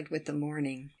rallied with the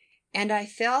morning, and I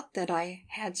felt that I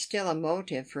had still a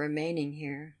motive for remaining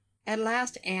here." At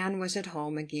last Anne was at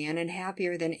home again, and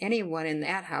happier than any one in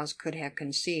that house could have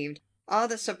conceived. All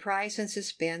the surprise and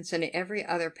suspense and every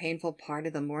other painful part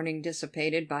of the morning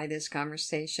dissipated by this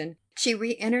conversation. She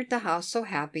re-entered the house so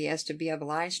happy as to be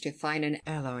obliged to find an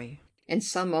alloy, and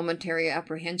some momentary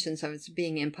apprehensions of its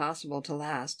being impossible to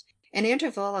last. An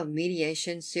interval of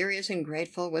mediation, serious and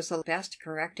grateful, was the best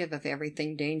corrective of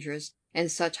everything dangerous.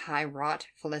 and such high-wrought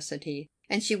felicity,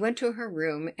 and she went to her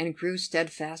room and grew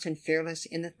steadfast and fearless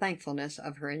in the thankfulness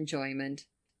of her enjoyment.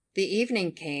 The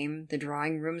evening came, the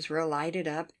drawing-rooms were lighted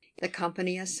up, the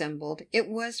company assembled. It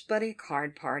was but a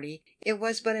card-party. It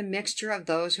was but a mixture of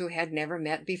those who had never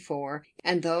met before,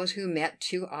 and those who met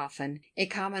too often, a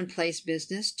commonplace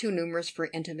business, too numerous for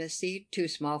intimacy, too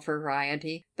small for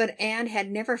variety, but Anne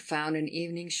had never found an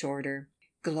evening shorter.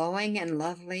 Glowing and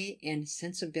lovely in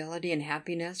sensibility and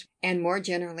happiness, and more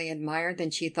generally admired than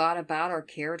she thought about or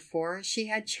cared for, she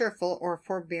had cheerful or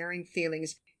forbearing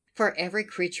feelings for every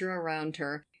creature around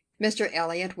her. Mr.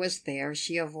 Elliot was there,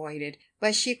 she avoided,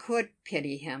 but she could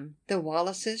pity him. The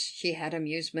Wallaces, she had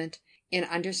amusement in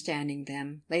understanding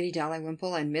them. Lady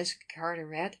Dalrymple and Miss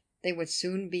Carteret, they would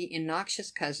soon be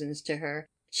innoxious cousins to her.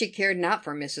 She cared not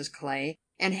for Mrs. Clay,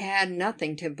 and had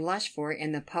nothing to blush for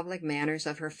in the public manners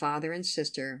of her father and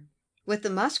sister. With the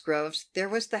Musgroves there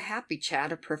was the happy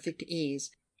chat of perfect ease.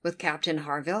 With Captain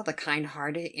Harville the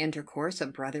kind-hearted intercourse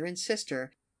of brother and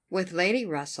sister. With Lady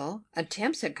Russell,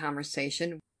 attempts at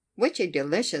conversation, which a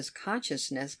delicious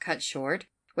consciousness cut short.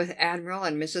 With Admiral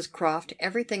and Mrs. Croft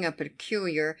everything of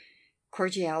peculiar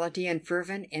cordiality and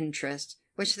fervent interest,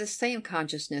 which the same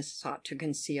consciousness sought to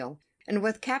conceal. And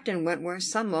with Captain Wentworth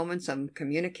some moments of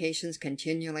communications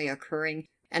continually occurring,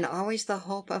 and always the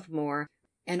hope of more,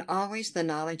 and always the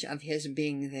knowledge of his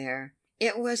being there.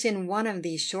 It was in one of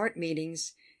these short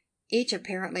meetings, each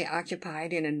apparently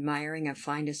occupied in admiring a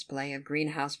fine display of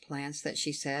greenhouse plants, that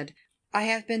she said, "I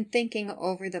have been thinking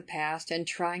over the past and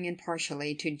trying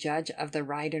impartially to judge of the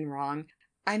right and wrong.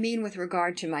 I mean with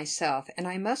regard to myself, and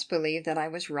I must believe that I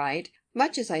was right,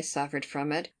 much as I suffered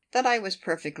from it, that I was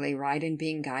perfectly right in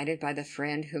being guided by the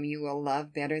friend whom you will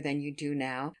love better than you do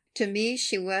now. To me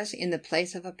she was in the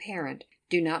place of a parent.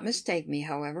 Do not mistake me,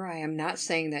 however. I am not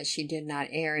saying that she did not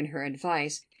err in her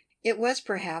advice. It was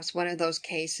perhaps one of those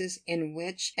cases in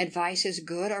which advice is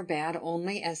good or bad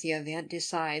only as the event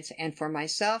decides, and for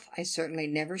myself I certainly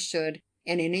never should,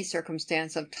 in any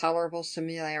circumstance of tolerable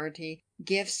similarity,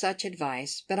 give such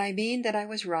advice. But I mean that I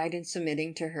was right in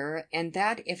submitting to her, and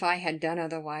that if I had done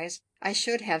otherwise, I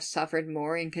should have suffered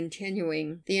more in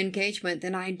continuing the engagement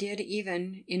than I did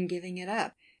even in giving it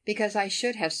up, because I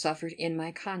should have suffered in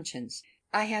my conscience.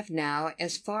 I have now,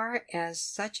 as far as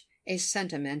such a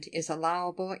sentiment is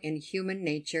allowable in human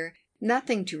nature,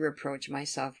 nothing to reproach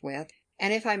myself with,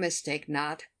 and if I mistake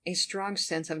not, a strong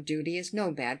sense of duty is no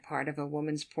bad part of a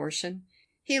woman's portion."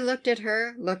 He looked at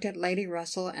her, looked at Lady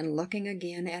Russell, and looking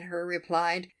again at her,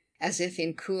 replied, as if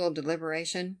in cool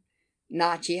deliberation,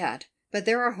 "Not yet, but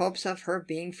there are hopes of her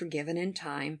being forgiven in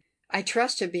time. I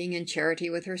trust to being in charity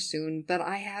with her soon, but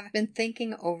I have been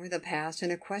thinking over the past,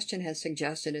 and a question has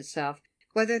suggested itself,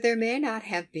 whether there may not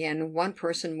have been one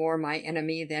person more my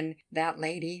enemy than that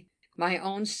lady, my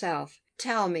own self.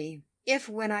 Tell me, if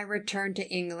when I returned to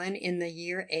England in the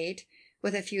year 8,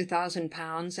 with a few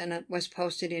 £1,000, and it was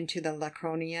posted into the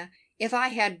Laconia, if I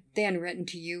had then written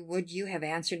to you, would you have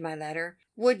answered my letter?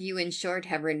 Would you, in short,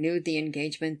 have renewed the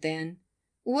engagement then?"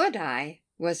 "Would I?"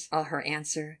 was all her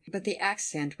answer, but the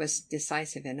accent was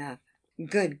decisive enough.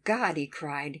 "Good God!" he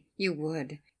cried, "you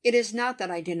would. It is not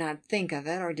that I did not think of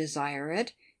it or desire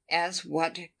it, as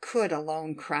what could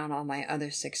alone crown all my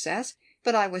other success,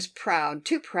 but I was proud,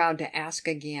 too proud to ask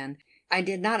again. I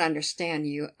did not understand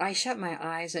you. I shut my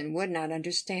eyes and would not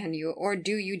understand you, or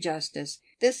do you justice.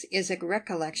 This is a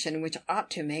recollection which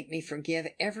ought to make me forgive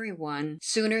every one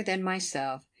sooner than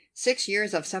myself. 6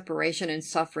 years of separation and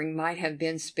suffering might have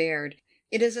been spared.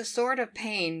 It is a sort of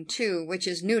pain, too, which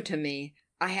is new to me.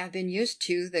 I have been used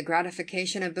to the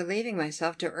gratification of believing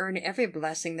myself to earn every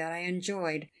blessing that I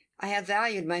enjoyed. I have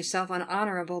valued myself on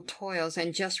honorable toils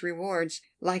and just rewards,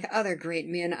 like other great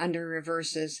men under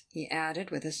reverses," he added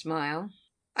with a smile.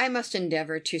 "I must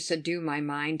endeavor to subdue my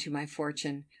mind to my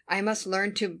fortune. I must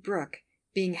learn to brook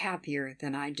being happier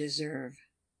than I deserve."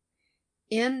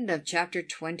 End of chapter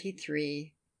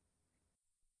 23.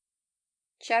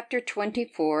 Chapter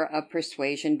 24 of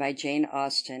Persuasion by Jane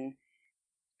Austen.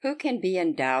 Who can be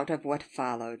in doubt of what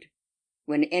followed?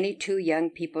 When any two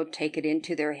young people take it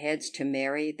into their heads to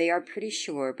marry, they are pretty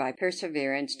sure by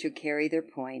perseverance to carry their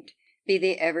point, be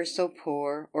they ever so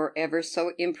poor, or ever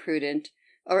so imprudent,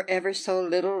 or ever so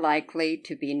little likely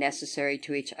to be necessary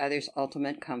to each other's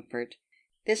ultimate comfort.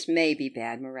 This may be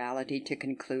bad morality to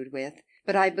conclude with,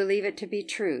 but I believe it to be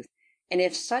truth. And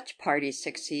if such parties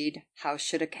succeed, how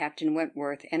should a Captain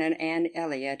Wentworth and an Anne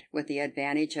Elliot, with the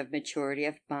advantage of maturity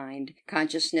of mind,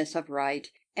 consciousness of right,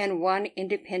 and one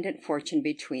independent fortune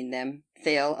between them,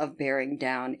 fail of bearing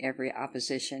down every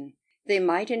opposition? They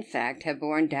might, in fact, have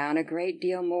borne down a great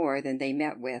deal more than they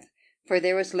met with, for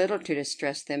there was little to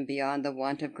distress them beyond the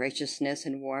want of graciousness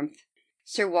and warmth.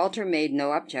 Sir Walter made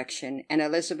no objection, and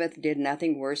Elizabeth did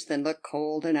nothing worse than look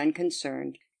cold and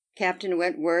unconcerned. Captain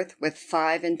Wentworth, with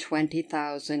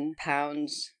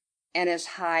 £25,000, and as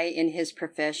high in his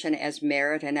profession as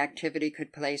merit and activity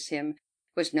could place him,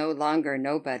 was no longer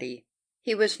nobody.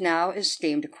 He was now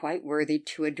esteemed quite worthy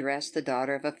to address the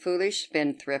daughter of a foolish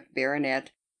spendthrift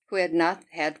baronet, who had not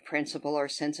had principle or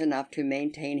sense enough to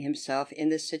maintain himself in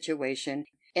the situation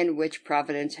in which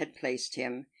Providence had placed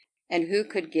him, and who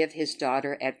could give his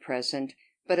daughter at present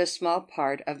but a small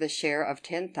part of the share of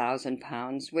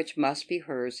 £10,000 which must be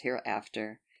hers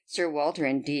hereafter. Sir Walter,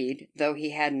 indeed, though he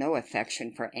had no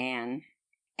affection for Anne,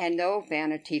 and no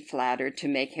vanity flattered to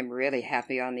make him really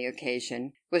happy on the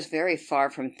occasion, was very far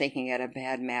from thinking it a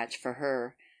bad match for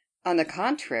her. On the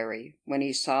contrary, when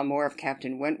he saw more of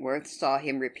Captain Wentworth, saw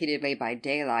him repeatedly by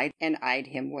daylight, and eyed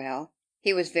him well,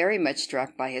 he was very much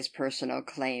struck by his personal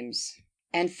claims,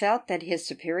 and felt that his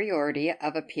superiority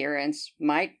of appearance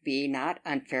might be not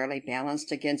unfairly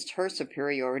balanced against her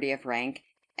superiority of rank,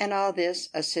 and all this,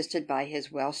 assisted by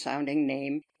his well-sounding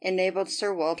name, enabled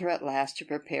Sir Walter at last to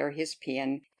prepare his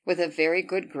pen with a very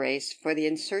good grace for the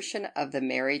insertion of the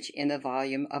marriage in the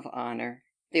volume of honour.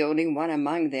 The only one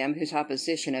among them whose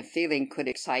opposition of feeling could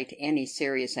excite any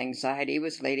serious anxiety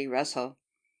was Lady Russell.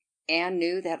 Anne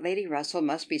knew that Lady Russell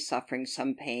must be suffering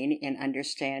some pain in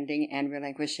understanding and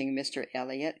relinquishing Mr.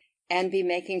 Elliot, and be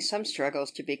making some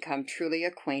struggles to become truly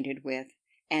acquainted with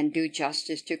and do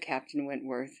justice to Captain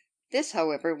Wentworth. This,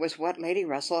 however, was what Lady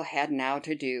Russell had now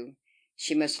to do.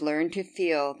 She must learn to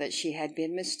feel that she had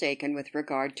been mistaken with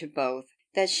regard to both,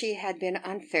 that she had been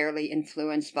unfairly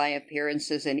influenced by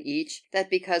appearances in each, that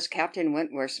because Captain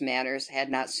Wentworth's manners had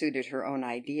not suited her own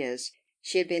ideas,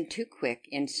 she had been too quick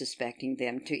in suspecting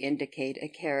them to indicate a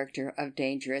character of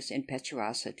dangerous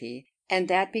impetuosity, and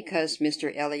that because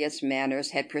Mr. Elliot's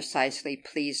manners had precisely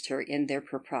pleased her in their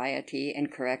propriety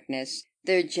and correctness,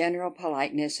 their general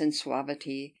politeness and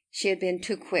suavity, she had been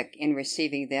too quick in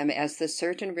receiving them as the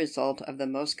certain result of the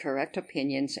most correct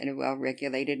opinions and a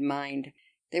well-regulated mind.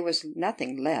 There was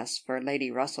nothing less for Lady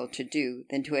Russell to do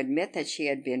than to admit that she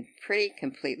had been pretty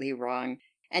completely wrong,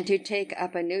 and to take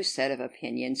up a new set of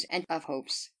opinions and of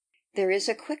hopes. There is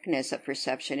a quickness of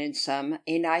perception in some,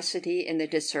 a nicety in the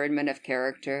discernment of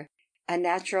character, a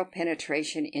natural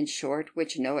penetration, in short,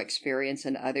 which no experience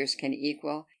in others can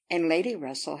equal, and Lady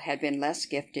Russell had been less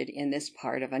gifted in this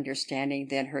part of understanding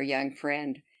than her young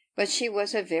friend. But she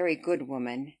was a very good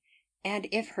woman, and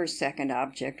if her second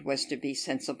object was to be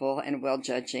sensible and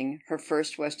well-judging, her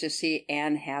first was to see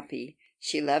Anne happy.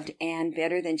 She loved Anne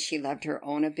better than she loved her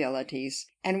own abilities,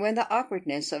 and when the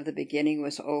awkwardness of the beginning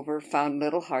was over, found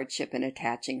little hardship in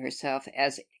attaching herself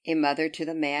as a mother to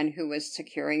the man who was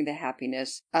securing the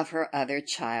happiness of her other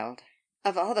child.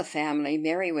 Of all the family,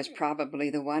 Mary was probably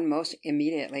the one most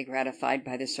immediately gratified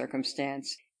by the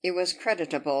circumstance. It was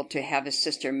creditable to have a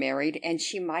sister married, and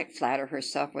she might flatter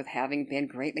herself with having been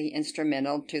greatly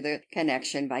instrumental to the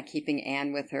connection by keeping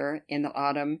Anne with her in the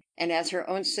autumn, and as her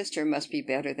own sister must be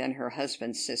better than her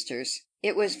husband's sisters.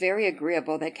 It was very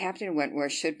agreeable that Captain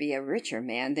Wentworth should be a richer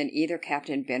man than either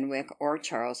Captain Benwick or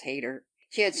Charles Hayter.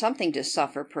 She had something to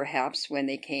suffer, perhaps, when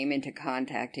they came into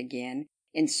contact again,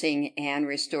 in seeing Anne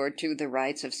restored to the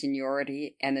rights of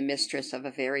seniority and the mistress of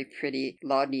a very pretty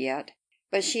lorgnette.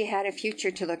 But she had a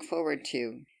future to look forward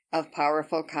to, of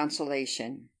powerful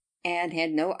consolation. Anne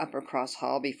had no Uppercross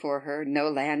Hall before her, no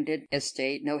landed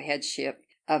estate, no headship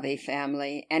of a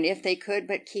family, and if they could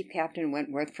but keep Captain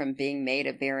Wentworth from being made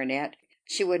a baronet,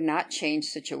 she would not change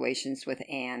situations with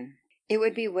Anne. It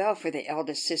would be well for the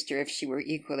eldest sister if she were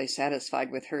equally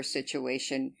satisfied with her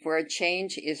situation, for a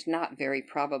change is not very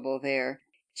probable there.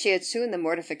 She had soon the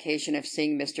mortification of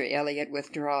seeing Mr. Elliot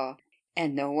withdraw,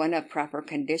 and no one of proper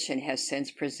condition has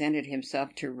since presented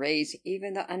himself to raise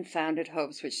even the unfounded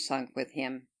hopes which sunk with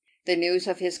him. The news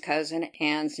of his cousin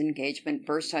Anne's engagement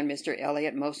burst on Mr.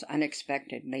 Elliot most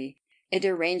unexpectedly. It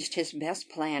deranged his best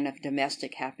plan of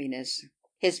domestic happiness,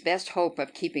 his best hope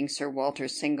of keeping Sir Walter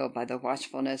single by the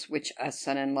watchfulness which a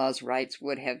son-in-law's rights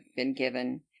would have been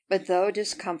given. But though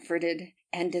discomforted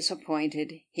and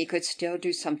disappointed, he could still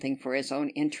do something for his own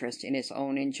interest in his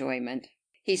own enjoyment.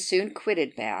 He soon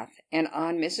quitted Bath, and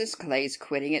on Mrs. Clay's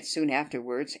quitting it soon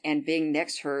afterwards, and being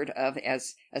next heard of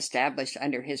as established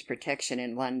under his protection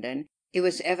in London, it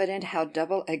was evident how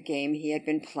double a game he had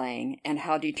been playing, and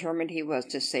how determined he was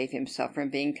to save himself from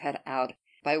being cut out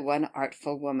by one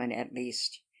artful woman at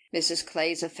least. Mrs.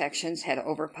 Clay's affections had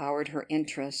overpowered her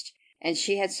interest, and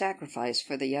she had sacrificed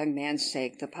for the young man's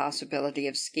sake the possibility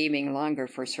of scheming longer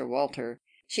for Sir Walter.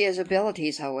 She has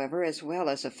abilities, however, as well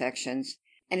as affections,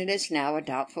 and it is now a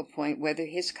doubtful point whether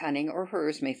his cunning or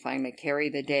hers may finally carry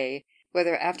the day,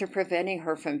 whether after preventing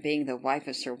her from being the wife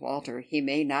of Sir Walter, he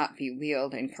may not be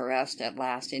wheeled and caressed at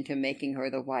last into making her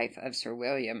the wife of Sir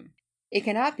William. It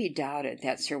cannot be doubted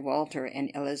that Sir Walter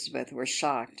and Elizabeth were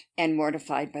shocked and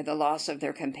mortified by the loss of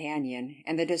their companion,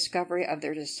 and the discovery of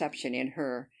their deception in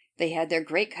her. They had their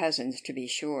great cousins, to be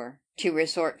sure, to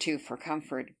resort to for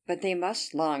comfort, but they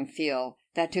must long feel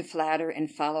that to flatter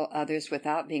and follow others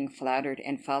without being flattered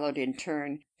and followed in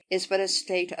turn is but a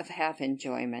state of half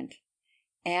enjoyment.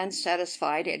 Anne,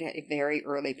 satisfied at a very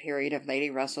early period of Lady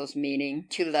Russell's meaning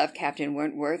to love Captain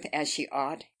Wentworth as she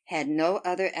ought, had no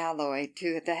other alloy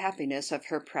to the happiness of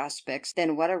her prospects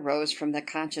than what arose from the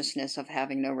consciousness of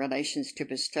having no relations to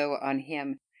bestow on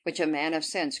him which a man of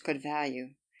sense could value.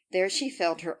 There she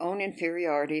felt her own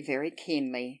inferiority very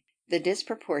keenly. The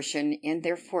disproportion in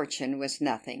their fortune was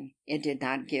nothing. It did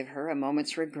not give her a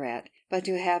moment's regret, but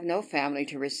to have no family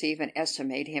to receive and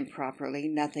estimate him properly,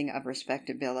 nothing of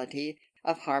respectability,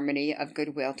 of harmony, of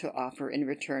goodwill to offer in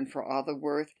return for all the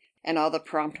worth and all the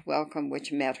prompt welcome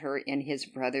which met her in his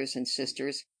brothers and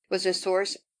sisters, was a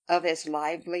source of as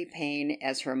lively pain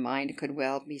as her mind could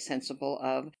well be sensible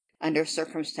of under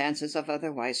circumstances of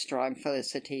otherwise strong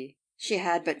felicity. She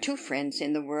had but two friends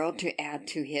in the world to add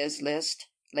to his list,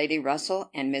 Lady Russell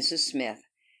and Mrs. Smith.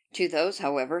 To those,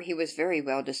 however, he was very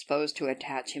well disposed to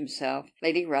attach himself.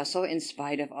 Lady Russell, in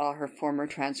spite of all her former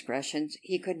transgressions,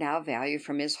 he could now value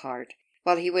from his heart.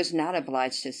 While he was not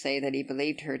obliged to say that he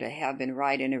believed her to have been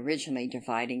right in originally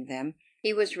dividing them,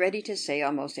 he was ready to say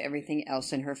almost everything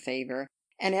else in her favour.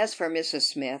 And as for Mrs.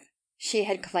 Smith, she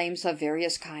had claims of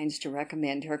various kinds to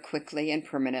recommend her quickly and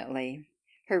permanently.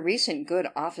 Her recent good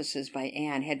offices by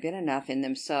Anne had been enough in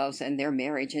themselves, and their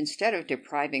marriage, instead of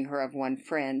depriving her of one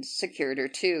friend, secured her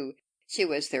two. She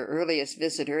was their earliest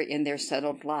visitor in their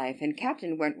settled life, and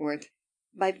Captain Wentworth,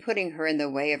 by putting her in the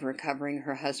way of recovering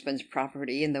her husband's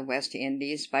property in the West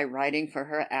Indies, by writing for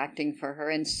her, acting for her,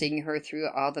 and seeing her through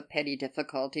all the petty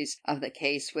difficulties of the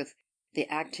case with the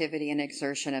activity and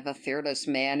exertion of a fearless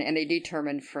man and a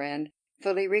determined friend,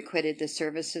 fully requited the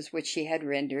services which she had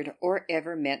rendered or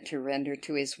ever meant to render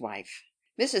to his wife.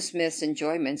 Mrs. Smith's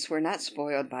enjoyments were not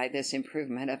spoiled by this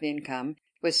improvement of income,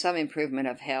 with some improvement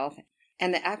of health,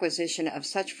 and the acquisition of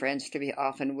such friends to be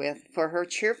often with, for her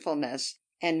cheerfulness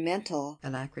and mental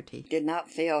alacrity did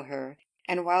not fail her,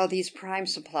 and while these prime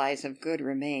supplies of good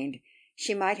remained,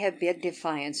 she might have bid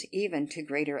defiance even to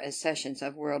greater accessions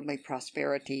of worldly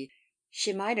prosperity.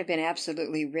 She might have been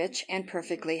absolutely rich and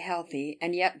perfectly healthy,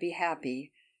 and yet be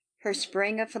happy. Her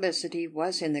spring of felicity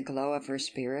was in the glow of her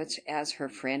spirits, as her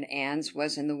friend Anne's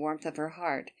was in the warmth of her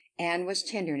heart. Anne was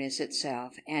tenderness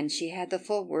itself, and she had the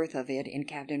full worth of it in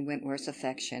Captain Wentworth's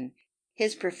affection.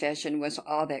 His profession was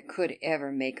all that could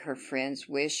ever make her friends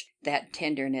wish that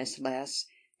tenderness less,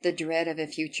 the dread of a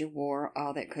future war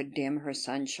all that could dim her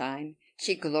sunshine.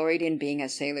 She gloried in being a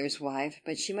sailor's wife,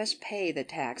 but she must pay the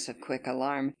tax of quick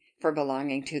alarm for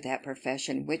belonging to that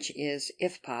profession which is,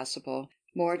 if possible,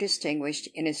 more distinguished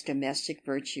in its domestic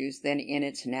virtues than in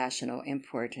its national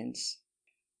importance.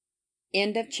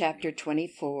 End of chapter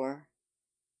 24.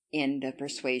 End of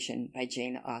Persuasion by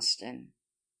Jane Austen.